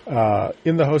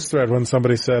 in the host thread when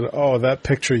somebody said, "Oh, that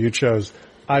picture you chose,"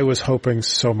 I was hoping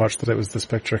so much that it was this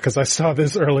picture because I saw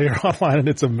this earlier online and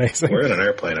it's amazing. We're in an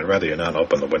airplane. I'd rather you not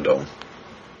open the window.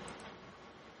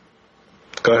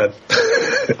 Go ahead.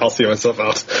 I'll see myself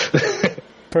out.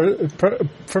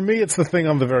 For me, it's the thing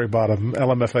on the very bottom.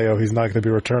 LMFAO, he's not going to be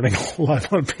returning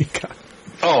live on Peacock.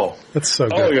 Oh. That's so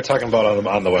good. Oh, you're talking about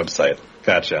on the website.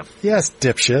 Gotcha. Yes,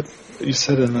 dipshit. You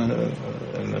said in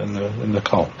the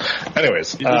call.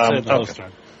 Anyways. You did say in the host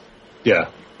thread. Yeah,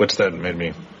 which then made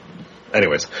me...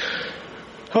 Anyways.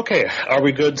 Okay, are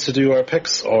we good to do our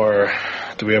picks, or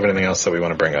do we have anything else that we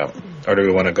want to bring up? Or do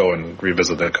we want to go and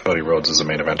revisit the Cody Rhodes as a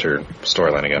main eventer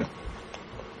storyline again?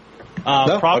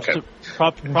 No? Props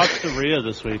to Rhea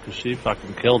this week because she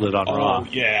fucking killed it on Raw.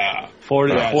 Yeah.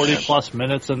 40 plus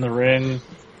minutes in the ring.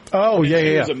 Oh, yeah.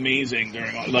 It was amazing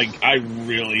during, I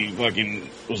really fucking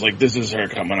was like, this is her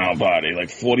coming out body.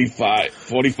 45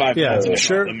 minutes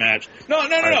of the match. No.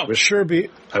 I wish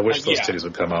those titties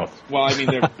would come out. Well, I mean,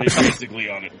 they're basically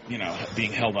on it,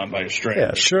 being held on by a string.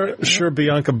 Yeah, sure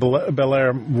Bianca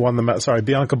Belair won the match. Sorry,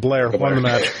 Bianca Blair won the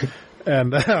match.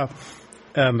 And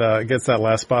and gets that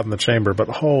last spot in the chamber. But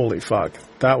holy fuck,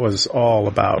 that was all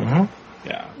about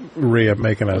Rhea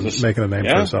making a name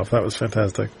for herself. That was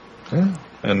fantastic. Yeah.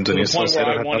 And Denise will say that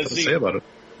I have nothing to say about it.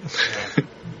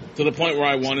 To the point where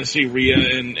I want to see Rhea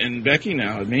and Becky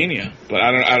now at Mania, but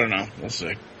I don't know. We'll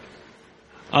see.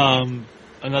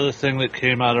 Another thing that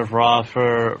came out of Raw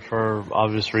for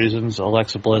obvious reasons,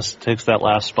 Alexa Bliss takes that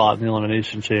last spot in the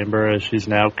Elimination Chamber as she's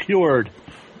now cured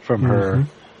from her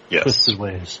twisted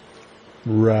ways.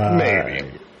 Right.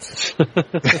 Maybe.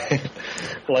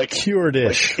 like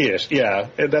cured-ish. Like ish. Yeah,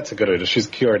 that's a good idea. She's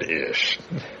cured-ish.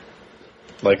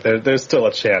 Like there's still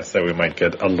a chance that we might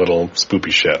get a little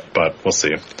spoopy shit, but we'll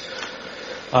see.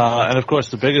 And of course,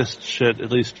 the biggest shit,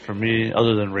 at least for me,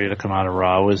 other than Rhea to come out of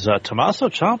Raw, was Tommaso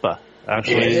Ciampa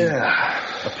actually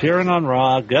appearing on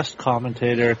Raw, guest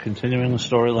commentator, continuing the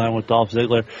storyline with Dolph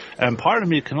Ziggler. And part of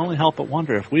me can only help but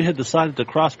wonder if we had decided to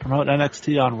cross-promote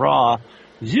NXT on Raw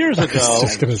years ago,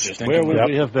 where would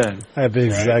we have been? I had the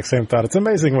exact same thought. It's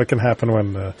amazing what can happen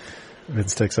when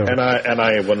Vince takes over. And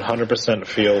I 100%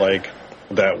 feel like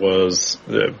that was,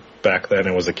 back then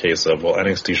it was a case of, well,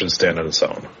 NXT should stand on its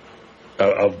own.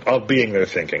 Of being their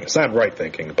thinking. It's not right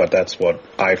thinking, but that's what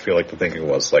I feel like the thinking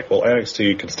was. Like, well,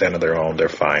 NXT can stand on their own, they're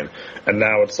fine. And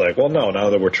now it's like, well, no, now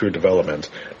that we're true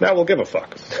development, now we'll give a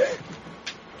fuck.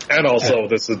 And also,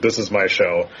 this is my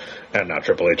show, and not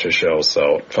Triple H's show,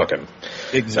 so fucking.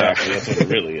 Exactly, that's what it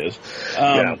really is.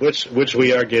 Which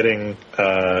we are getting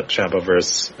Ciampa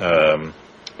versus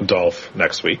Dolph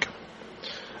next week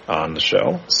on the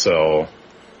show, so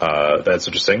that's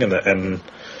interesting. And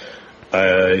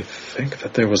I think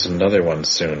that there was another one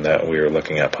soon that we were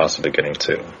looking at possibly getting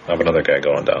to. I have another guy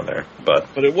going down there, but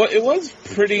it was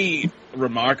pretty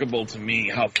remarkable to me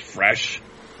how fresh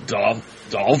Dolph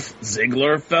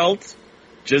Ziggler felt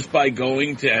just by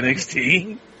going to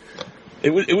NXT.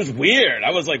 It was weird.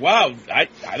 I was like, wow,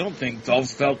 I don't think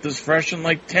Dolph's felt this fresh in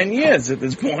like 10 years at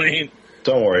this point.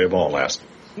 Don't worry, it won't last.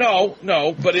 No,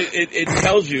 but it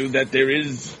tells you that there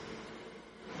is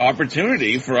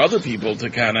opportunity for other people to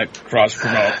kind of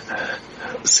cross-promote.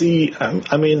 See,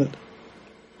 I mean,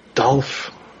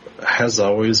 Dolph has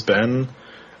always been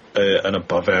an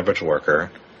above-average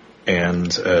worker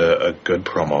and a good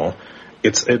promo.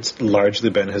 It's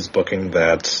largely been his booking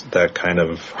that kind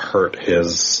of hurt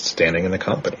his standing in the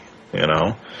company, you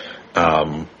know?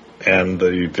 And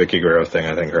the Vicky Guerrero thing,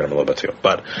 I think, hurt him a little bit too.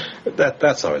 But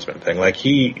that's always been a thing. Like,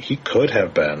 he could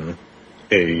have been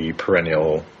a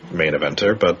perennial main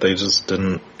eventer, but they just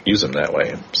didn't use him that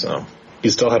way. So he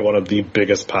still had one of the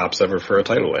biggest pops ever for a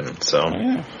title win. So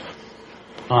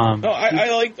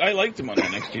I liked him on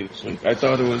NXT this week. I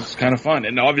thought it was kind of fun,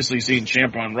 and obviously seeing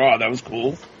Ciampa on Raw, that was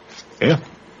cool. Yeah,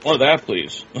 more of that,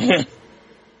 please. It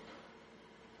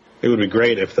would be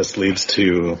great if this leads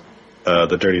to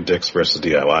the Dirty Dicks versus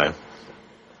DIY.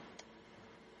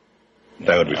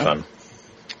 That would be fun.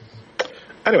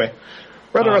 Anyway.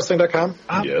 RedWrestling.com.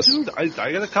 Yes. Dude, I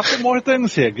got a couple more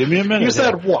things here. Give me a minute. You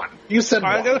said one.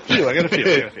 I got a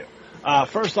few.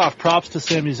 First off, props to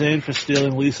Sami Zayn for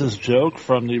stealing Lisa's joke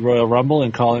from the Royal Rumble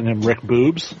and calling him Rick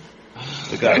Boobs.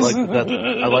 I like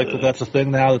that that's a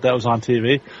thing now that was on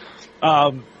TV.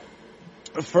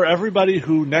 For everybody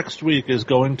who next week is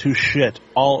going to shit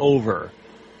all over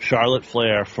Charlotte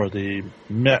Flair for the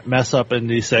mess up in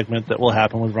the segment that will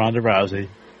happen with Ronda Rousey,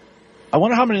 I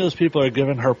wonder how many of those people are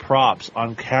giving her props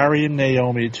on carrying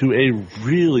Naomi to a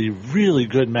really, really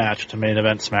good match to main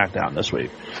event SmackDown this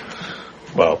week.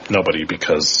 Well, nobody,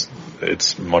 because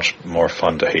it's much more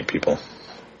fun to hate people.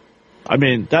 I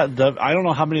mean, I don't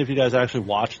know how many of you guys actually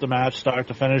watched the match start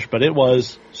to finish, but it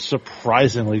was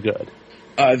surprisingly good.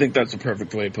 I think that's the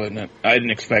perfect way of putting it. I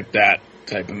didn't expect that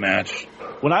type of match.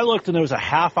 When I looked and there was a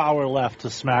half hour left to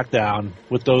SmackDown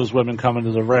with those women coming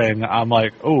to the ring, I'm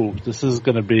like, oh, this is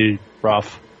going to be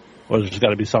rough, or there's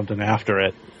got to be something after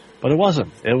it. But it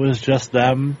wasn't. It was just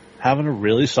them having a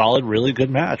really solid, really good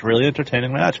match, really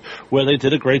entertaining match, where they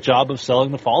did a great job of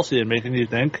selling the falsy and making you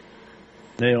think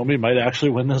Naomi might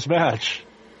actually win this match.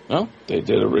 Well, they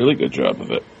did a really good job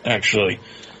of it, actually.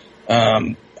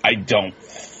 I don't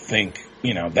think,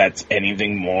 that's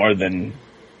anything more than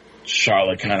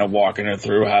Charlotte kind of walking her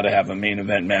through how to have a main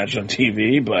event match on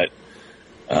TV, but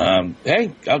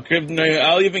hey,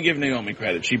 I'll even give Naomi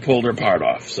credit. She pulled her part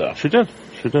off. So she did.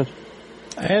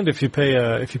 And if you pay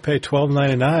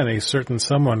 $12.99, a certain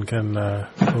someone can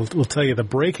will tell you the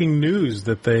breaking news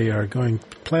that they are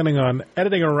planning on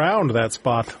editing around that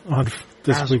spot on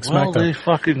this week's SmackDown. They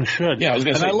fucking should. Yeah, I was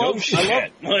going to say, I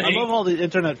love all the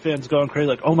internet fans going crazy,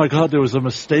 like, oh my god, there was a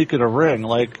mistake in a ring.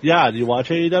 Like, yeah, do you watch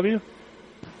AEW?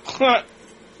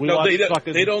 We No, watched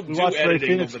they don't we do watched Ray editing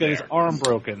Phoenix over get his there. arm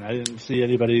broken. I didn't see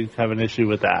anybody have an issue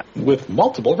with that. With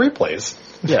multiple replays.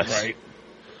 Yes. Right.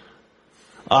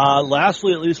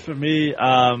 Lastly, at least for me,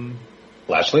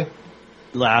 Lashley?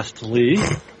 lastly,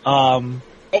 do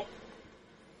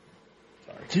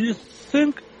you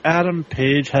think Adam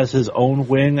Page has his own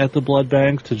wing at the Blood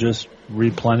Bank to just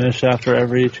replenish after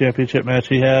every championship match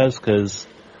he has? Because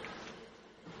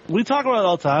we talk about it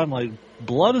all the time, like,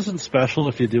 blood isn't special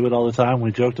if you do it all the time.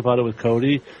 We joked about it with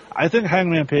Cody. I think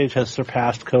Hangman Page has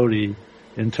surpassed Cody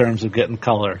in terms of getting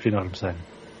color, if you know what I'm saying.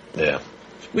 Yeah.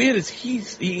 What's weird is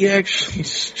he actually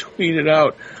tweeted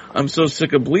out, "I'm so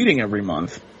sick of bleeding every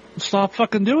month." Stop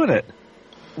fucking doing it.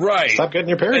 Right. Stop getting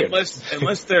your period.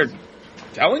 Unless they're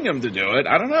telling him to do it.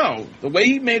 I don't know. The way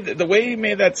he made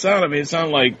that sound, I mean, it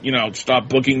sounded like, stop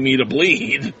booking me to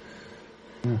bleed.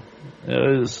 It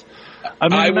was. I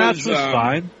mean, the match was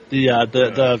fine.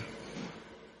 The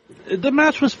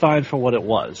match was fine for what it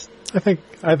was. I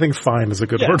think fine is a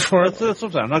good word for it. That's what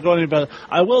I'm saying. I'm not going any better.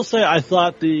 I will say I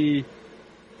thought the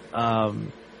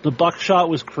buckshot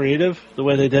was creative the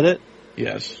way they did it.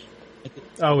 Yes.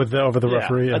 Oh, over the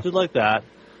referee. Yeah. I did like that.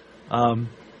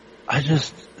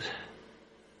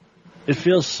 It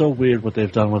feels so weird what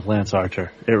they've done with Lance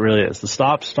Archer. It really is. The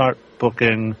stop-start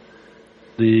booking,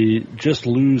 the just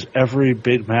lose every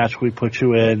big match we put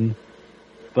you in.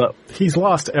 But he's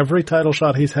lost every title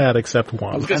shot he's had except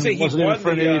one. I was going to say he wasn't even for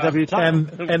an AEW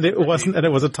title, and it wasn't, and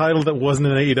it was a title that wasn't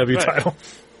an AEW title.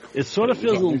 It sort of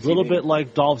feels a little bit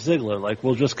like Dolph Ziggler. Like,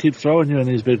 we'll just keep throwing you in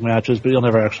these big matches, but you'll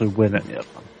never actually win any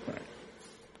of them. Right.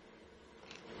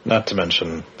 Not to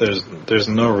mention, there's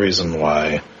no reason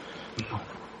why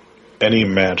any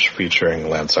match featuring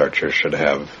Lance Archer should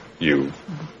have you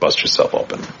bust yourself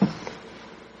open.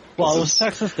 Well, it was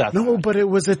Texas Death. No, but it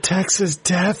was a Texas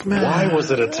Death match. Why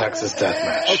was it a Texas Death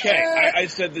match? Okay, I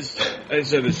said this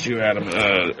to you, Adam,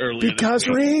 earlier. Because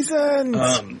reasons.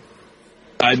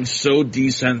 I'm so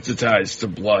desensitized to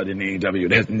blood in AEW.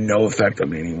 It has no effect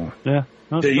on me anymore. Yeah.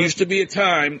 There used to be a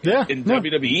time in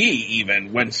WWE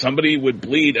even when somebody would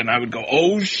bleed and I would go,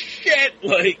 "Oh shit!"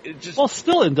 Like it just. Well,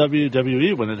 still in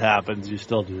WWE when it happens, you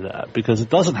still do that because it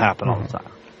doesn't happen all the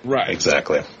time. Right.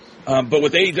 Exactly. But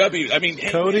with AEW, I mean,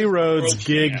 Cody Rhodes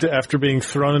gigged after being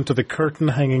thrown into the curtain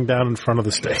hanging down in front of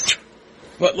the stage.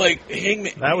 But like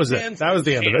Hangman, that was it. That was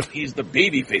the end of it. He's the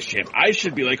babyface champ. I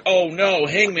should be like, "Oh no,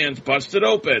 Hangman's busted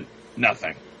open."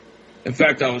 Nothing. In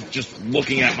fact, I was just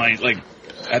looking at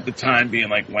at the time, being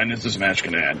like, "When is this match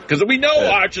going to end?" Because we know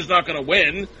Archer's not going to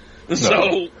win.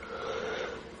 So.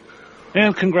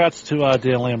 And congrats to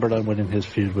Dan Lambert on winning his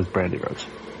feud with Brandy Rhodes.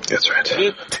 That's right.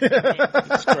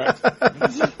 That's correct.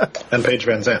 And Paige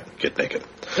Van Zandt, get naked.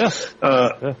 Yes.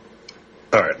 All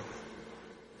right.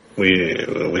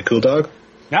 We cool, dog?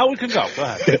 Now we can go. Go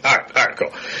ahead. All right,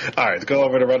 cool. All right, go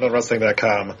over to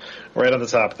RunOnWrestling.com. Right on the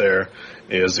top there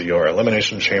is your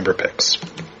Elimination Chamber picks.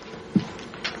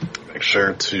 Make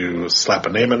sure to slap a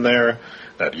name in there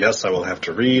that, yes, I will have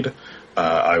to read.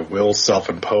 I will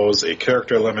self-impose a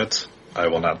character limit. I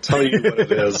will not tell you what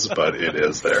it is, but it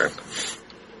is there.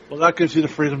 Well, that gives you the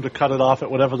freedom to cut it off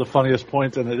at whatever the funniest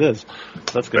point in it is.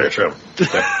 That's good. Very true.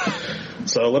 Okay.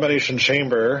 So Elimination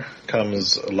Chamber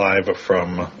comes live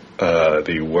from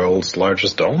the world's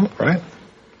largest dome, right?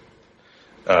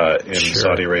 In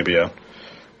Saudi Arabia.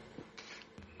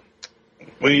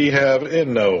 We have,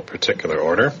 in no particular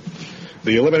order,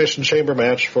 the Elimination Chamber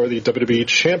match for the WWE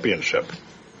Championship.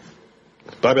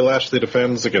 Bobby Lashley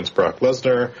defends against Brock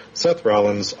Lesnar, Seth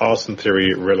Rollins, Austin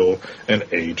Theory, Riddle, and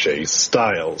AJ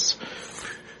Styles.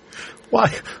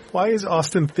 Why is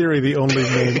Austin Theory the only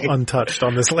name untouched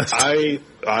on this list? I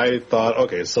thought,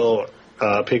 okay, so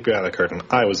peek behind the curtain.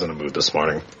 I was in a mood this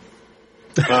morning.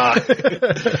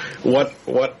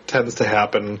 What tends to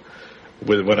happen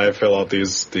when I fill out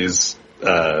these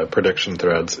prediction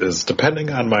threads is, depending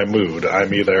on my mood,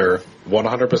 I'm either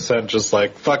 100% just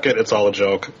like, fuck it, it's all a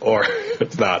joke, or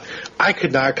it's not. I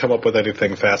could not come up with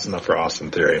anything fast enough for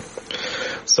Austin Theory.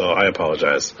 So I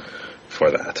apologize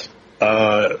for that.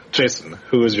 Jason,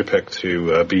 who is your pick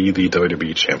to be the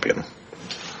WWE champion?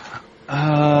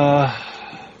 God,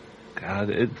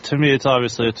 to me, it's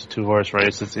obviously a two-horse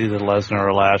race. It's either Lesnar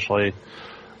or Lashley.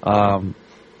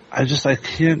 I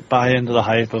can't buy into the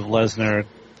hype of Lesnar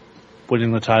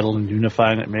winning the title and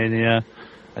unifying at Mania.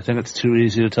 I think it's too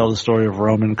easy to tell the story of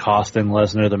Roman costing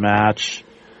Lesnar the match.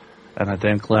 And I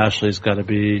think Lashley's got to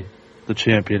be the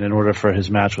champion in order for his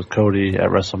match with Cody at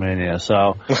WrestleMania.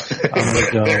 So I'm going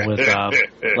to go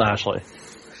with Lashley.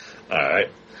 All right.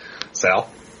 Sal?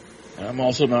 I'm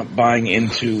also not buying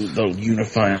into the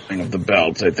unifying of the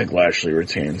belts. I think Lashley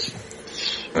retains.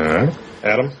 All right.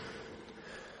 Adam?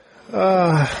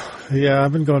 Yeah,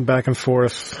 I've been going back and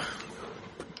forth.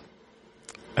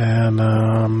 And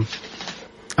I'm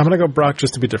going to go Brock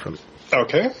just to be different.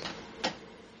 Okay.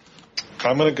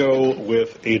 I'm going to go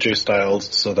with AJ Styles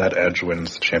so that Edge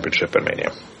wins the championship at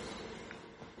Mania.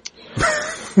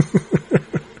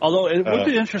 Although it would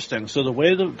be interesting. So the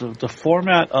way the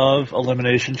format of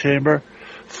Elimination Chamber,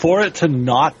 for it to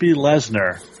not be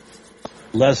Lesnar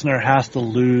has to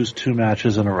lose 2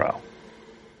 matches in a row.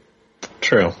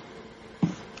 True.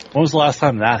 When was the last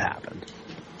time that happened?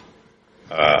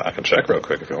 I can check real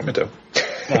quick if you want me to. No,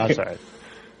 that's all right.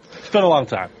 It's been a long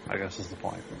time, I guess is the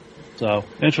point. So,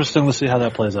 interesting to see how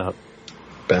that plays out.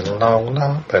 Been a long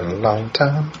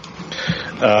time.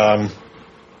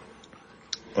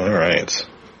 All right.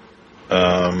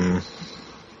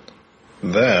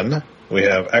 Then we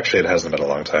have, actually it hasn't been a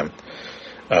long time.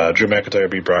 Drew McIntyre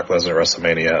beat Brock Lesnar at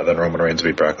WrestleMania, then Roman Reigns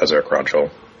beat Brock Lesnar at Crown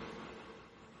Jewel.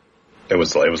 It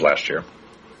was last year.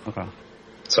 Okay.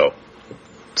 So,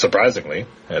 surprisingly,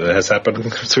 it has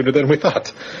happened sooner than we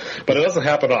thought. But it doesn't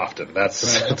happen often, that's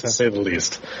to say the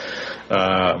least.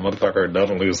 Motherfucker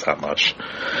doesn't lose that much.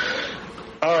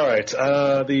 Alright,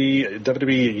 the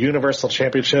WWE Universal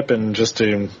Championship in just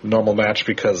a normal match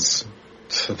because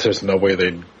there's no way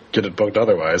they'd get it booked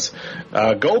otherwise.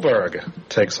 Goldberg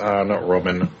takes on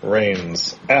Roman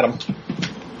Reigns. Adam.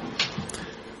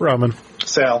 Roman.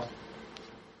 Sal.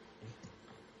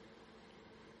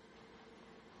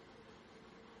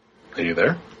 Are you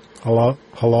there? Hello?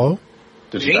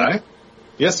 Did you die?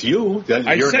 Yes, you.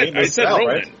 I said Sal, Roman.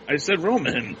 right? I said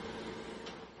Roman.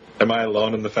 Am I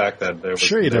alone in the fact that there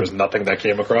was nothing that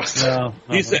came across? No.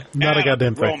 He said Not a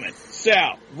goddamn thing. Roman.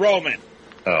 Sal. Roman.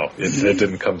 Oh, it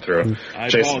didn't come through. I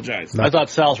Jason. apologize. I thought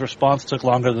Sal's response took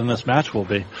longer than this match will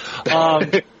be.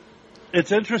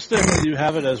 It's interesting that you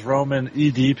have it as Roman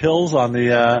ED pills on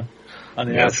the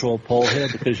actual poll here,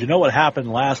 because you know what happened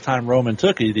last time Roman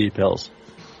took ED pills?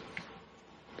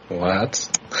 What?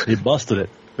 He busted it.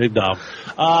 Big dog.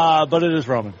 But it is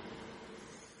Roman.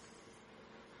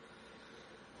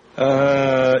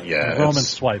 Yeah. Roman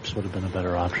swipes would have been a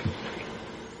better option.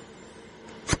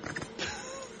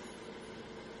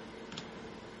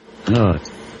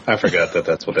 I forgot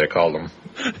that's what they called them.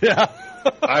 Yeah.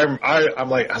 I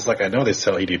was like, I know they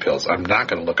sell ED pills. I'm not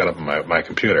going to look it up on my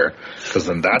computer because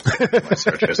then that's my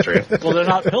search history. Well, they're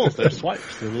not pills. They're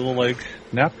swipes. They're little, like,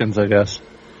 napkins, I guess.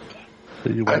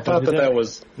 I thought that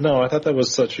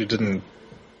was such you didn't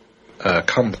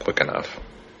come quick enough.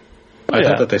 I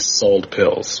thought that they sold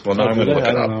pills. Well, now I'm going to look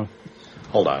it up. Know.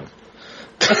 Hold on.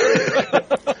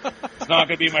 It's not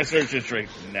going to be my search history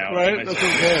now. Right? That's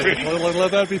okay.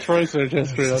 Let that be Troy's search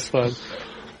history. That's fine.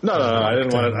 No, I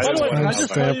didn't want to. By the way, can I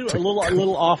just tell you a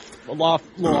little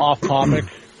off topic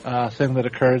thing that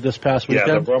occurred this past weekend?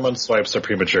 Yeah, the Roman swipes are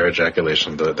premature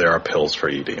ejaculation. There are pills for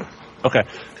ED. Okay.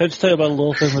 Can I just tell you about a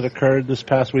little thing that occurred this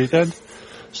past weekend?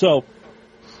 So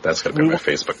that's going to be on my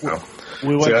Facebook now.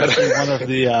 We went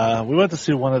to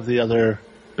see one of the other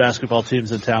basketball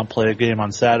teams in town play a game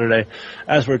on Saturday.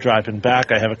 As we're driving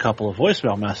back, I have a couple of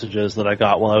voicemail messages that I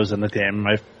got while I was in the game, and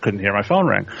I couldn't hear my phone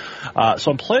ring.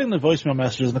 So I'm playing the voicemail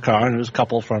messages in the car, and there's a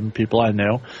couple from people I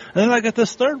knew. And then I get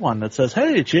this third one that says,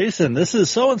 "Hey, Jason, this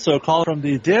is so-and-so calling from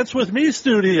the Dance With Me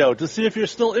studio to see if you're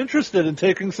still interested in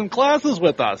taking some classes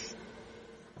with us."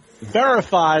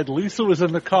 Verified, Lisa was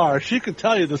in the car. She could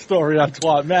tell you the story on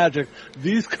Twat Magic.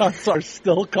 These cunts are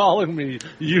still calling me,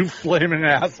 you flaming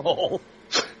asshole.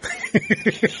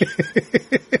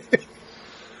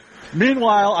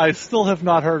 Meanwhile, I still have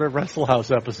not heard a Wrestle House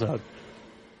episode.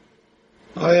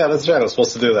 Oh yeah, that's right. I was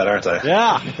supposed to do that, aren't I?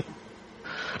 Yeah.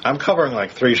 I'm covering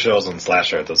like 3 shows on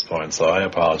Slasher at this point, so I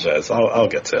apologize. I'll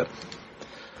get to it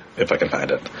if I can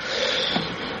find it.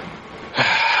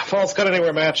 Falls Count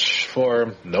Anywhere match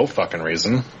for no fucking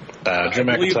reason. Drew I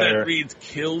believe McIntyre. that reads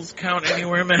Kills Count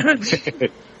Anywhere match.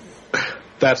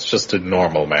 That's just a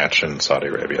normal match in Saudi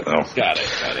Arabia, though. Got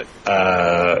it.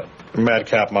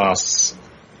 Madcap Moss,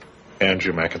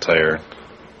 Drew McIntyre.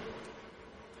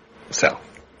 Sal.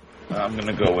 I'm going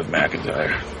to go with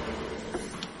McIntyre.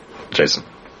 Jason.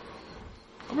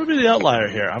 I'm going to be the outlier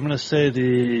here. I'm going to say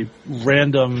the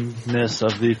randomness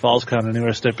of the Falls Count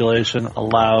Anywhere stipulation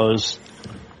allows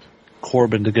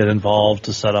Corbin to get involved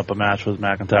to set up a match with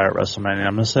McIntyre at WrestleMania.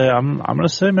 I'm going to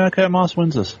say Madcap Moss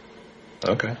wins this.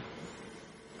 Okay.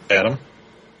 Adam?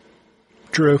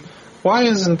 Drew. Why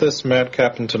isn't this Mad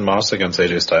Captain Moss against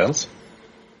AJ Styles?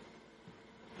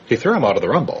 He threw him out of the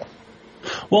Rumble.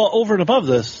 Well, over and above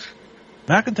this,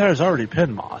 McIntyre's already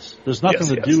pinned Moss. There's nothing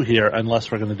to do here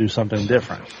unless we're going to do something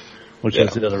different, which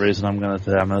is the other reason I'm going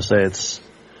to say it's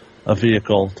a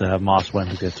vehicle to have Moss win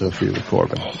to get to a feud with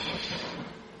Corbin.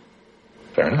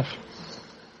 Fair enough.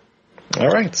 All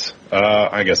right.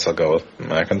 I guess I'll go with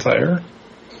McIntyre.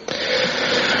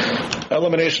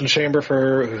 Elimination Chamber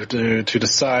to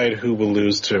decide who will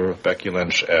lose to Becky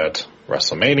Lynch at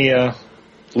WrestleMania.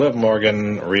 Liv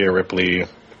Morgan, Rhea Ripley,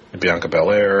 Bianca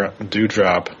Belair,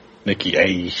 Doudrop, Nikki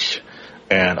ASH,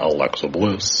 and Alexa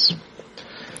Bliss.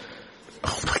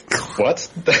 Oh my god. What?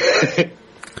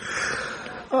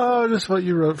 Oh, just what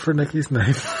you wrote for Nikki's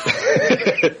name.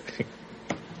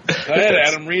 Go ahead,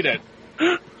 Adam, read it.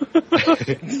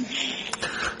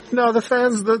 No, the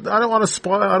fans. I don't want to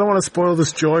spoil. I don't want to spoil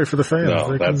this joy for the fans.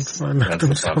 No, they can find out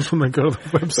themselves when they go to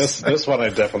the website. This one I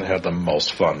definitely had the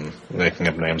most fun making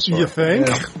up names for. You think?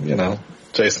 Yeah,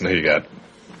 Jason, who you got?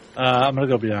 I'm gonna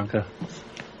go Bianca.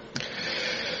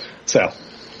 Sal.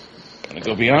 I'm gonna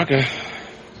go Bianca.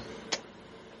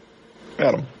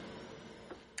 Adam.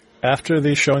 After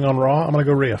the showing on Raw, I'm gonna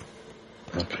go Rhea.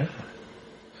 Okay.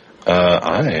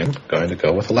 I'm going to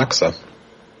go with Alexa.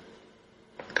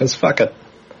 Because fuck it.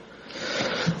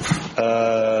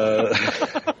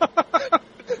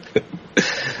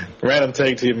 Random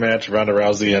tag team match, Ronda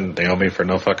Rousey and Naomi for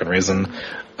no fucking reason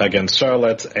against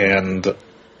Charlotte and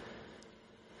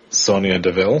Sonya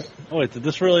Deville. Oh wait, is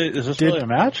this really a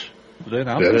match? Did they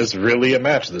announce it is really a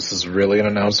match. This is really an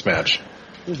announced match.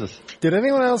 Jesus. Did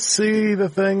anyone else see the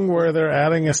thing where they're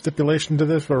adding a stipulation to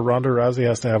this where Ronda Rousey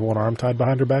has to have one arm tied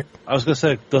behind her back? I was going to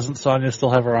say, doesn't Sonya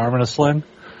still have her arm in a sling?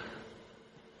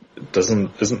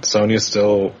 Isn't Sonya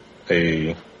still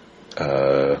a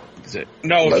Is it?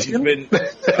 No, lesbian? she's been.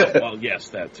 Well, yes,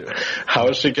 that too. How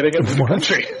is she getting into the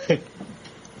country?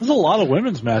 There's a lot of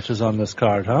women's matches on this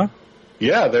card, huh?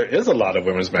 Yeah, there is a lot of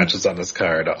women's matches on this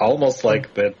card. Almost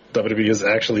like that WWE is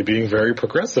actually being very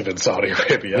progressive in Saudi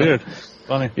Arabia. Weird.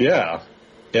 Funny. Yeah.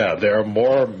 Yeah, there are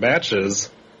more matches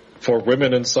for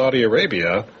women in Saudi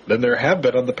Arabia than there have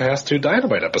been on the past 2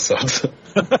 Dynamite episodes.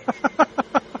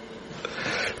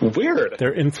 Weird.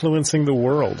 They're influencing the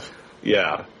world.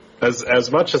 Yeah.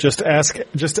 As much as just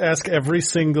ask every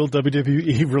single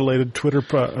WWE related Twitter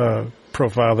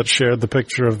profile that shared the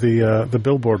picture of the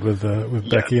billboard with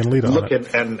Becky and Lita on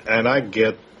it. And I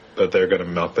get that they're going to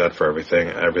milk that for everything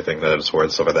that it's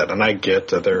worth, stuff like that. And I get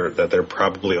that they're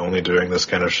probably only doing this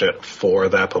kind of shit for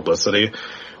that publicity.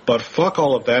 But fuck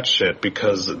all of that shit,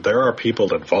 because there are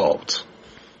people involved.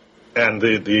 And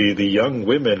the young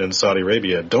women in Saudi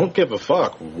Arabia don't give a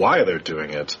fuck why they're doing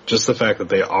it. Just the fact that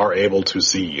they are able to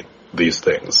see these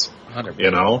things. 100%.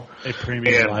 You know? A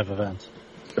premium live event.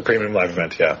 A premium live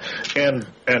event, yeah.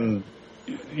 And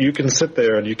you can sit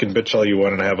there and you can bitch all you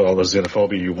want and have all the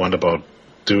xenophobia you want about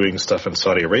doing stuff in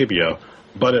Saudi Arabia,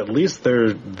 but at least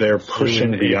they're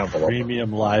pushing the envelope.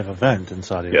 Premium live event in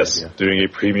Saudi Arabia. Yes, doing a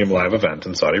premium live event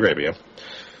in Saudi Arabia.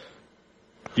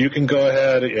 You can go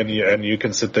ahead and you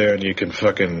can sit there and you can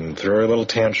fucking throw little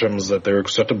tantrums that they're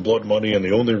accepting blood money and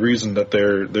the only reason that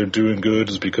they're doing good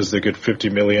is because they get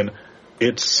 $50 million.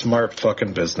 It's smart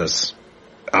fucking business.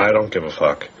 I don't give a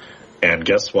fuck. And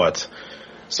guess what?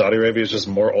 Saudi Arabia is just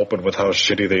more open with how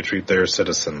shitty they treat their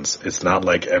citizens. It's not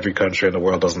like every country in the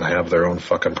world doesn't have their own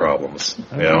fucking problems.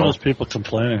 Most people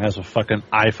complaining has a fucking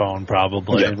iPhone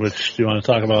probably, Yeah. which you want to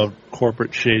talk about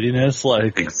corporate shadiness?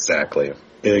 Like Exactly.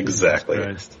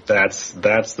 That's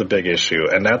the big issue,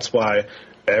 and that's why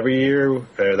every year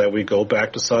that we go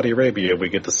back to Saudi Arabia, we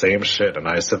get the same shit. And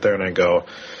I sit there and I go,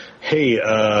 "Hey,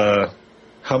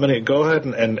 how many? Go ahead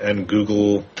and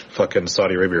Google fucking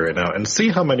Saudi Arabia right now and see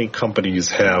how many companies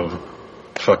have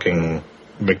fucking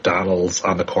McDonald's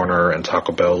on the corner and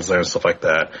Taco Bell's there and stuff like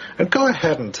that, and go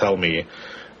ahead and tell me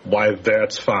why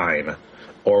that's fine,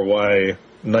 or why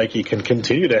Nike can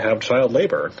continue to have child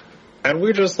labor." And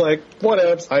we're just like,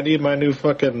 whatevs, I need my new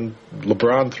fucking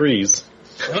LeBron 3s.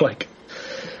 Like,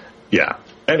 yeah.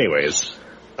 Anyways,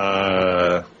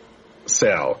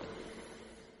 Sal,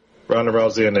 Ronda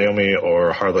Rousey and Naomi,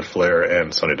 or Charlotte Flair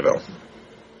and Sonya Deville?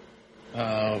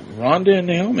 Ronda and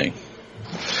Naomi.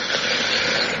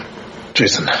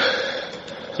 Jason.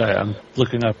 Sorry, I'm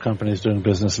looking up companies doing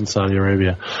business in Saudi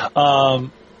Arabia.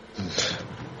 I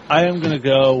am going to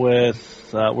go with,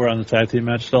 we're on the tag team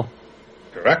match still?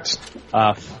 Correct.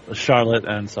 Charlotte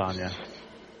and Sonya.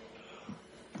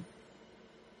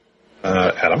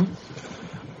 Adam?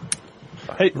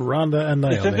 Hey, Ronda and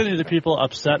Naomi. You think any of the people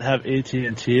upset have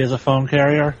AT&T as a phone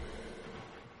carrier?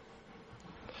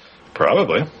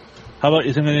 Probably. How about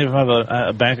you think any of them have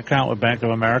a bank account with Bank of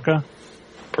America?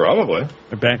 Probably.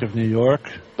 Or Bank of New York?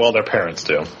 Well, their parents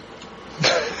do.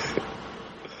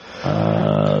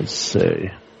 Let's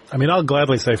see. I mean, I'll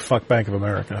gladly say fuck Bank of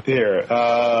America. Here,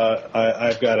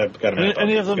 I've got a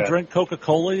Any of them drink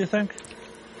Coca-Cola, you think?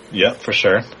 Yeah, for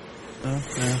sure.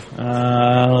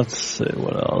 Let's see,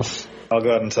 what else? I'll go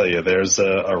ahead and tell you. There's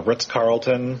a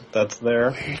Ritz-Carlton that's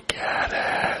there. We get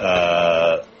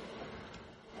it.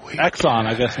 Exxon,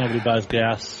 I guess nobody buys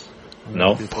gas.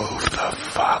 Nope. Move the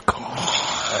fuck on.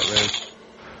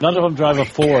 None of them drive a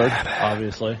Ford,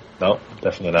 obviously. Nope,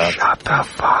 definitely not. Shut the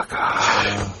fuck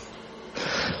up.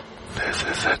 This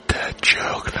is a dead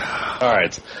joke now. All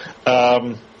right.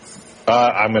 I'm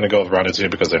going to go with Ronda 2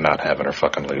 because they're not having her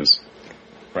fucking lose.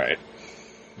 Right.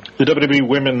 The WWE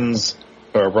Women's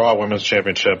or Raw Women's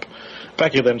Championship.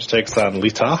 Becky Lynch takes on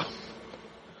Lita.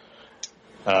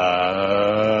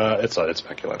 It's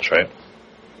Becky Lynch, right?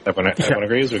 Everyone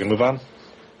agrees? We can move on?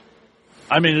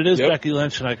 I mean, it is Becky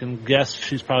Lynch, and I can guess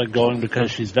she's probably going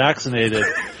because she's vaccinated.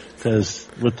 Because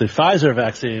with the Pfizer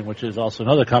vaccine, which is also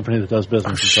another company that does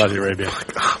business in Saudi Arabia.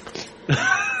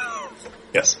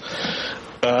 Yes.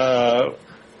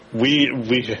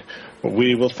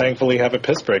 We will thankfully have a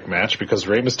piss break match because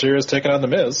Rey Mysterio is taking on The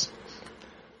Miz.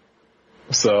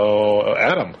 So,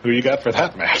 Adam, who you got for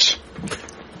that match?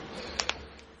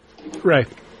 Ray.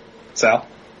 Sal?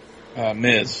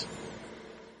 Miz.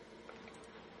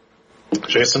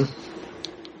 Jason?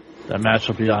 That match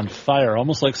will be on fire,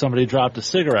 almost like somebody dropped a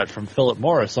cigarette from Philip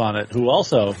Morris on it, who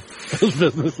also does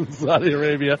business in Saudi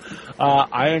Arabia.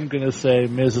 I am going to say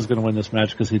Miz is going to win this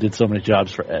match because he did so many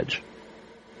jobs for Edge.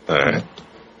 All right.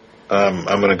 I'm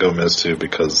going to go Miz too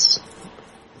because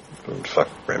fuck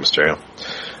Rey Mysterio.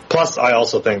 Plus, I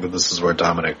also think that this is where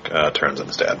Dominic turns on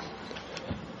his dad.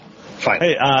 Fine.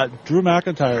 Hey, Drew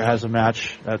McIntyre has a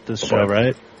match at this show,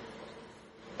 right?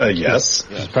 Yes.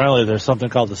 Apparently there's something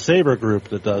called the Sabre Group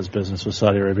that does business with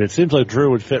Saudi Arabia. It seems like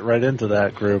Drew would fit right into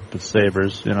that group with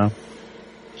Sabres, you know.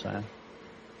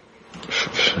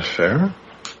 Fair.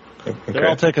 Okay. They're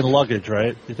all taking luggage,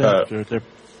 right? You think they're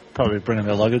probably bringing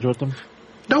their luggage with them?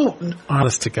 No.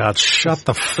 Honest to God, shut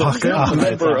the fuck up.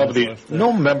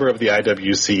 No member of the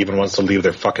IWC even wants to leave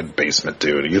their fucking basement,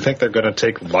 dude. You think they're going to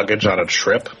take luggage on a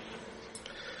trip?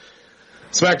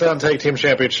 SmackDown Tag Team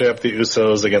Championship, the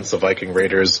Usos against the Viking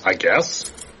Raiders, I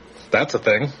guess. That's a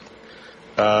thing.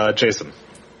 Jason.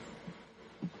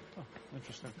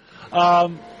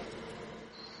 Oh, interesting.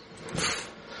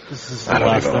 This is I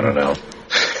don't even want to know.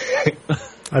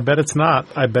 I bet it's not.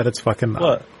 I bet it's fucking not.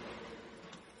 What?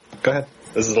 Go ahead.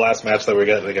 This is the last match that we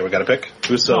got to pick.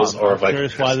 Usos or Vikings. I'm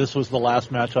curious why this was the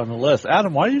last match on the list.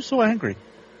 Adam, why are you so angry?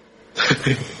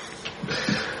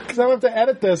 Because I have to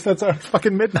edit this. That's our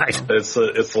fucking midnight. It's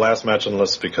the last match on the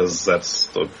list because that's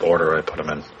the order I put them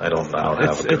in. I don't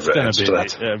have a good answer to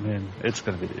that. I mean, it's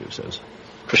going to be the Usos.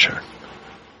 For sure.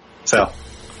 Sal.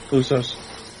 Usos.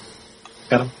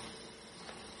 Adam.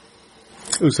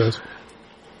 Usos.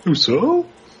 Uso?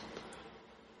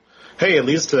 Hey, at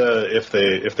least if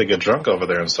they get drunk over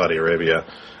there in Saudi Arabia,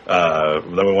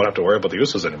 then we won't have to worry about the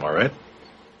Usos anymore, right?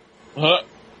 All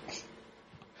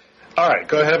right,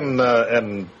 go ahead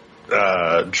and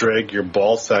drag your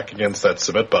ball sack against that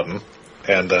submit button,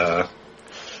 and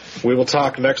we will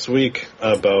talk next week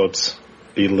about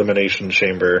the Elimination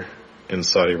Chamber in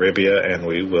Saudi Arabia, and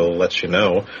we will let you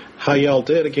know how y'all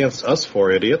did against us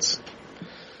four idiots.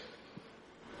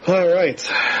 All right.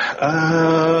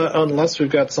 Unless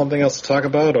we've got something else to talk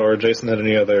about, or Jason had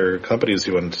any other companies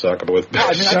you wanted to talk about with.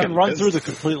 I mean, I can run through the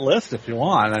complete list if you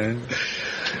want. I mean,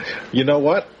 you know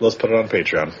what? Let's put it on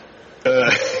Patreon.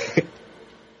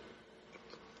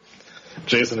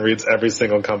 Jason reads every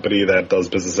single company that does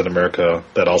business in America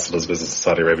that also does business in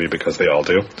Saudi Arabia because they all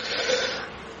do.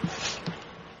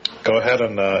 Go ahead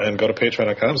and go to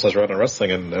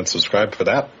patreon.com/Wrestling and subscribe for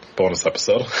that bonus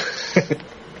episode.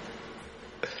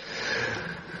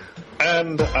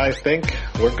 And I think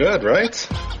we're good, right?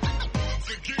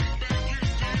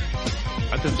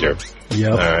 I think Yep.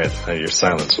 All right. Your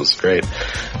silence was great.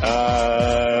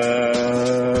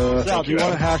 Sal, do you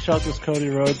want to hash out this Cody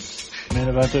Rhodes main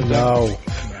event thing? No.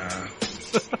 Nah.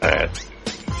 All right.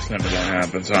 It's never going to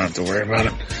happen, so I don't have to worry about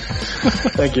it.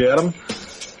 Thank you, Adam.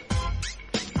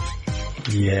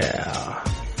 Yeah.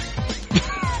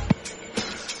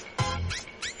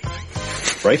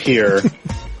 Right here,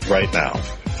 right now.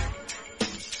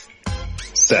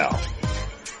 Sal.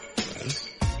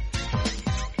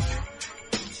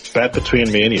 Bet between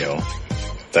me and you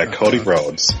that Cody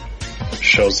Rhodes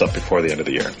shows up before the end of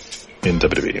the year in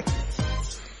WWE.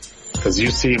 Because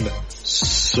you seem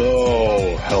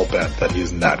so hell-bent that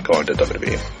he's not going to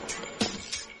WWE.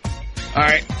 All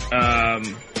right.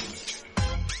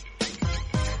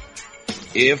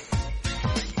 If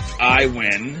I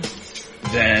win,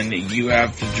 then you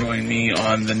have to join me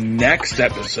on the next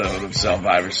episode of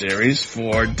Survivor Series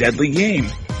for Deadly Game.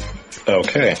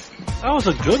 Okay. That was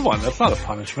a good one. That's not a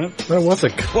punishment. That was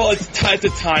a Well, it's a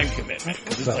time commitment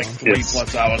because it's like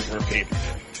 3+ hours per paper.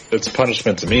 It's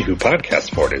punishment to me who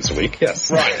podcasts 4 days a week. Yes.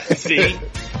 Right. See.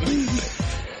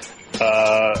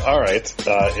 All right.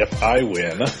 If I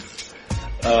win, it's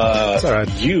all right.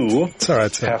 You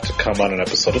have to come on an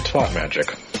episode of Twat Magic.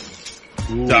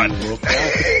 Ooh, done.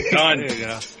 Done. There you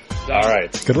go. All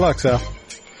right. Good luck, Sal.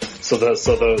 So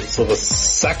the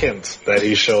second that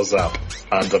he shows up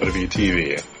on WWE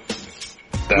TV,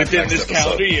 within this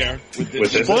calendar year,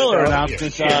 spoiler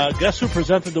announcement. Guess who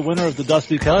presented the winner of the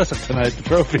Dusty Classic tonight? The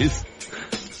trophies.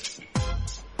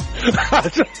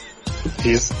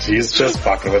 He's just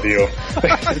fucking with you.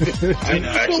 I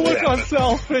know. The look on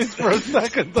Sal's face for a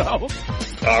second, though.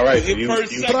 All right,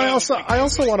 but I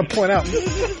also want to point out.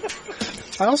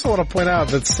 I also want to point out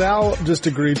that Sal just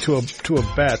agreed to a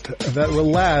bet that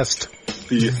will last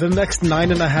the next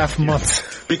 9.5 months.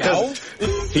 Because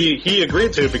he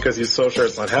agreed to it because he's so sure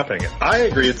it's not happening. I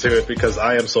agreed to it because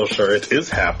I am so sure it is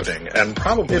happening, and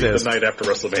probably the night after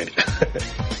WrestleMania.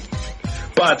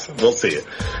 But we'll see.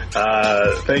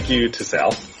 Thank you to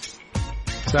Sal.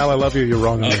 Sal, I love you. You're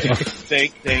wrong. Okay.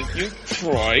 Thank you,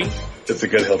 Troy. It's a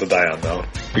good hill to die on, though,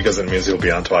 because it means he'll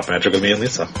be on Twat Magic with me and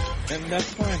Lisa. And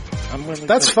that's fine. I'm really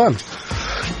That's fun.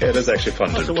 Yeah, it is actually fun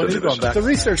to do. The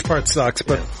research part sucks,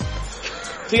 but...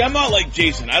 See, I'm not like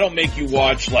Jason. I don't make you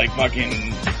watch, like,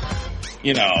 fucking,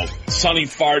 Sunny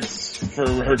farts for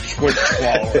her Twitch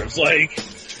followers. Like...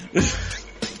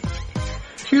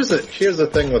 Here's the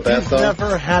thing with that, You've though.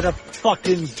 never had a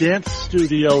fucking dance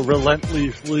studio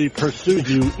relentlessly pursue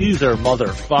you either,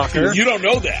 motherfucker. You don't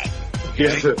know that.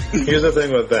 Here's the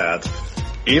thing with that.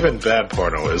 Even bad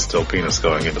porno is still penis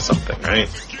going into something, right?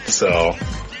 So,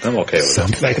 I'm okay with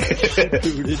something.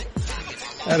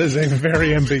 That is a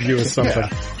very ambiguous something.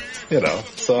 Yeah.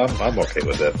 So I'm okay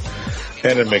with it.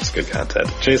 And it makes good content.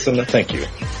 Jason, thank you.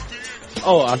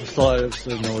 Oh, we're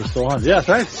still on. Yeah,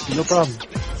 thanks. No problem.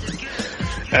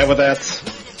 And with that,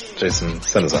 Jason,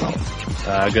 send us on home.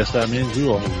 I guess that means we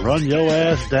will run your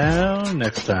ass down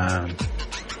next time.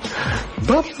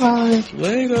 Bye-bye.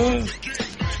 Later.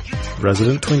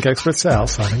 Resident Twink Expert Sal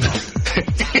signing off.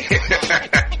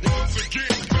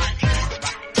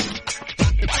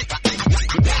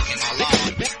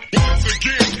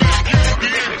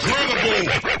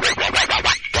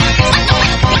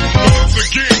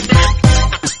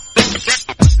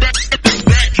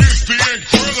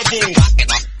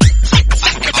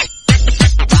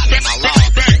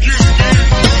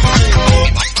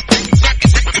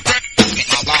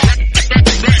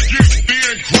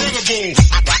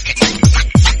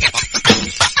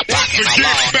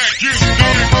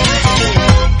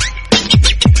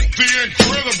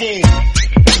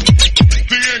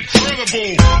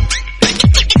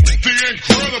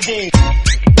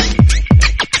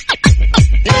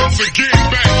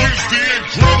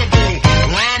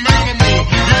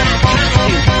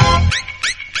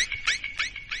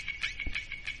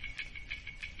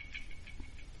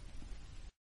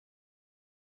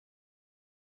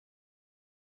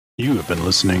 You have been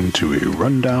listening to a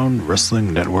Rundown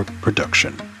Wrestling Network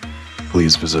production.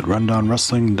 Please visit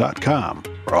rundownwrestling.com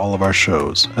for all of our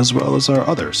shows, as well as our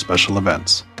other special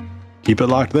events. Keep it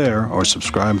locked there, or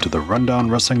subscribe to the Rundown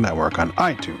Wrestling Network on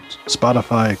iTunes,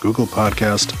 Spotify, Google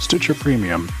Podcast, Stitcher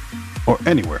Premium, or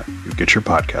anywhere you get your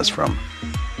podcast from.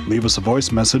 Leave us a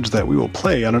voice message that we will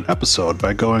play on an episode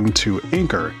by going to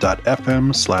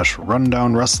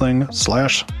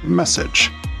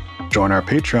anchor.fm/rundownwrestling/message. Join our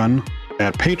Patreon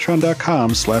at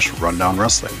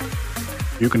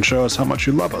patreon.com/rundownwrestling. You can show us how much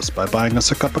you love us by buying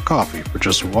us a cup of coffee for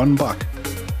just $1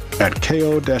 at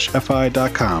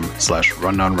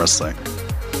ko-fi.com/rundownwrestling.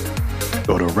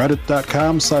 Go to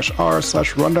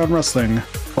reddit.com/r/rundownwrestling.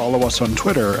 Follow us on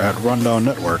Twitter at Rundown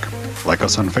Network. Like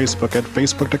us on Facebook at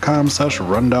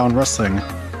facebook.com/rundownwrestling.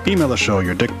 Email the show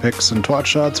your dick pics and twat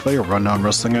shots via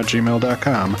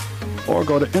rundownwrestling@gmail.com. Or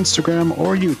go to Instagram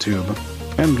or YouTube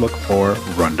and look for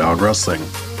Rundown Wrestling.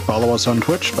 Follow us on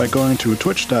Twitch by going to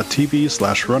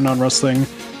twitch.tv/rundownwrestling,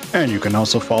 and you can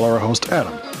also follow our host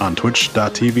Adam on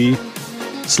twitch.tv/The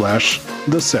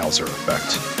Salzer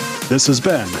Effect. This has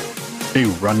been a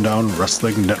Rundown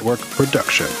Wrestling Network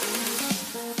production.